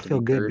 I feel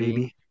good,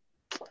 baby.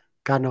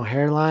 Got no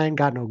hairline,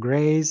 got no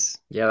grays.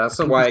 Yeah, that's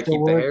why I keep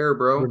the hair,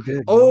 bro.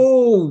 Good,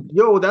 oh,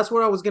 yo, that's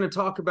what I was gonna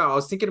talk about. I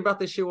was thinking about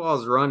this shit while I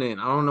was running.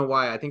 I don't know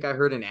why. I think I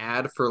heard an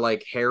ad for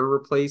like hair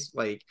replace.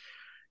 Like,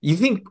 you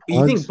think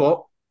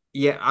bald?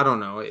 Yeah, I don't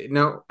know.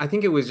 No, I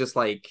think it was just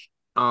like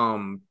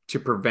to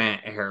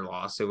prevent hair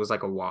loss. It was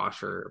like a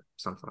wash or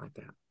something like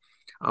that.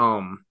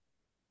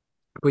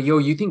 But yo,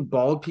 you think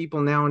bald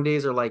people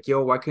nowadays are like,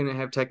 yo, why couldn't I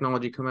have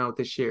technology come out with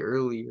this shit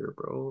earlier,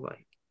 bro?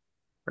 Like,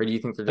 or do you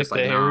think they're just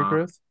like, the hair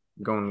regrowth?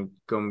 Going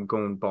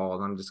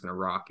bald, I'm just gonna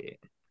rock it.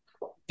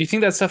 Do you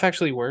think that stuff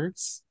actually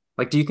works?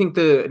 Like, do you think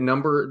the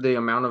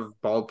amount of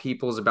bald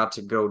people is about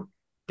to go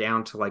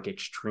down to like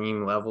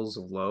extreme levels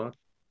of low?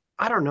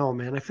 I don't know,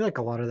 man. I feel like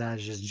a lot of that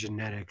is just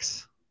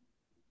genetics.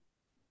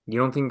 You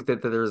don't think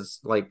that there's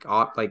like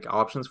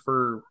options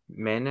for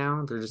men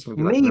now? They're just gonna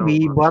be maybe,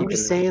 like, no, but I'm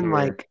just saying,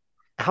 like,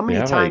 How They many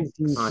have like times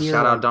do you hear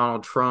Shout out like?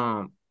 Donald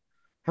Trump.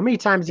 How many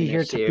times do And you that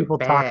hear shit people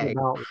talking bag.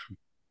 about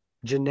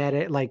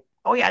genetic, like,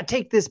 oh yeah,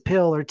 take this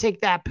pill or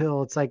take that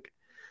pill? It's like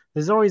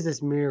there's always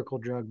this miracle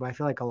drug, but I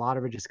feel like a lot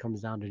of it just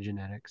comes down to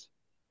genetics.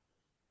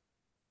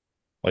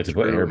 to put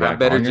True. hair Have back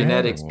better on your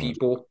head or genetics, what?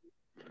 people.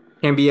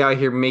 Can't be out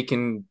here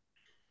making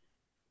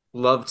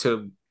love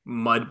to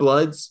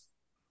mudbloods.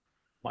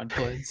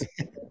 Mudbloods.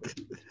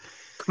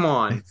 Come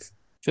on. It's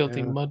Filthy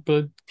Yeah.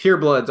 mudblood.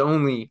 Purebloods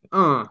only.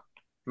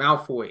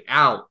 Malfoy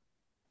out.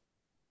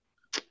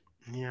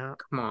 Yeah,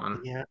 Come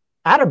on. yeah.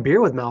 I had a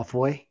beer with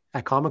Malfoy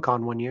at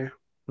Comic-Con one year.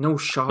 No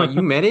shot.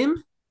 You met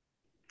him?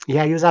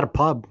 Yeah, he was at a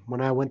pub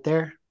when I went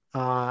there.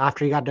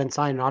 After he got done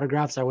signing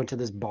autographs, I went to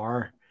this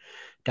bar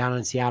down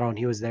in Seattle, and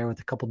he was there with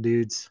a couple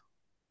dudes.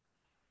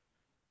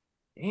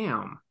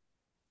 Damn.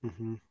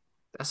 Hmm.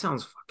 That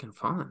sounds fucking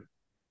fun.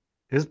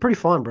 It was pretty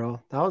fun,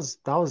 bro. That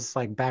was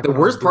like back The when I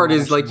was worst doing part all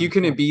that is shit like by you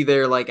couldn't myself. be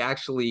there like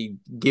actually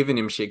giving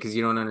him shit because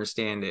you don't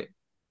understand it.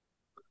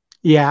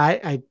 Yeah,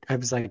 I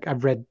was like,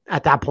 I've read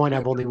at that point.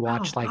 I've only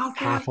watched Mouth, like Malfoy.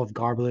 half of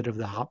Goblet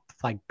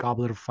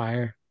of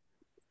Fire.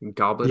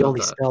 Goblet The of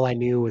only the spell I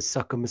knew was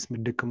Succumus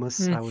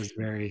Medicus. Mm.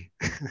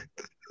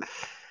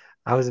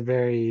 I was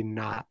very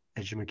not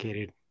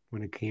educated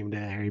when it came to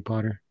Harry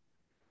Potter.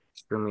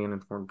 extremely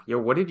uninformed. Yo,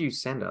 what did you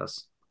send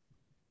us?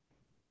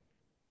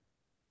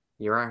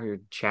 You're out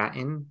here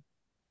chatting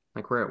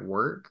like we're at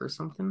work or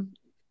something?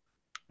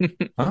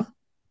 huh?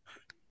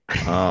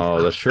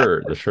 Oh, the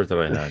shirt that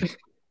I had.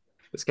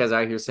 This guy's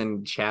out here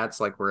sending chats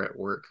like we're at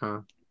work,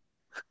 huh?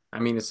 I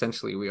mean,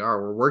 essentially we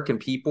are. We're working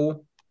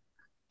people,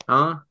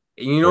 huh?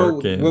 You know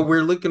what Working.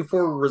 we're looking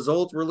for?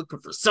 Results. We're looking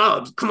for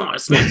subs. Come on,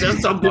 smash that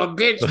sub button,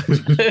 bitch.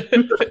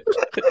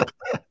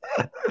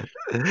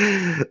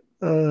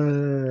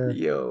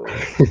 Yo,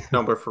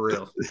 no, but for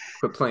real,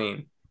 quit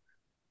playing.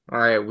 All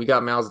right, we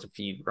got mouths to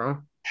feed, bro.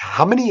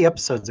 How many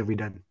episodes have we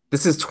done?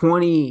 This is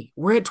 20.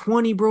 We're at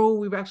 20, bro.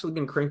 We've actually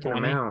been cranking them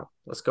 20. out.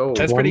 Let's go.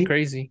 That's pretty 20?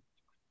 crazy.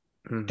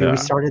 Mhm. Dude, we Yeah,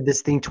 started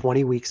this thing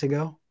 20 weeks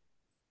ago.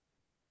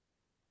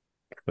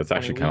 that's 20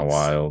 actually kind of weeks.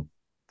 wild.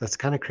 That's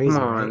kind of Come crazy,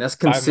 on, right? that's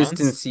 5 months.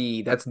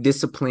 consistency. That's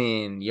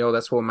discipline. Yo,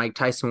 that's what Mike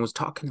Tyson was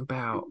talking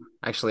about.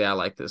 Actually, I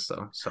like this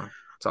though, so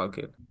it's all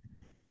good.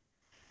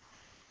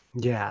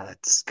 Yeah,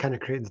 that's kind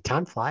of crazy. The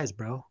time flies,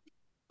 bro.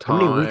 How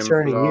many weeks Time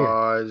are in a year?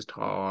 flies.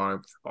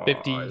 Time flies.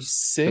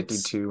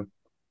 56? 52.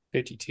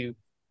 52.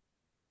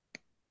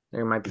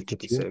 There might be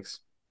 52? 56.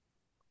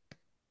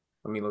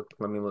 Let me look.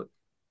 Let me look.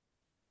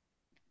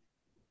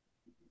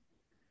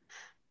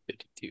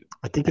 52.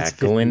 I think it's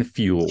Heckling 52.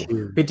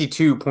 fuel.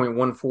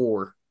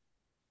 52.14.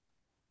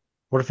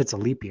 What if it's a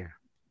leap year?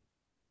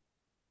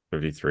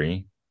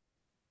 53.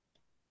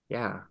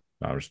 Yeah.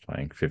 No, I'm just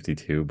playing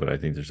 52, but I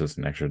think there's just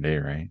an extra day,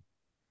 right?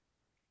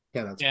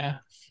 Yeah, that's Yeah.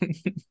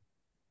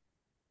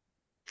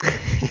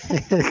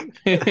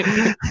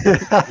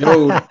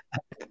 Yo.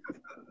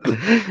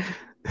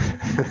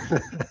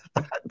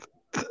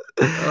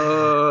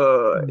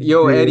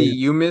 Yo, Eddie, Dude.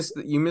 you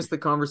missed the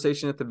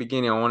conversation at the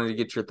beginning. I wanted to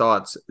get your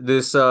thoughts.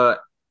 This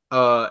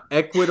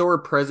Ecuador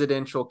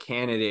presidential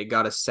candidate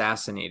got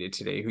assassinated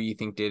today. Who you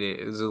think did it?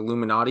 It was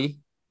Illuminati?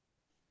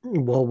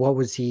 Well, what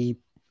was he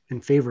in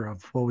favor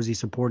of? What was he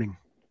supporting?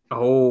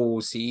 Oh,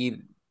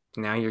 see,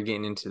 now you're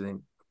getting into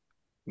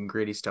the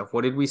gritty stuff.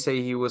 What did we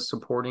say he was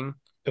supporting?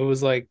 It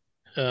was like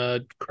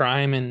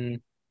crime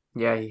and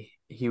Yeah,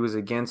 he was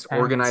against crime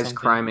and organized something.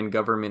 crime and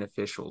government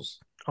officials.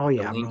 Oh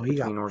The yeah, link bro. between He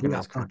got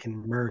organized crime.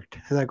 fucking murked.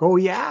 He's like, oh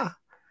yeah,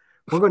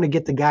 we're gonna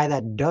get the guy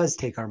that does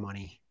take our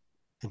money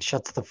and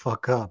shuts the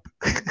fuck up.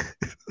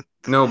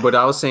 No, but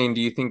I was saying,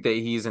 do you think that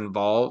he's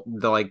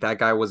involved? Like that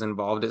guy was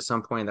involved at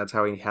some point. That's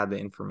how he had the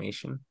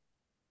information.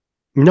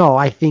 No,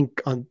 I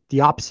think on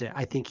the opposite.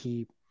 I think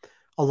a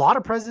lot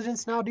of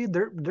presidents now, dude,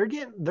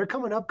 they're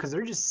coming up because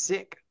they're just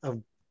sick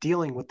of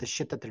dealing with the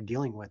shit that they're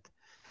dealing with.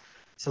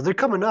 So they're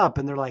coming up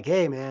and they're like,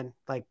 hey man,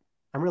 like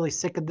I'm really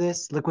sick of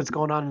this. Look what's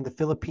going on in the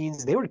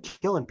Philippines. They were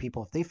killing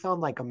people. If they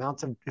found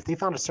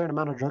a certain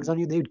amount of drugs on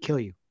you, they would kill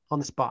you on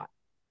the spot.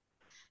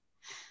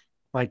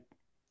 Like,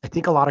 I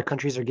think a lot of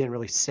countries are getting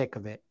really sick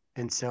of it.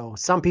 And so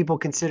some people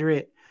consider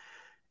it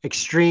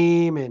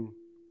extreme and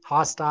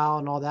hostile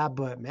and all that.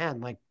 But man,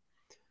 like,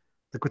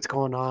 look what's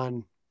going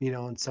on,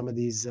 in some of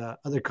these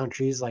other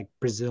countries. Like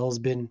Brazil's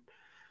been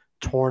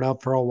torn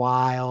up for a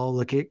while.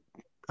 Look at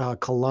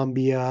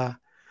Colombia,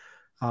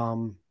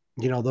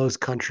 those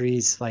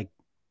countries like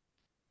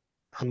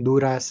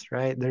Honduras,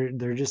 right?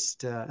 They're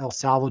just El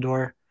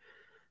Salvador.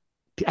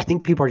 I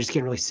think people are just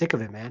getting really sick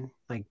of it, man.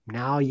 Like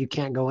now you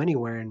can't go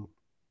anywhere and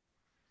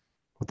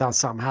without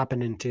something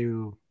happening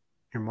to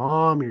your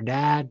mom, your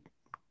dad,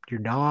 your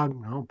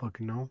dog. I don't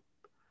fucking know.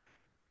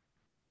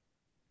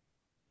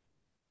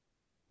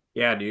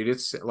 Yeah, dude,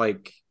 it's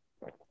like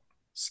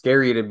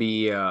scary to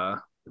be I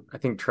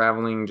think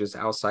traveling just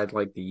outside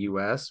like the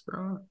US,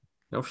 bro.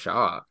 No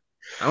shot.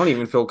 I don't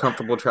even feel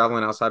comfortable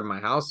traveling outside of my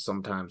house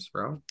sometimes,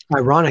 bro.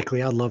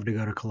 Ironically, I'd love to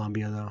go to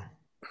Colombia though.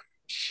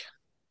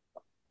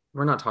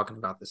 We're not talking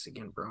about this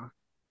again, bro.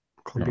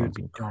 Colombia Oh, would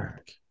be dope.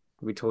 crack.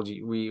 We told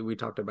you we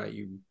talked about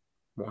you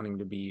wanting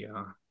to be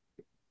An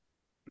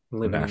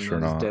living in those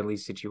astronaut. deadly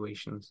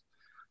situations.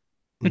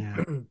 Yeah.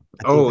 I think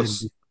Oh, that'd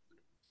be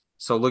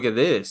so look at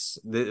this.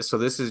 So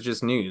this is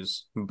just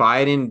news.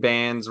 Biden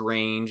bans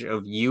range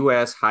of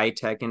U.S.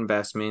 high-tech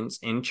investments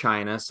in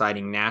China,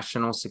 citing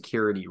national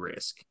security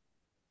risk.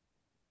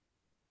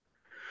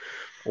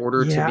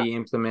 Order to yeah. be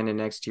implemented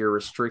next year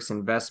restricts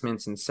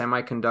investments in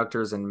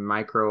semiconductors and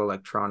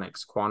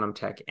microelectronics, quantum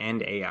tech,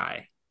 and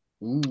AI.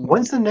 Ooh,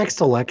 When's the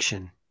next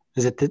election?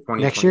 Is it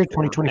next year,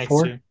 2024. Next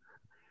 2024? year.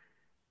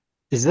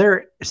 Is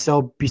there,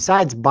 so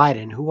besides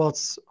Biden, who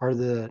else are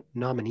the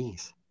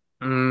nominees?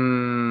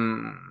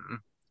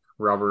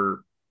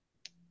 Robert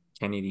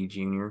Kennedy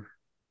Jr.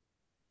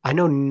 I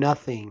know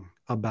nothing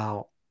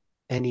about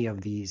any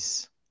of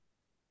these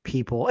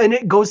people. And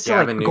it goes to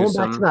like Gavin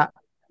Newsom.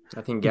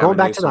 I think going Gavin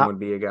back to Newsom that would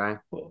be a guy.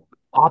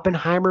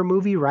 Oppenheimer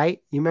movie,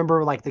 right? You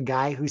remember like the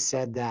guy who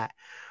said that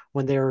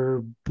when they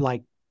were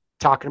like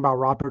talking about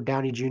Robert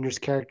Downey Jr.'s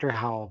character,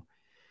 how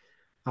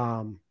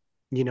um,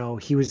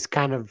 he was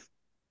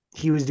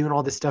he was doing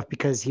all this stuff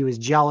because he was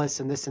jealous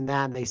and this and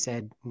that. And they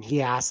said, and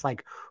he asked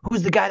like,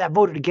 who's the guy that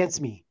voted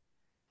against me?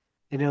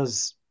 And it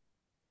was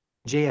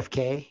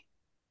JFK.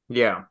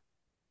 Yeah.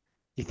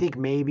 You think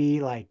maybe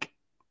like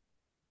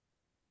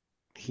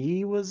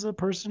he was a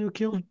person who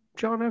killed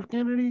John F.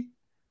 Kennedy?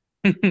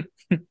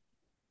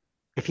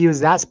 If he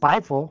was that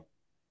spiteful,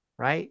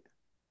 right?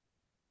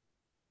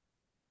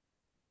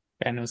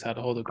 Guy knows how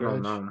to hold a I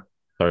don't grudge. know.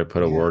 Sorry,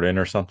 put a Yeah. word in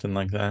or something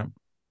like that.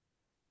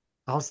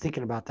 I was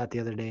thinking about that the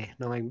other day.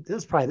 And I'm like, this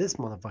is probably this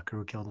motherfucker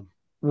who killed him.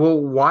 Well,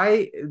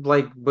 why,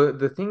 like, but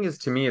the thing is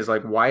to me is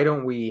like, why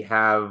don't we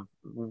have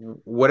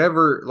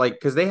whatever, like,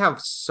 because they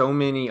have so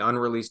many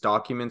unreleased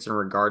documents in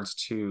regards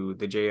to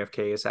the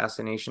JFK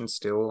assassination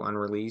still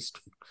unreleased.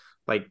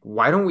 Like,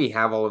 why don't we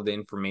have all of the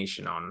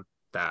information on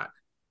that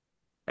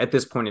at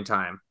this point in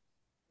time?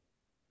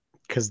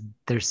 Because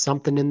there's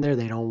something in there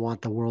they don't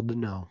want the world to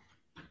know.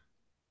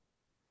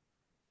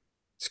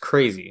 It's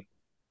crazy.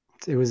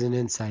 It was an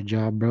inside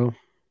job, bro.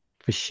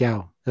 For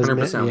sure. It was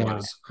 100% yeah.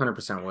 was.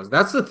 100% was.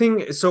 That's the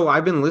thing. So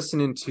I've been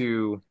listening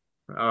to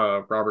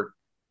Robert.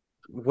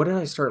 What did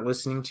I start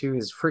listening to?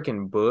 His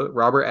freaking book,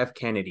 Robert F.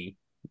 Kennedy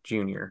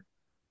Jr.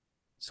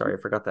 Sorry, I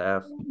forgot the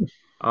F.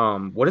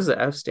 What does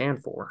the F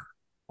stand for?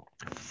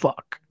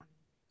 Fuck.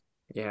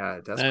 Yeah,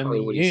 that's Let probably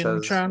what me he in,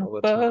 says trying to all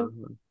the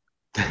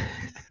fuck. time.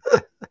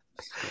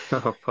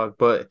 Oh fuck.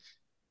 But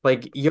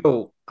like,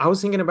 yo, I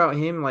was thinking about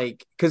him,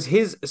 like, because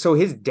his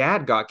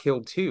dad got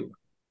killed too.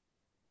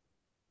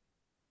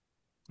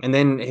 And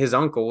then his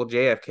uncle,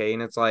 JFK,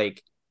 and it's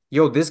like,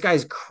 yo, this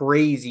guy's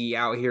crazy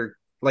out here.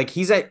 Like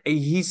he's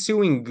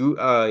suing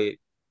I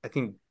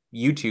think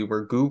YouTube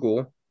or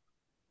Google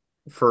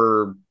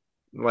for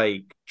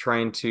like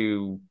trying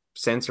to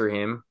censor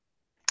him.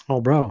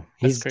 Oh, bro.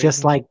 That's He's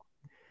just crazy. like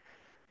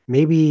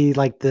maybe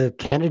like the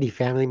Kennedy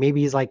family.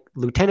 Maybe he's like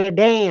Lieutenant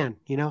Dan,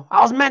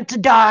 I was meant to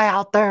die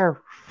out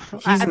there.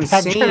 He's I had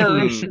insane.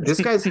 generations This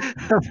guy's of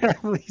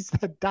families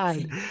that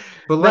died,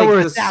 but that like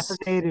were this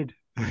assassinated.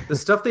 the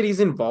stuff that he's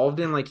involved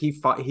in, like he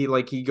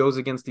goes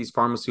against these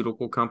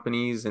pharmaceutical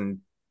companies and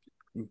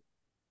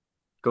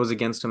goes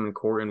against them in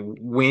court and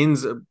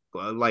wins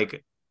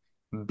like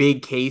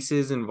big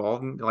cases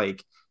involving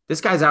like this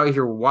guy's out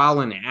here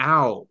wilding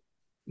out.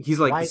 He's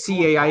like Why the is no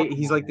one CIA. talking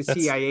He's about like it? the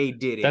That's CIA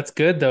did it. that's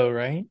good though,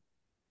 right?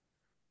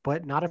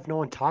 But not if no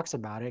one talks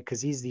about it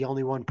because he's the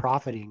only one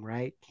profiting,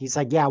 right? He's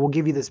like, yeah, we'll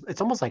give you this.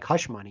 It's almost like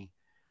hush money.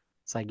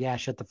 It's like, yeah,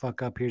 shut the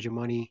fuck up. Here's your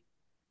money.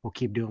 We'll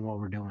keep doing what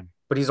we're doing.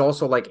 But he's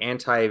also like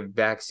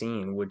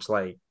anti-vaccine, which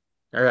like,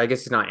 or I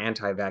guess he's not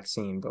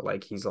anti-vaccine, but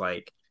like he's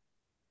like,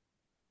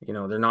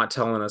 they're not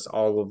telling us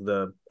all of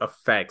the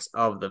effects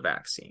of the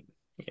vaccine.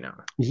 You know,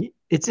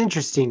 It's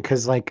interesting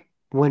because like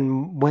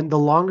when the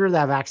longer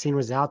that vaccine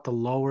was out, the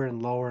lower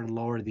and lower and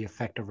lower the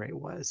effective rate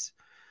was.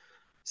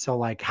 So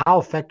like how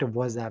effective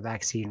was that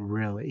vaccine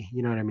really?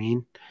 You know what I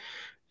mean?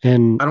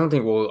 And I don't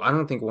think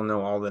we'll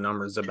know all the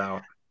numbers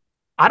about.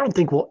 I don't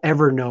think we'll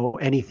ever know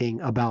anything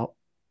about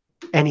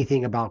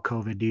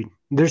COVID, dude.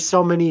 There's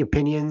so many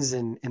opinions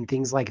and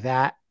things like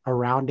that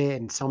around it,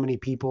 and so many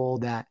people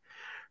that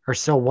are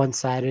so one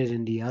sided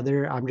and the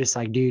other. I'm just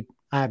like, dude,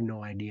 I have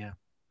no idea.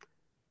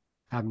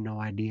 I have no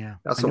idea.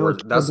 That's I the know it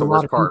worst. killed That's a the lot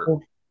worst of part.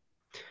 people,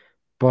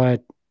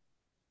 but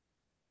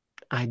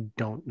I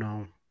don't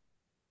know.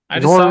 I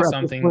just saw Nor at this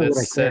something point that would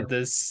I said care.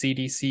 the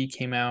CDC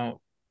came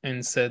out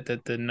and said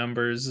that the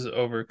numbers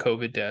over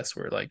COVID deaths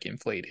were like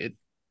inflated.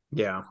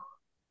 Yeah,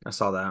 I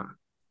saw that.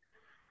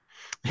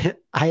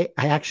 I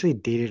actually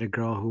dated a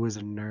girl who was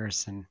a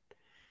nurse, and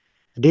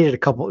I dated a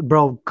couple.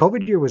 Bro,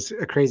 COVID year was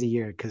a crazy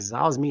year because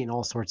I was meeting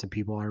all sorts of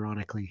people,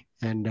 ironically.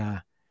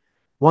 And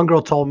one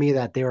girl told me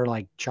that they were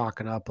like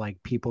chalking up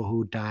like people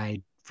who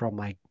died from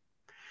like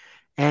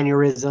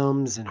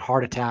aneurysms and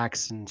heart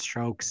attacks and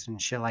strokes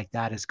and shit like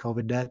that as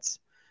COVID deaths.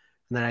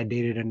 And then I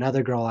dated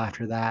another girl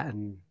after that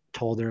and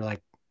told her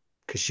like,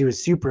 because she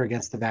was super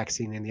against the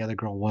vaccine and the other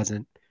girl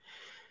wasn't.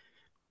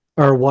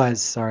 or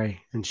was,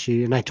 sorry.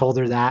 And I told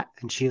her that,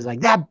 and she was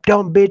like, "That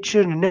dumb bitch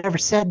should have never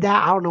said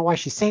that. I don't know why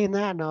she's saying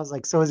that." And I was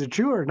like, "So is it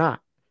true or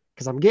not?"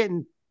 Because I'm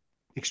getting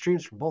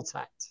extremes from both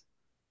sides.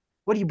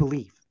 What do you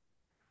believe?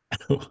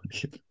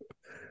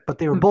 But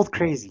they were both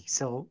crazy.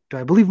 So do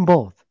I believe in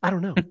both? I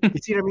don't know. You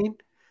see what I mean?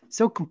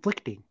 So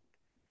conflicting.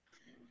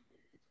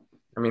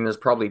 I mean, there's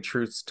probably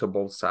truths to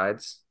both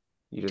sides.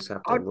 You just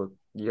have to I, look,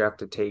 you have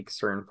to take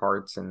certain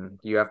parts and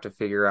you have to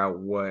figure out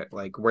what,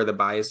 like, where the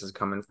bias is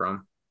coming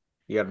from.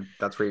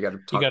 That's where you got to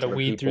You talk got to to the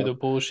weed through the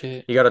people.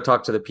 bullshit. You got to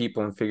talk to the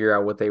people and figure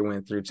out what they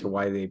went through to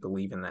why they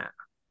believe in that.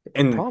 the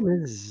And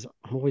problem is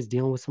I'm always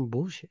dealing with some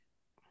bullshit.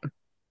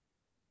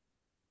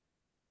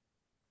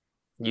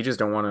 you just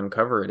don't want to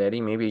uncover it,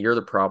 Eddie. Maybe you're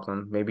the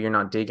problem. Maybe you're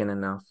not digging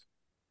enough.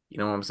 You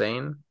know what I'm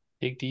saying?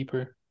 Dig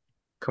deeper.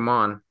 Come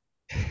on.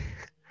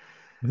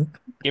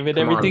 Give it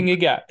Come everything on. you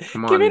got.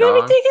 Come Give on, it dog.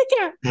 everything you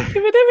got.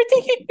 Give it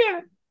everything you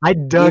got. I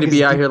You need dug to as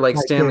be out deep here like as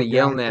I Stanley could,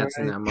 guys. All Yelnats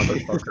in right. that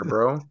motherfucker,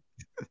 bro.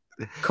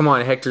 Come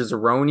on, Hector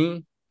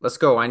Zeroni. Let's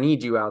go. I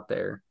need you out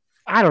there.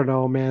 I don't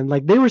know, man.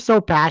 Like they were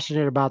so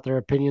passionate about their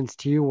opinions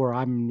too, where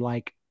I'm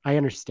like, I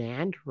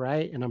understand,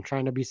 right? And I'm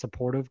trying to be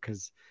supportive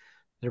because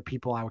they're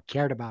people I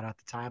cared about at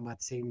the time. At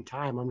the same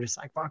time, I'm just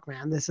like, fuck,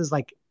 man, this is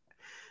like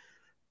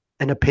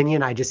an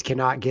opinion I just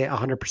cannot get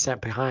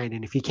 100% behind.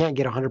 And if you can't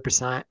get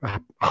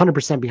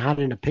 100% behind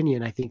an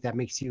opinion, I think that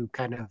makes you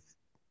kind of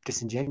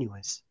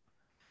disingenuous.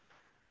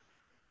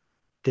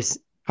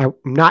 I'm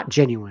not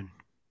genuine,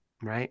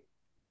 right?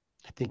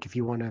 I think if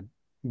you want to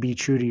be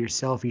true to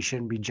yourself, you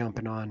shouldn't be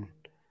jumping on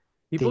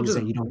People things just,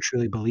 that you don't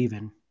truly believe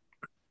in.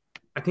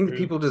 I think True.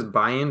 people just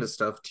buy into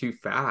stuff too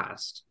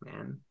fast,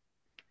 man.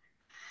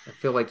 I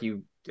feel like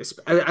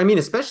I mean,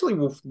 especially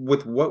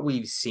with what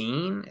we've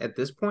seen at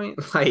this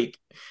point, like,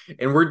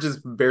 and we're just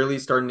barely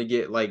starting to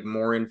get like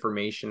more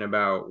information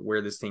about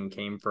where this thing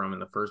came from in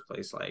the first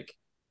place. Like,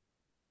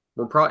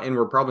 we're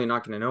probably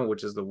not going to know,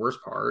 which is the worst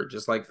part.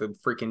 Just like the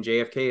freaking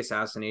JFK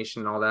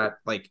assassination and all that,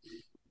 like,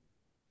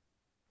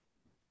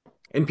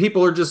 and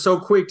people are just so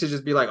quick to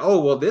just be like,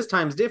 "Oh, well, this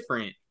time's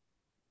different."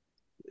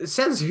 It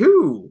says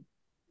who?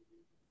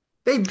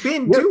 They've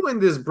been You, doing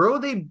this, bro.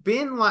 They've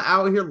been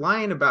out here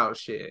lying about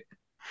shit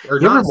or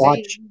you ever not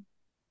watch saying.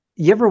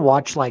 you ever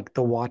watch like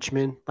The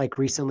Watchmen like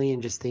recently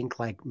and just think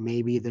like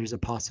maybe there's a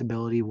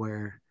possibility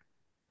where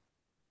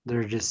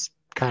they're just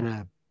kind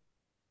of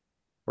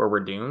Or we're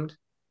doomed.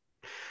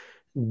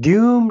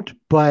 doomed,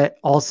 but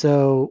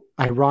also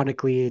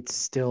ironically it's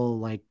still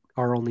like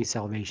our only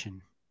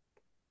salvation.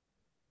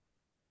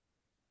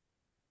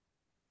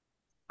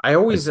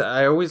 Like,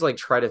 I always like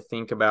try to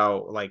think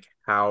about like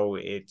how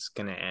it's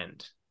gonna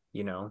end,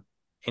 you know?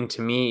 And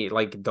to me,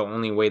 like the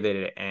only way that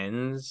it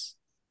ends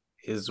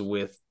is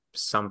with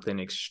something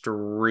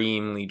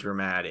extremely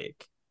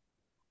dramatic.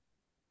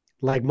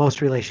 Like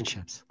most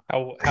relationships.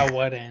 How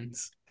what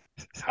ends?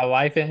 How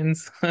life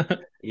ends on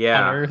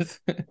Yeah, Earth.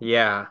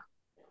 yeah.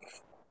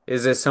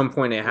 Is at some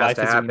point it has Life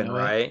to as we happen, know it.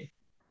 right?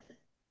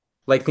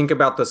 Like think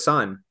about the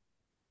sun.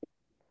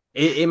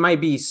 It might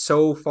be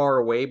so far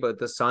away, but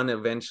the sun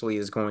eventually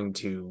is going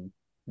to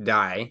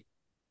die.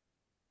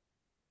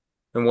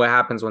 And what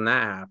happens when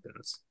that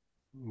happens?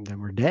 Then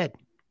we're dead.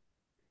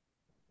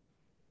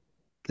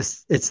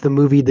 It's the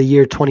movie The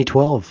Year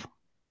 2012.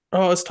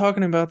 Oh, I was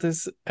talking about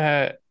this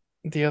at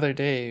the other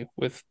day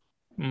with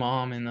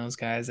mom and those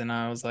guys, and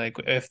I was like,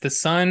 if the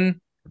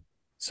sun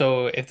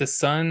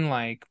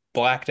like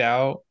blacked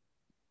out,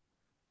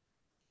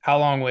 how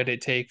long would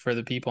it take for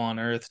the people on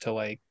Earth to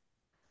like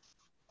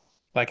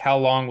how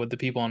long would the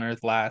people on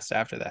Earth last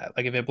after that?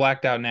 Like if it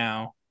blacked out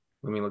now,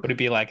 Let me look. would it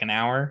be like an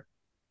hour,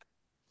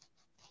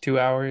 2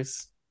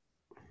 hours,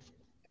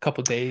 a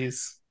couple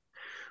days?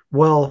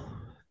 Well,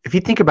 if you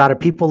think about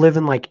it, people live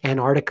in like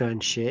Antarctica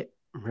and shit,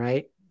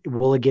 right?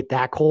 Will it get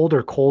that cold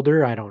or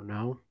colder? I don't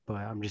know, but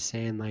I'm just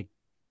saying like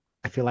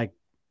I feel like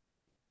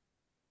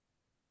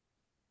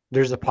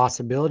there's a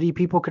possibility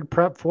people could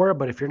prep for it,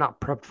 but if you're not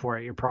prepped for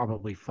it, you're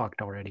probably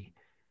fucked already.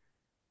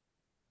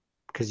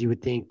 Because you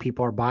would think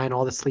people are buying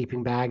all the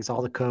sleeping bags,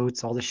 all the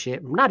coats, all the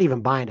shit. Not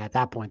even buying it at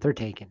that point, they're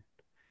taking.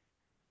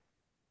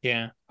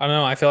 Yeah. I don't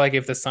know. I feel like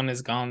if the sun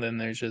is gone, then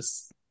there's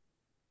just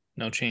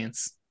no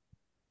chance.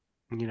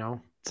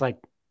 It's like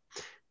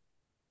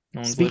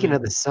No one's speaking living.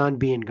 of the sun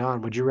being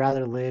gone, would you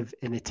rather live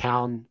in a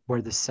town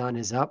where the sun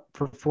is up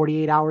for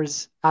 48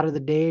 hours out of the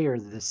day or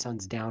the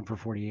sun's down for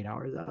 48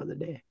 hours out of the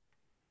day,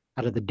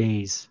 out of the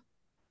days?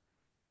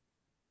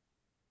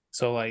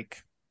 So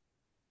like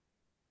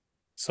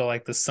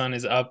the sun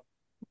is up.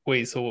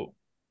 Wait, so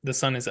the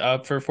sun is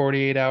up for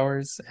 48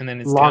 hours and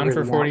then it's down Longer for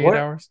than that. 48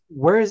 hours?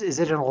 Where is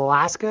it in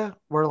Alaska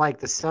where like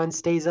the sun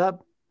stays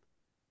up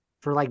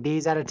for like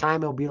days at a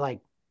time? It'll be like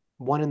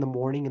 1 in the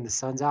morning and the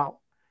sun's out.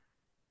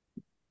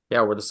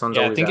 Yeah, where the sun's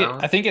Yeah, always I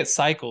out. think it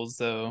cycles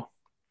though.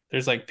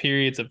 There's like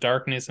periods of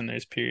darkness and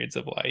there's periods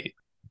of light.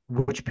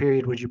 Which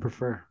period would you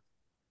prefer?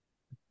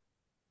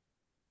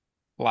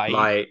 Light,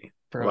 Light,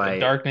 bro. light.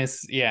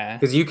 Darkness, yeah.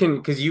 You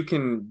can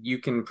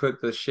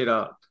put the shit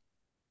up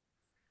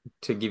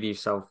to give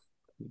yourself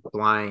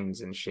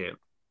blinds and shit.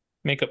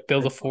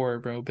 Build a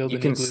fort, bro. Build You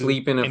an can igloo,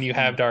 sleep in and you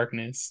have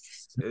darkness.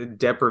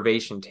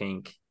 deprivation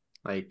tank.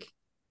 Like,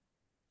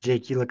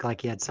 Jake, you look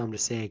like you had something to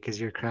say because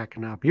you're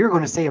cracking up. You were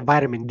going to say a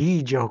vitamin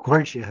D joke,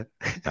 weren't you?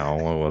 No,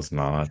 it was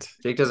not.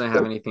 Jake doesn't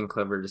have anything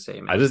clever to say,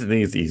 man. I just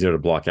think it's easier to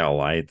block out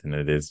light than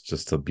it is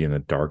just to be in the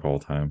dark all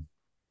the time.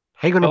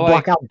 How you going to But,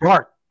 block like- out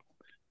dark?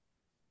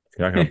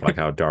 You're not gonna black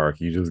out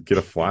dark. You just get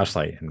a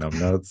flashlight and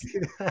numbnuts.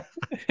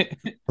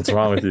 What's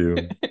wrong with you?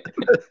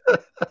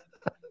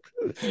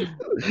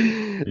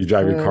 You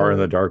drive your car in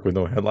the dark with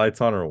no headlights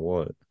on, or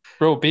what?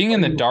 Bro, being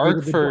in the You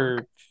dark in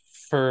the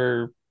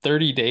for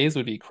 30 days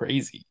would be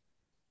crazy.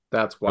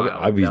 That's wild.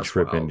 I'd be That's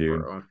tripping, wild,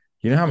 dude. bro.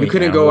 You know how You many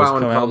couldn't go animals out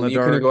in come out in the public. You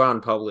couldn't dark? go out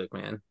in public,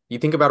 man. You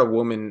think about a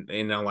woman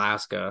in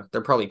Alaska,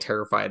 they're probably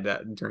terrified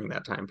that during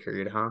that time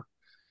period, huh?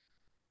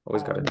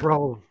 Always got to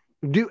bro.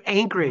 Do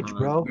Anchorage,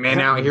 bro.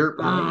 man out here.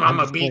 I'm I'm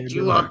gonna just beat playing,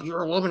 you bro. up.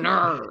 You're a woman.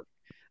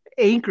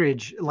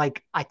 Anchorage,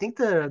 like I think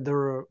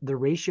the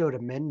ratio to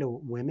men to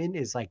women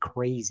is like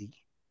crazy.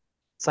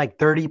 It's like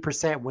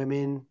 30%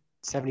 women,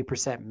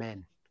 70%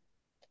 men.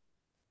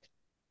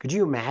 Could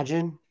you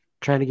imagine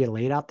trying to get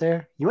laid out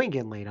there? You ain't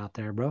getting laid out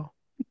there, bro.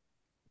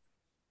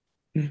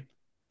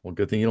 Well,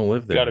 good thing you don't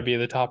live Got to there. be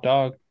the top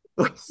dog.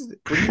 What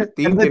are you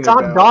And the thinking top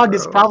about, dog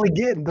is bro? probably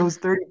getting those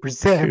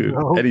 30%, Dude,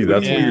 bro. Eddie,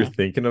 that's what Yeah. you're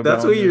thinking about.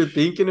 That's what in you're this?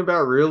 thinking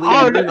about, really?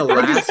 Oh, You're in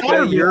I just thought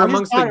Alaska. of it. You're I just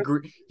amongst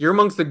thought you're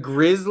amongst the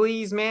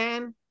Grizzlies,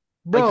 man.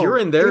 Bro, Like, you're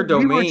in their we were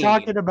domain.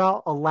 talking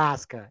about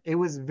Alaska. It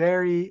was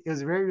very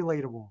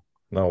relatable.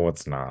 No,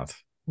 it's not.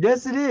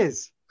 Yes, it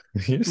is.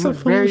 You're It so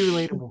was full of very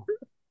shit. relatable.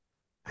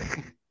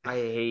 I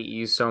hate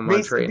you so much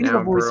Based to right be now,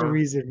 the voice of bro.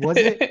 reason, was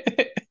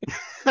it?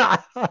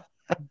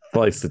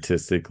 Like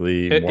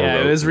statistically, more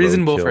Yeah, it was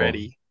reasonable for roadkill.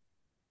 Eddie.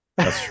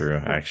 That's true,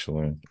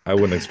 actually. I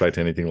wouldn't expect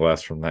anything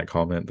less from that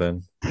comment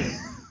then.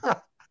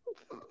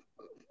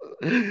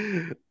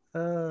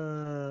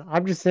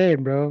 I'm just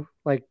saying, bro.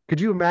 Like, could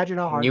you imagine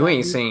how hard You that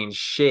ain't be? saying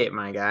shit,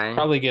 my guy.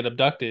 Probably get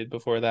abducted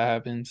before that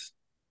happens.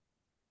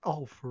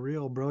 Oh, for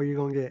real, bro. You're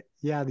gonna get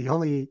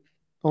the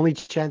only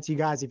chance you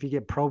guys if you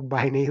get probed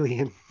by an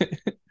alien.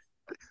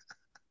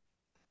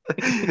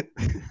 I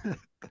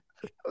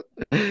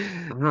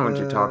don't know what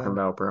you're talking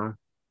about, bro.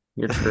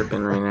 You're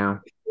tripping right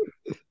now.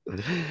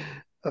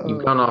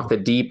 You've gone off the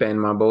deep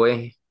end, my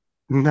boy.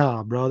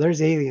 Nah, bro.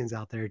 There's aliens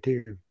out there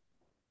too.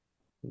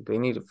 They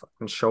need to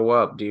fucking show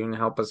up, dude, and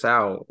help us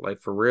out.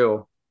 Like, for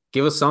real.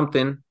 Give us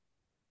something.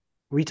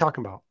 What are you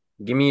talking about?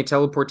 Give me a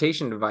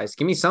teleportation device.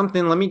 Give me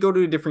something. Let me go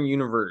to a different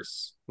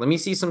universe. Let me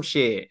see some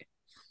shit.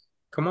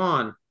 Come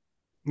on.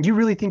 You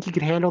really think you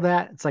could handle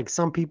that? It's like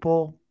some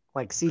people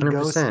like see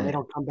ghosts and they 100%.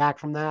 don't come back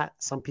from that.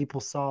 Some people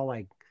saw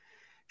like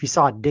if you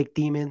saw a dick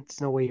demon,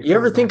 there's no way you're You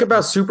ever coming think back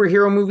about from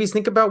superhero movies?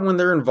 Think about when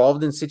they're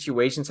involved in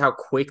situations, how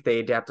quick they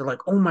adapt. They're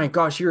like, oh my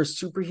gosh, you're a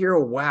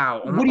superhero.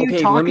 Wow. it. What are you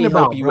Okay, let me talking help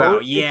about, you bro?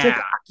 out.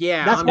 Yeah.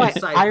 Yeah. That's I'm why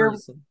inside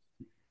person.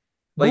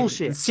 Like,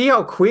 bullshit. see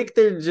how quick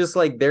they're just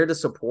like there to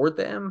support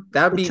them?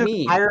 That'd It be took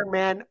me. Iron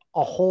Man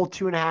a whole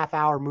 2.5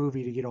 hour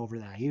movie to get over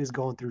that. He was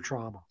going through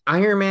trauma.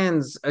 Iron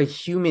Man's a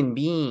human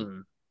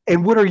being.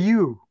 And what are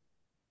you?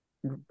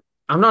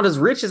 I'm not as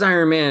rich as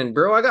Iron Man,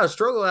 bro. I got to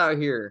struggle out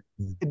here.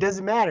 It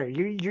doesn't matter.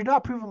 You're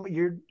not proving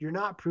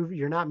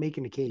you're not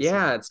making a case.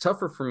 Yeah, here. it's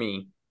tougher for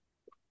me.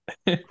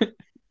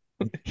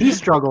 He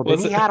struggled and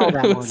he had all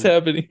that What's money.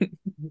 happening?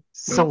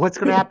 So what's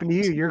gonna happen to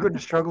you? You're gonna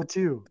struggle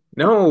too.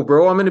 No,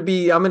 bro, I'm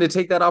gonna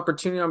take that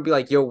opportunity. I'm gonna be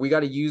like, yo, we got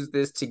to use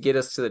this to get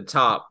us to the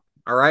top.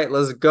 All right,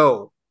 let's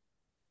go.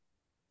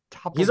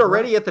 Top He's of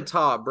already what? at the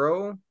top,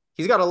 bro.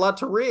 He's got a lot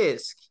to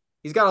risk.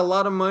 He's got a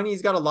lot of money.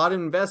 He's got a lot of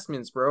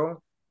investments,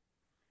 bro.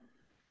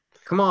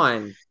 Come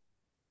on.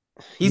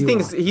 He's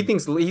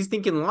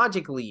thinking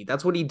logically.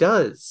 That's what he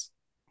does.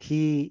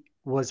 He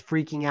was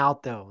freaking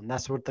out though, and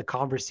that's what the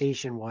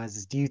conversation was.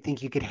 Is do you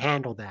think you could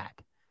handle that?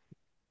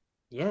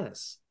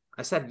 Yes.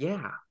 I said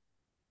yeah.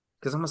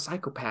 Because I'm a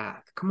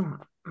psychopath. Come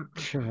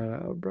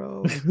on.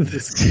 Bro.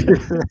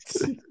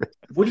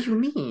 What do you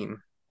mean?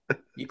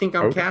 You think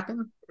I'm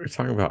capping? We're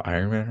talking about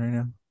Iron Man right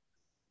now.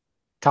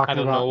 Talking I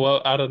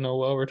don't know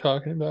what we're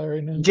talking about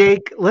right now.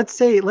 Jake, let's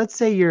say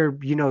you're,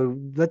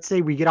 let's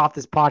say we get off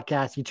this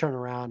podcast, you turn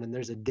around and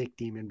there's a dick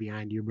demon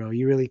behind you, bro.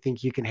 You really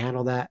think you can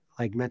handle that,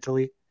 like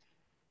mentally?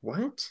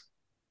 What?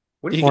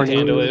 What He are could you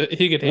handle it.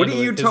 He could What are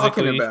handle you it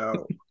talking physically.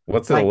 about?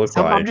 What's it look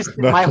like? I'm just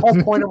my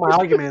whole point of my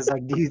argument is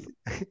like, do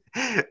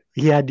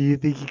you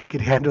think you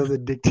could handle the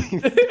dick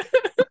demon?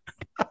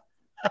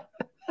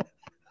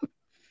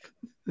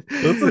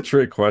 That's a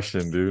trick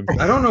question, dude.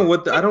 I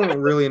don't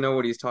really know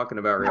what he's talking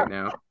about right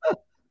now.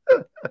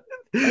 I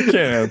can't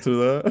answer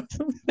that.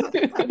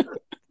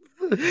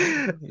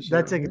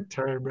 That took a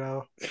turn,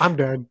 bro. I'm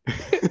done.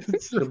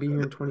 She'll be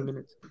here in 20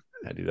 minutes.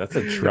 Yeah, dude, that's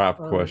a trap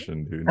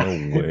question, dude.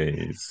 No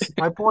ways.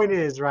 My point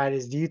is,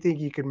 do you think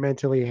you could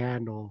mentally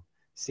handle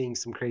seeing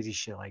some crazy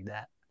shit like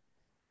that?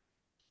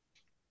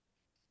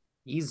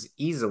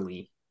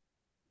 Easily.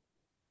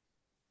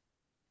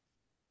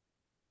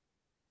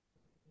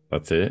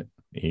 That's it.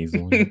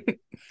 Easily.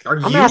 Are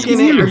I'm asking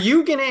you.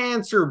 you gonna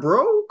answer,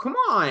 bro? Come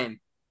on.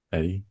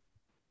 Eddie.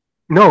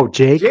 No,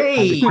 Jake. The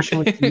Jake! question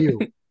was to you.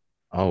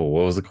 Oh,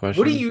 what was the question?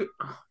 What are you...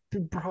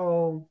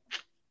 Bro.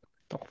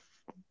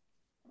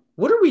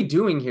 What are we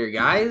doing here,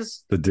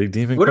 guys? The Dig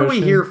Demon What are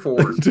question? we here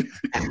for?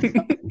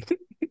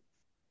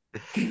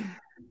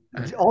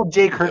 All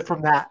Jake heard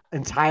from that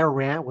entire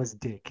rant was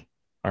dick.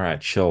 All right,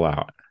 chill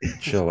out.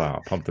 Chill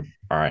out. All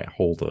right,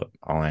 hold up.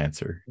 I'll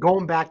answer.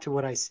 Going back to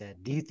what I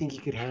said, do you think you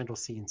could handle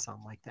seeing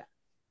something like that?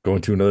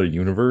 Going to another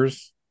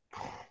universe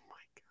Oh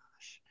my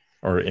gosh.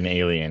 or an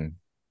alien?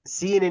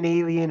 Seeing an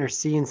alien or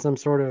seeing some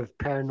sort of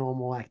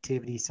paranormal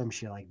activity, some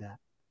shit like that.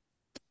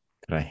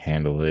 Could I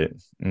handle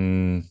it?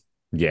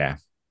 Yeah.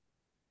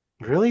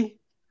 Really?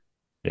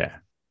 Yeah.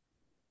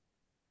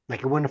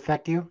 Like it wouldn't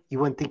affect you? You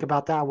wouldn't think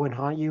about that? It wouldn't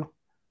haunt you?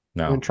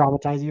 No. Wouldn't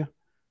traumatize you?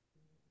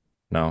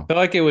 No. I feel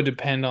like it would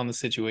depend on the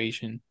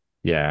situation.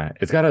 Yeah.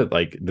 It's gotta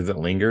like, does it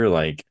linger?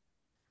 Like,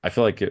 I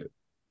feel like it,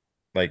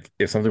 like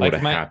if something Like were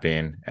to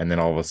happen and then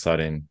all of a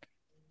sudden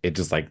it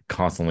just like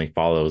constantly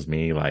follows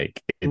me,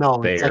 like it's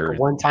No, there. it's like a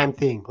one-time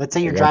thing. Let's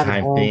say you're a driving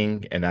one-time home.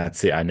 thing, and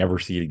that's it. I never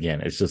see it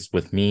again. It's just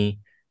with me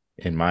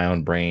in my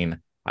own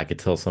brain. I could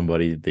tell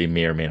somebody, they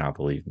may or may not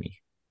believe me.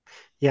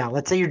 Yeah,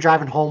 let's say you're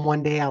driving home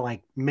one day at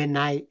like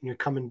midnight and you're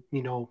coming,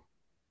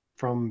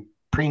 from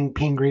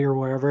Pingree or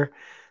wherever.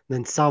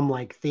 Then some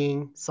like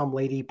thing, some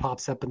lady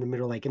pops up in the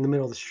middle, like in the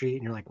middle of the street,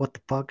 and you're like, what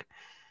the fuck?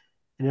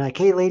 And you're like,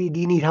 hey lady, do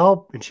you need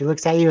help? And she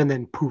looks at you and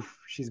then poof,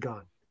 she's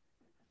gone.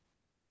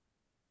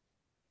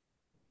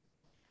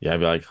 Yeah, I'd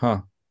be like,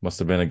 huh, must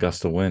have been a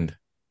gust of wind.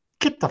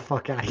 Get the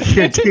fuck out of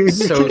here, dude.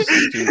 So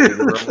stupid,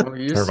 bro.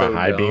 You're Turn so my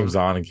high dumb. beams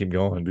on and keep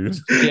going, dude.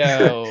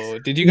 Yo,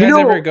 did you guys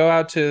ever go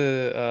out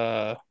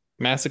to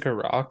Massacre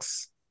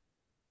Rocks?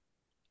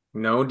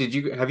 No,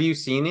 have you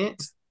seen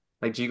it?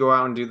 Like, do you go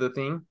out and do the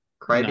thing?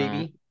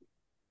 Crybaby?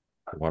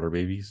 Water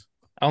babies.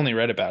 I only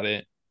read about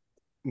it.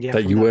 Yeah,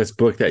 That US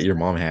book that your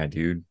mom had,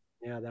 dude.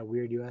 Yeah, that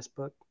weird US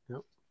book. Yep.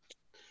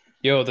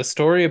 Yo, the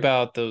story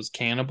about those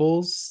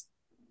cannibals,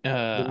 I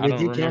don't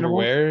remember cannibals?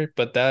 where,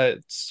 but that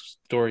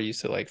story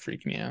used to like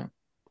freak me out.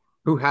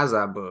 Who has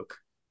that book?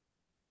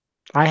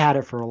 I had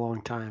it for a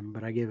long time,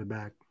 but I gave it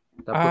back.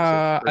 That book's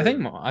a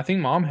I think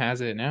mom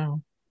has it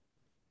now.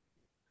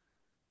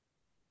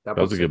 That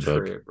was book's a good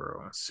book, trip,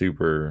 bro.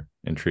 Super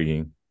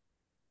intriguing.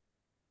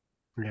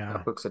 Yeah,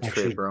 that book's a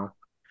trip, bro.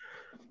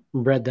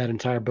 Read that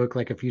entire book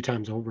like a few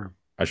times over.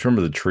 I just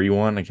remember the tree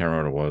one. I can't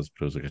remember what it was,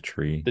 but it was like a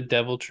tree. The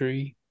Devil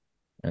Tree.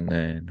 And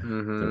then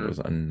there was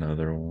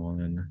another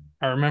one.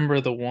 I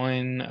remember the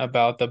one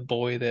about the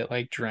boy that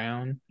like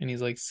drowned and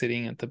he's like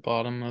sitting at the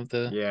bottom of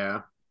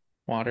the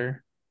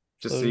water.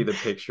 Just see the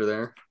picture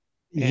there.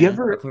 You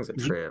ever? That thing's a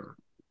trip.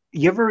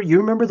 You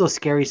remember those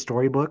scary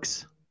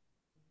storybooks?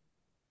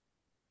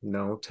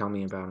 No, tell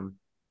me about them.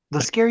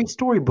 The scary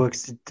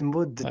storybooks, the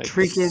like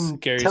freaking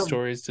scary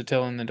stories to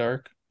tell in the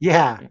dark.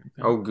 Yeah.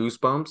 Oh,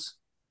 Goosebumps.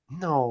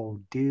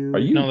 No, dude. Are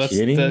you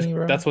kidding me,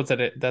 bro? That's what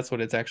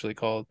it's actually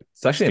called.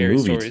 It's actually Scary a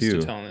movie stories too.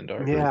 To tell in the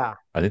dark. Yeah,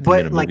 I think they made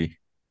a movie. Like,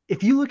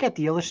 if you look at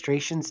the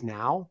illustrations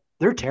now,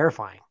 they're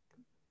terrifying.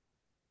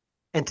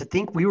 And to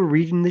think we were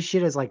reading this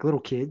shit as like little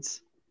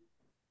kids,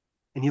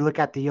 and you look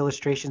at the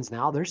illustrations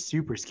now, they're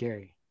super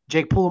scary.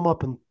 Jake, pull them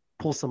up and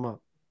pull some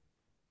up.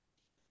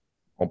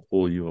 I'll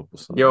pull you up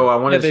with something. Yo, I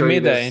want to show you they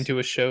made this. that into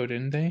a show,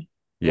 didn't they?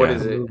 Yeah. What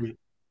is it?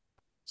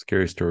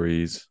 Scary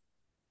stories.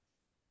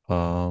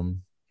 To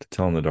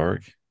tell in the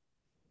dark.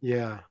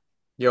 Yeah.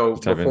 Yo,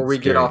 before we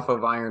get off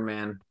of Iron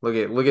Man, look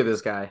at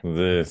this guy.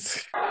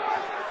 This.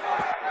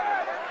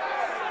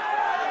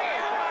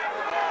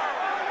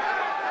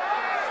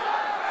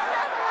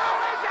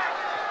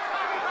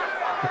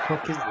 The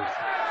fuck is this?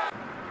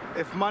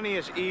 If money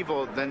is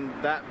evil, then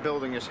that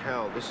building is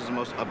hell. This is the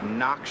most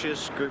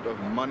obnoxious group of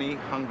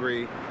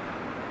money-hungry,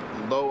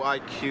 low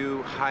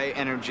IQ, high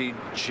energy,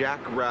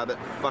 jackrabbit,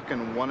 fucking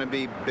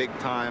wannabe, big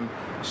time,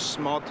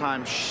 small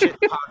time, shit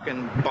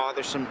talking,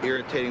 bothersome,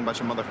 irritating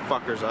bunch of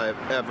motherfuckers I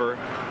have ever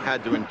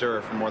had to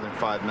endure for more than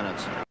 5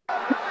 minutes.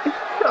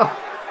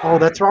 Oh,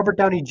 that's Robert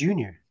Downey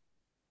Jr.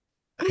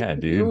 Yeah,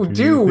 dude.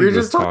 Dude, we're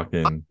just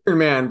talking Iron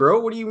Man, bro.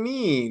 What do you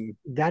mean?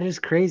 That is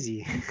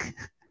crazy.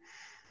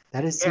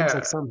 That seems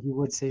like something he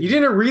would say. You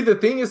didn't read the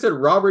thing? It said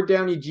Robert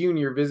Downey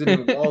Jr.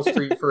 visiting Wall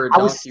Street for a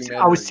documentary.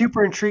 I was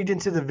super intrigued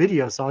into the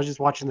video, so I was just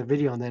watching the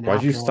video and then.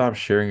 Why'd you stop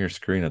sharing your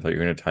screen? I thought you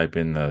were going to type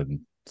in the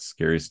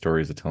scary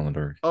stories to tell in the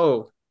dark.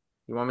 Oh,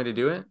 you want me to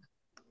do it?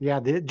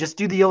 Yeah, just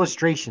do the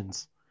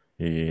illustrations.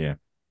 Yeah.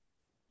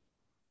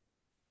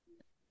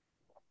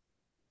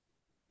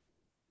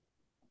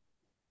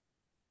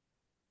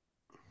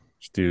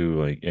 Just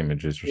do like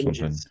images or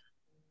something.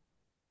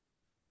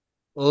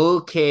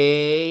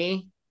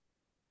 Okay.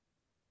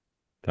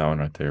 That one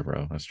right there,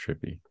 bro. That's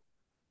trippy.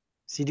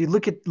 See, dude,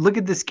 look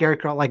at this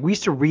scarecrow. Like, we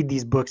used to read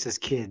these books as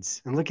kids,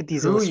 and look at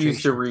these illustrations. Who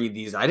used to read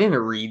these? I didn't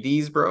read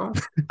these, bro.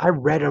 I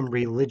read them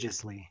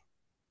religiously.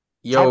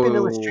 Yo, type in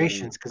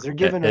illustrations because they're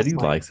giving us. Eddie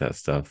likes that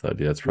stuff, though,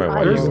 dude. That's probably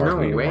why you are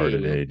who you are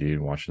today,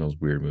 dude. Watching those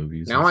weird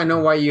movies. Now I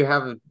know why you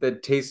have the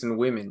taste in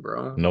women,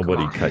 bro.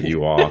 Nobody cut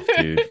you off,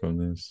 dude, from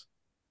this.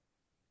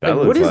 Like,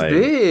 what is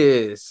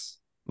this?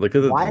 Look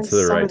at Why to is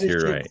the some right, of to this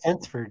your shit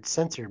right.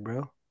 censored,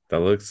 bro? That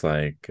looks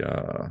like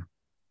I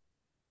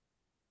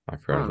I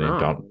forgot his don't name.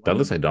 know. That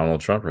looks like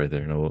Donald Trump right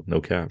there. No,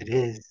 no cap. It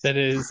is. That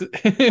is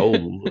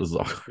Oh,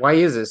 Why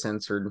is it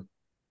censored?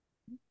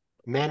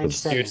 Manage your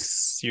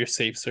settings. your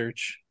safe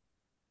search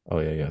oh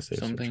yeah, save search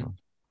something. on.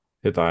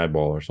 Hit the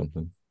eyeball or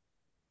something.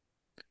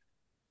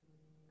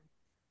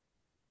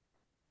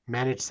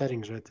 Manage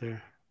settings right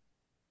there.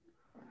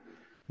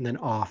 And then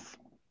off.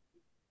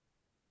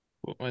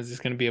 Is this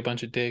going to be a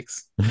bunch of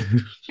dicks?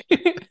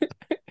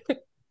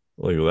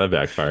 Look, that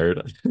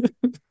backfired.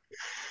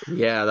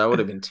 Yeah, that would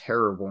have been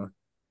terrible.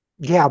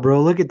 Yeah,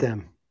 bro, look at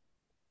them.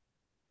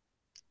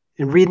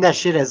 And reading that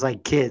shit as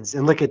like kids.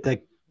 And look at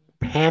the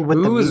hand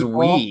with the Who is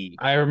meatball. we?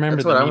 I remember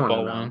That's the what I want to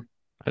meatball know. one.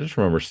 I just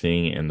remember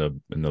seeing it in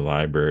the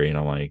library, and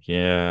I'm like,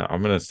 yeah,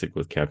 I'm gonna stick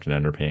with Captain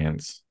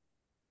Underpants.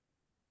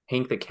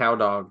 Hank the Cow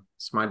Dog.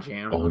 It's my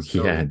jam. Oh Let's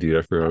yeah, go. dude,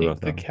 I forgot Hank about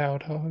the that. cow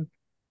dog.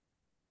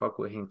 Fuck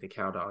with Hank the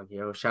Cow Dog,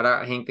 yo. Shout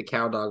out Hank the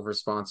Cow Dog for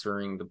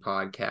sponsoring the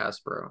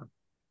podcast, bro.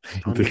 I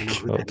don't even know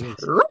who that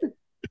is.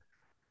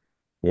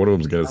 One of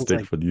them's gonna Sounds stick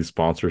like for these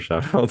sponsor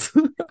shout outs.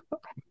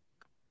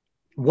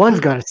 one's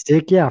got to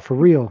stick. Yeah, for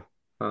real.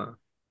 Huh.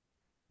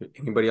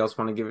 Anybody else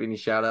want to give any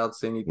shout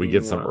outs? Anything We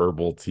get some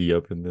herbal tea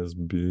up in this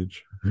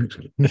bitch.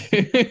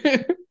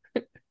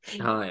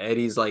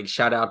 Eddie's like,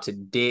 shout out to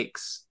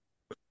Dick's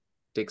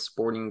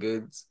Sporting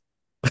Goods.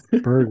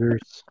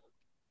 Burgers.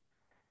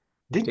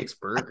 Dick's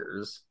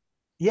Burgers.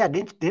 Yeah,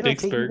 did I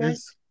Dick's take you guys?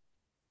 Burgers.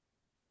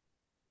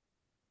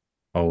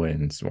 Oh,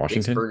 in Dick's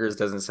Washington? Burgers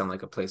doesn't sound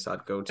like a place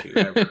I'd go to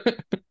ever.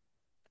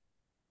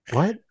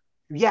 What?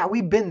 Yeah,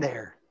 we've been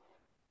there.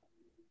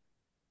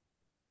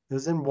 It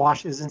was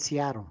in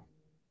Seattle.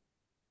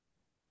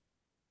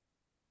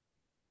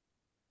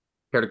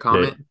 Care to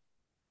comment?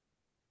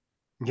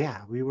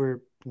 Yeah, we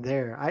were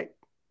there.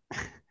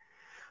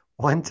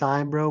 One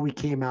time, bro, we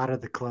came out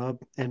of the club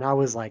and I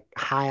was like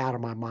high out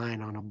of my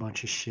mind on a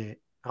bunch of shit.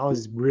 I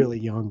was really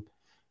young.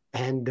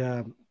 And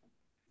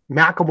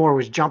Macklemore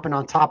was jumping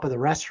on top of the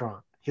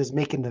restaurant. He was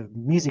making the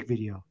music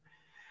video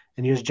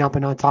and he was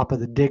jumping on top of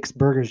the Dick's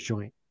Burgers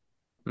joint.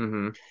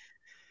 Mm-hmm.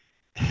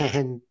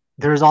 And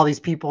there's all these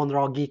people and they're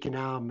all geeking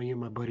out. Me and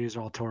my buddies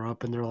are all tore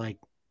up and they're like,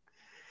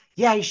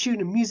 yeah, he's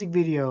shooting a music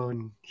video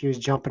and he was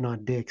jumping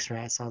on dicks,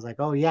 right? So I was like,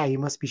 oh yeah, you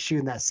must be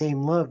shooting that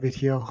same love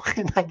video.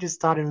 And I just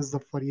thought it was the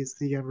funniest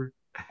thing ever.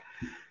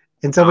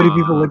 And so many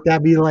people looked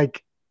at me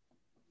like,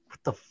 what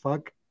the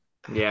fuck?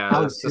 Yeah,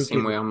 I that's was the same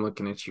way thinking- I'm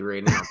looking at you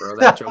right now, bro.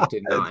 That joke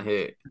did not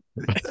hit.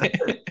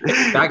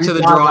 Back to the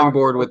Yeah, drawing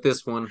board with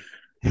this one.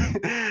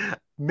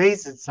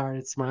 Mason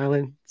started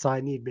smiling. That's all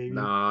I need, baby.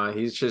 Nah,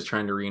 he's just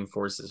trying to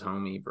reinforce his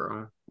homie,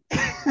 bro.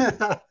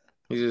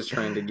 He's just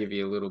trying to give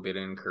you a little bit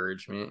of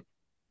encouragement.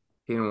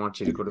 He didn't want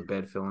you to go to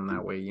bed feeling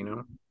that way, you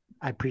know?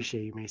 I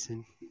appreciate you,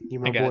 Mason. You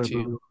my I got boy,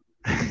 you.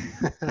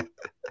 Blue.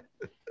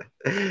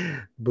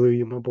 Blue,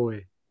 you my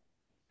boy.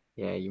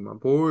 Yeah, you my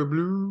boy,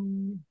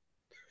 Blue.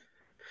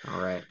 All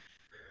right.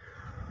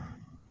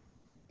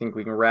 Think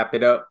we can wrap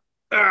it up.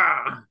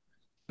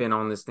 Been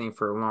on this thing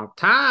for a long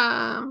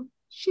time.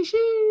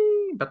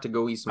 Shee. About to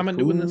go eat some I've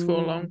been food. doing this for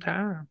a long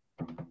time.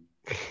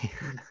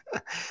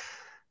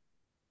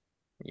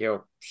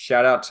 Yo,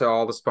 shout out to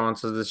all the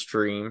sponsors of the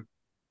stream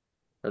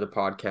or the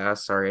podcast.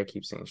 Sorry, I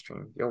keep saying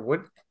stream. Yo,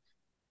 what?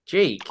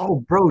 Jake. Oh,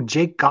 bro,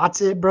 Jake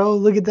got it, bro.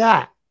 Look at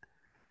that.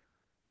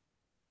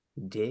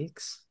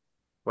 Dicks?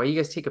 Why you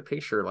guys take a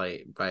picture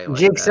like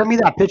Jake, that? send me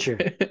that picture.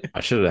 I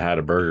should have had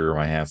a burger in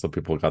my hand so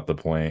people got the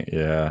point.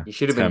 Yeah. You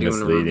should have It's been kinda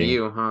doing a misleading.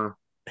 review, huh?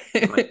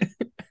 Like,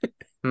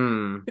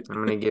 I'm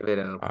gonna give it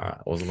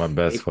a Wasn't my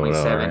best photo.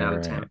 8.7 out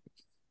of 10. Alright.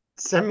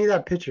 Send me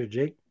that picture,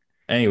 Jake.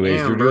 Anyways,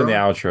 Damn, you're doing the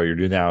bro. outro. You're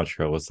doing the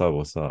outro. What's up?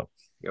 What's up?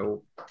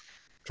 Yo,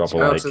 Drop a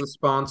shout out like. to the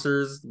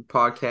sponsors, the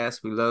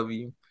podcast. We love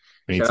you.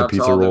 We need Shout some out to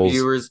pizza all rolls. the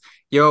viewers.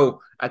 Yo,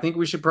 I think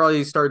we should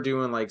probably start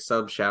doing like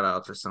sub shout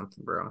outs or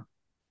something, bro.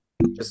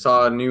 Just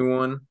saw a new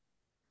one.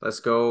 Let's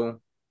go.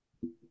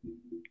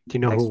 Do you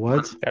know Next who it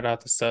was? Shout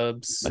out to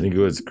subs. I think it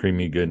was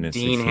Creamy Goodness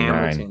Dean 69.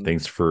 Hamilton.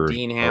 Thanks for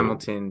Dean oh,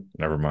 Hamilton.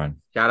 never mind.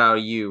 Shout out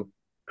to you.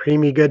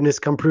 Creamy goodness,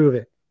 come prove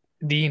it.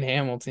 Dean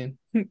Hamilton.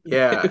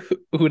 Yeah.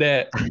 Who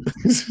that?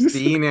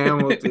 Dean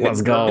Hamilton.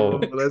 Let's go.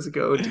 Bro. Let's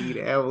go, Dean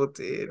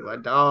Hamilton. My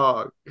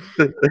dog.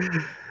 That's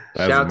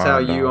Shout my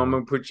out you. dog. I'm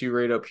gonna put you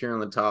right up here on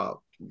the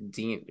top.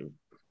 Dean,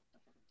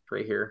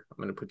 right here.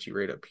 I'm gonna put you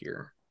right up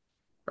here.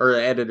 Or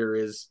the editor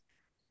is.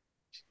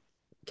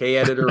 K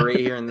editor right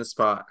here in this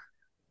spot.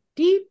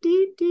 Deep,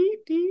 deep, deep,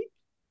 deep.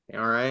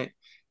 All right.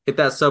 Hit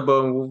that sub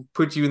button. We'll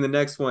put you in the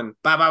next one.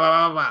 Ba, ba,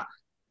 ba, ba, ba.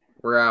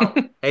 We're out.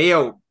 Hey,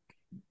 yo.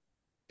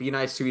 Be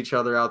nice to each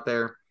other out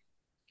there.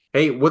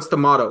 Hey, what's the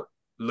motto?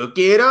 Look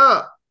it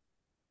up.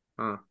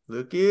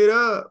 Look it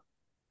up.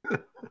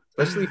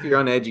 Especially if you're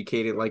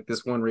uneducated like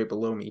this one right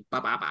below me. Ba,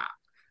 ba, ba.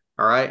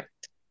 All right. I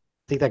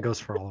think that goes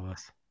for all of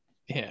us.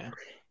 Yeah.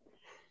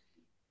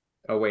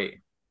 Oh, wait.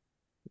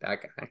 That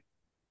guy.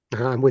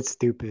 I'm with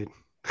stupid.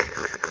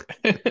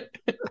 That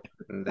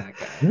guy.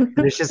 And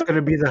it's just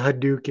gonna be the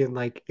Hadouken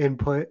like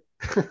input.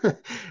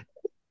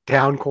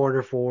 Down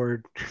corner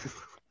forward.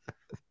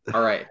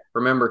 All right.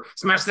 Remember,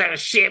 smash that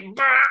shit.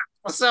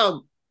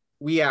 So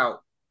we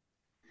out.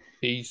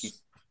 Peace.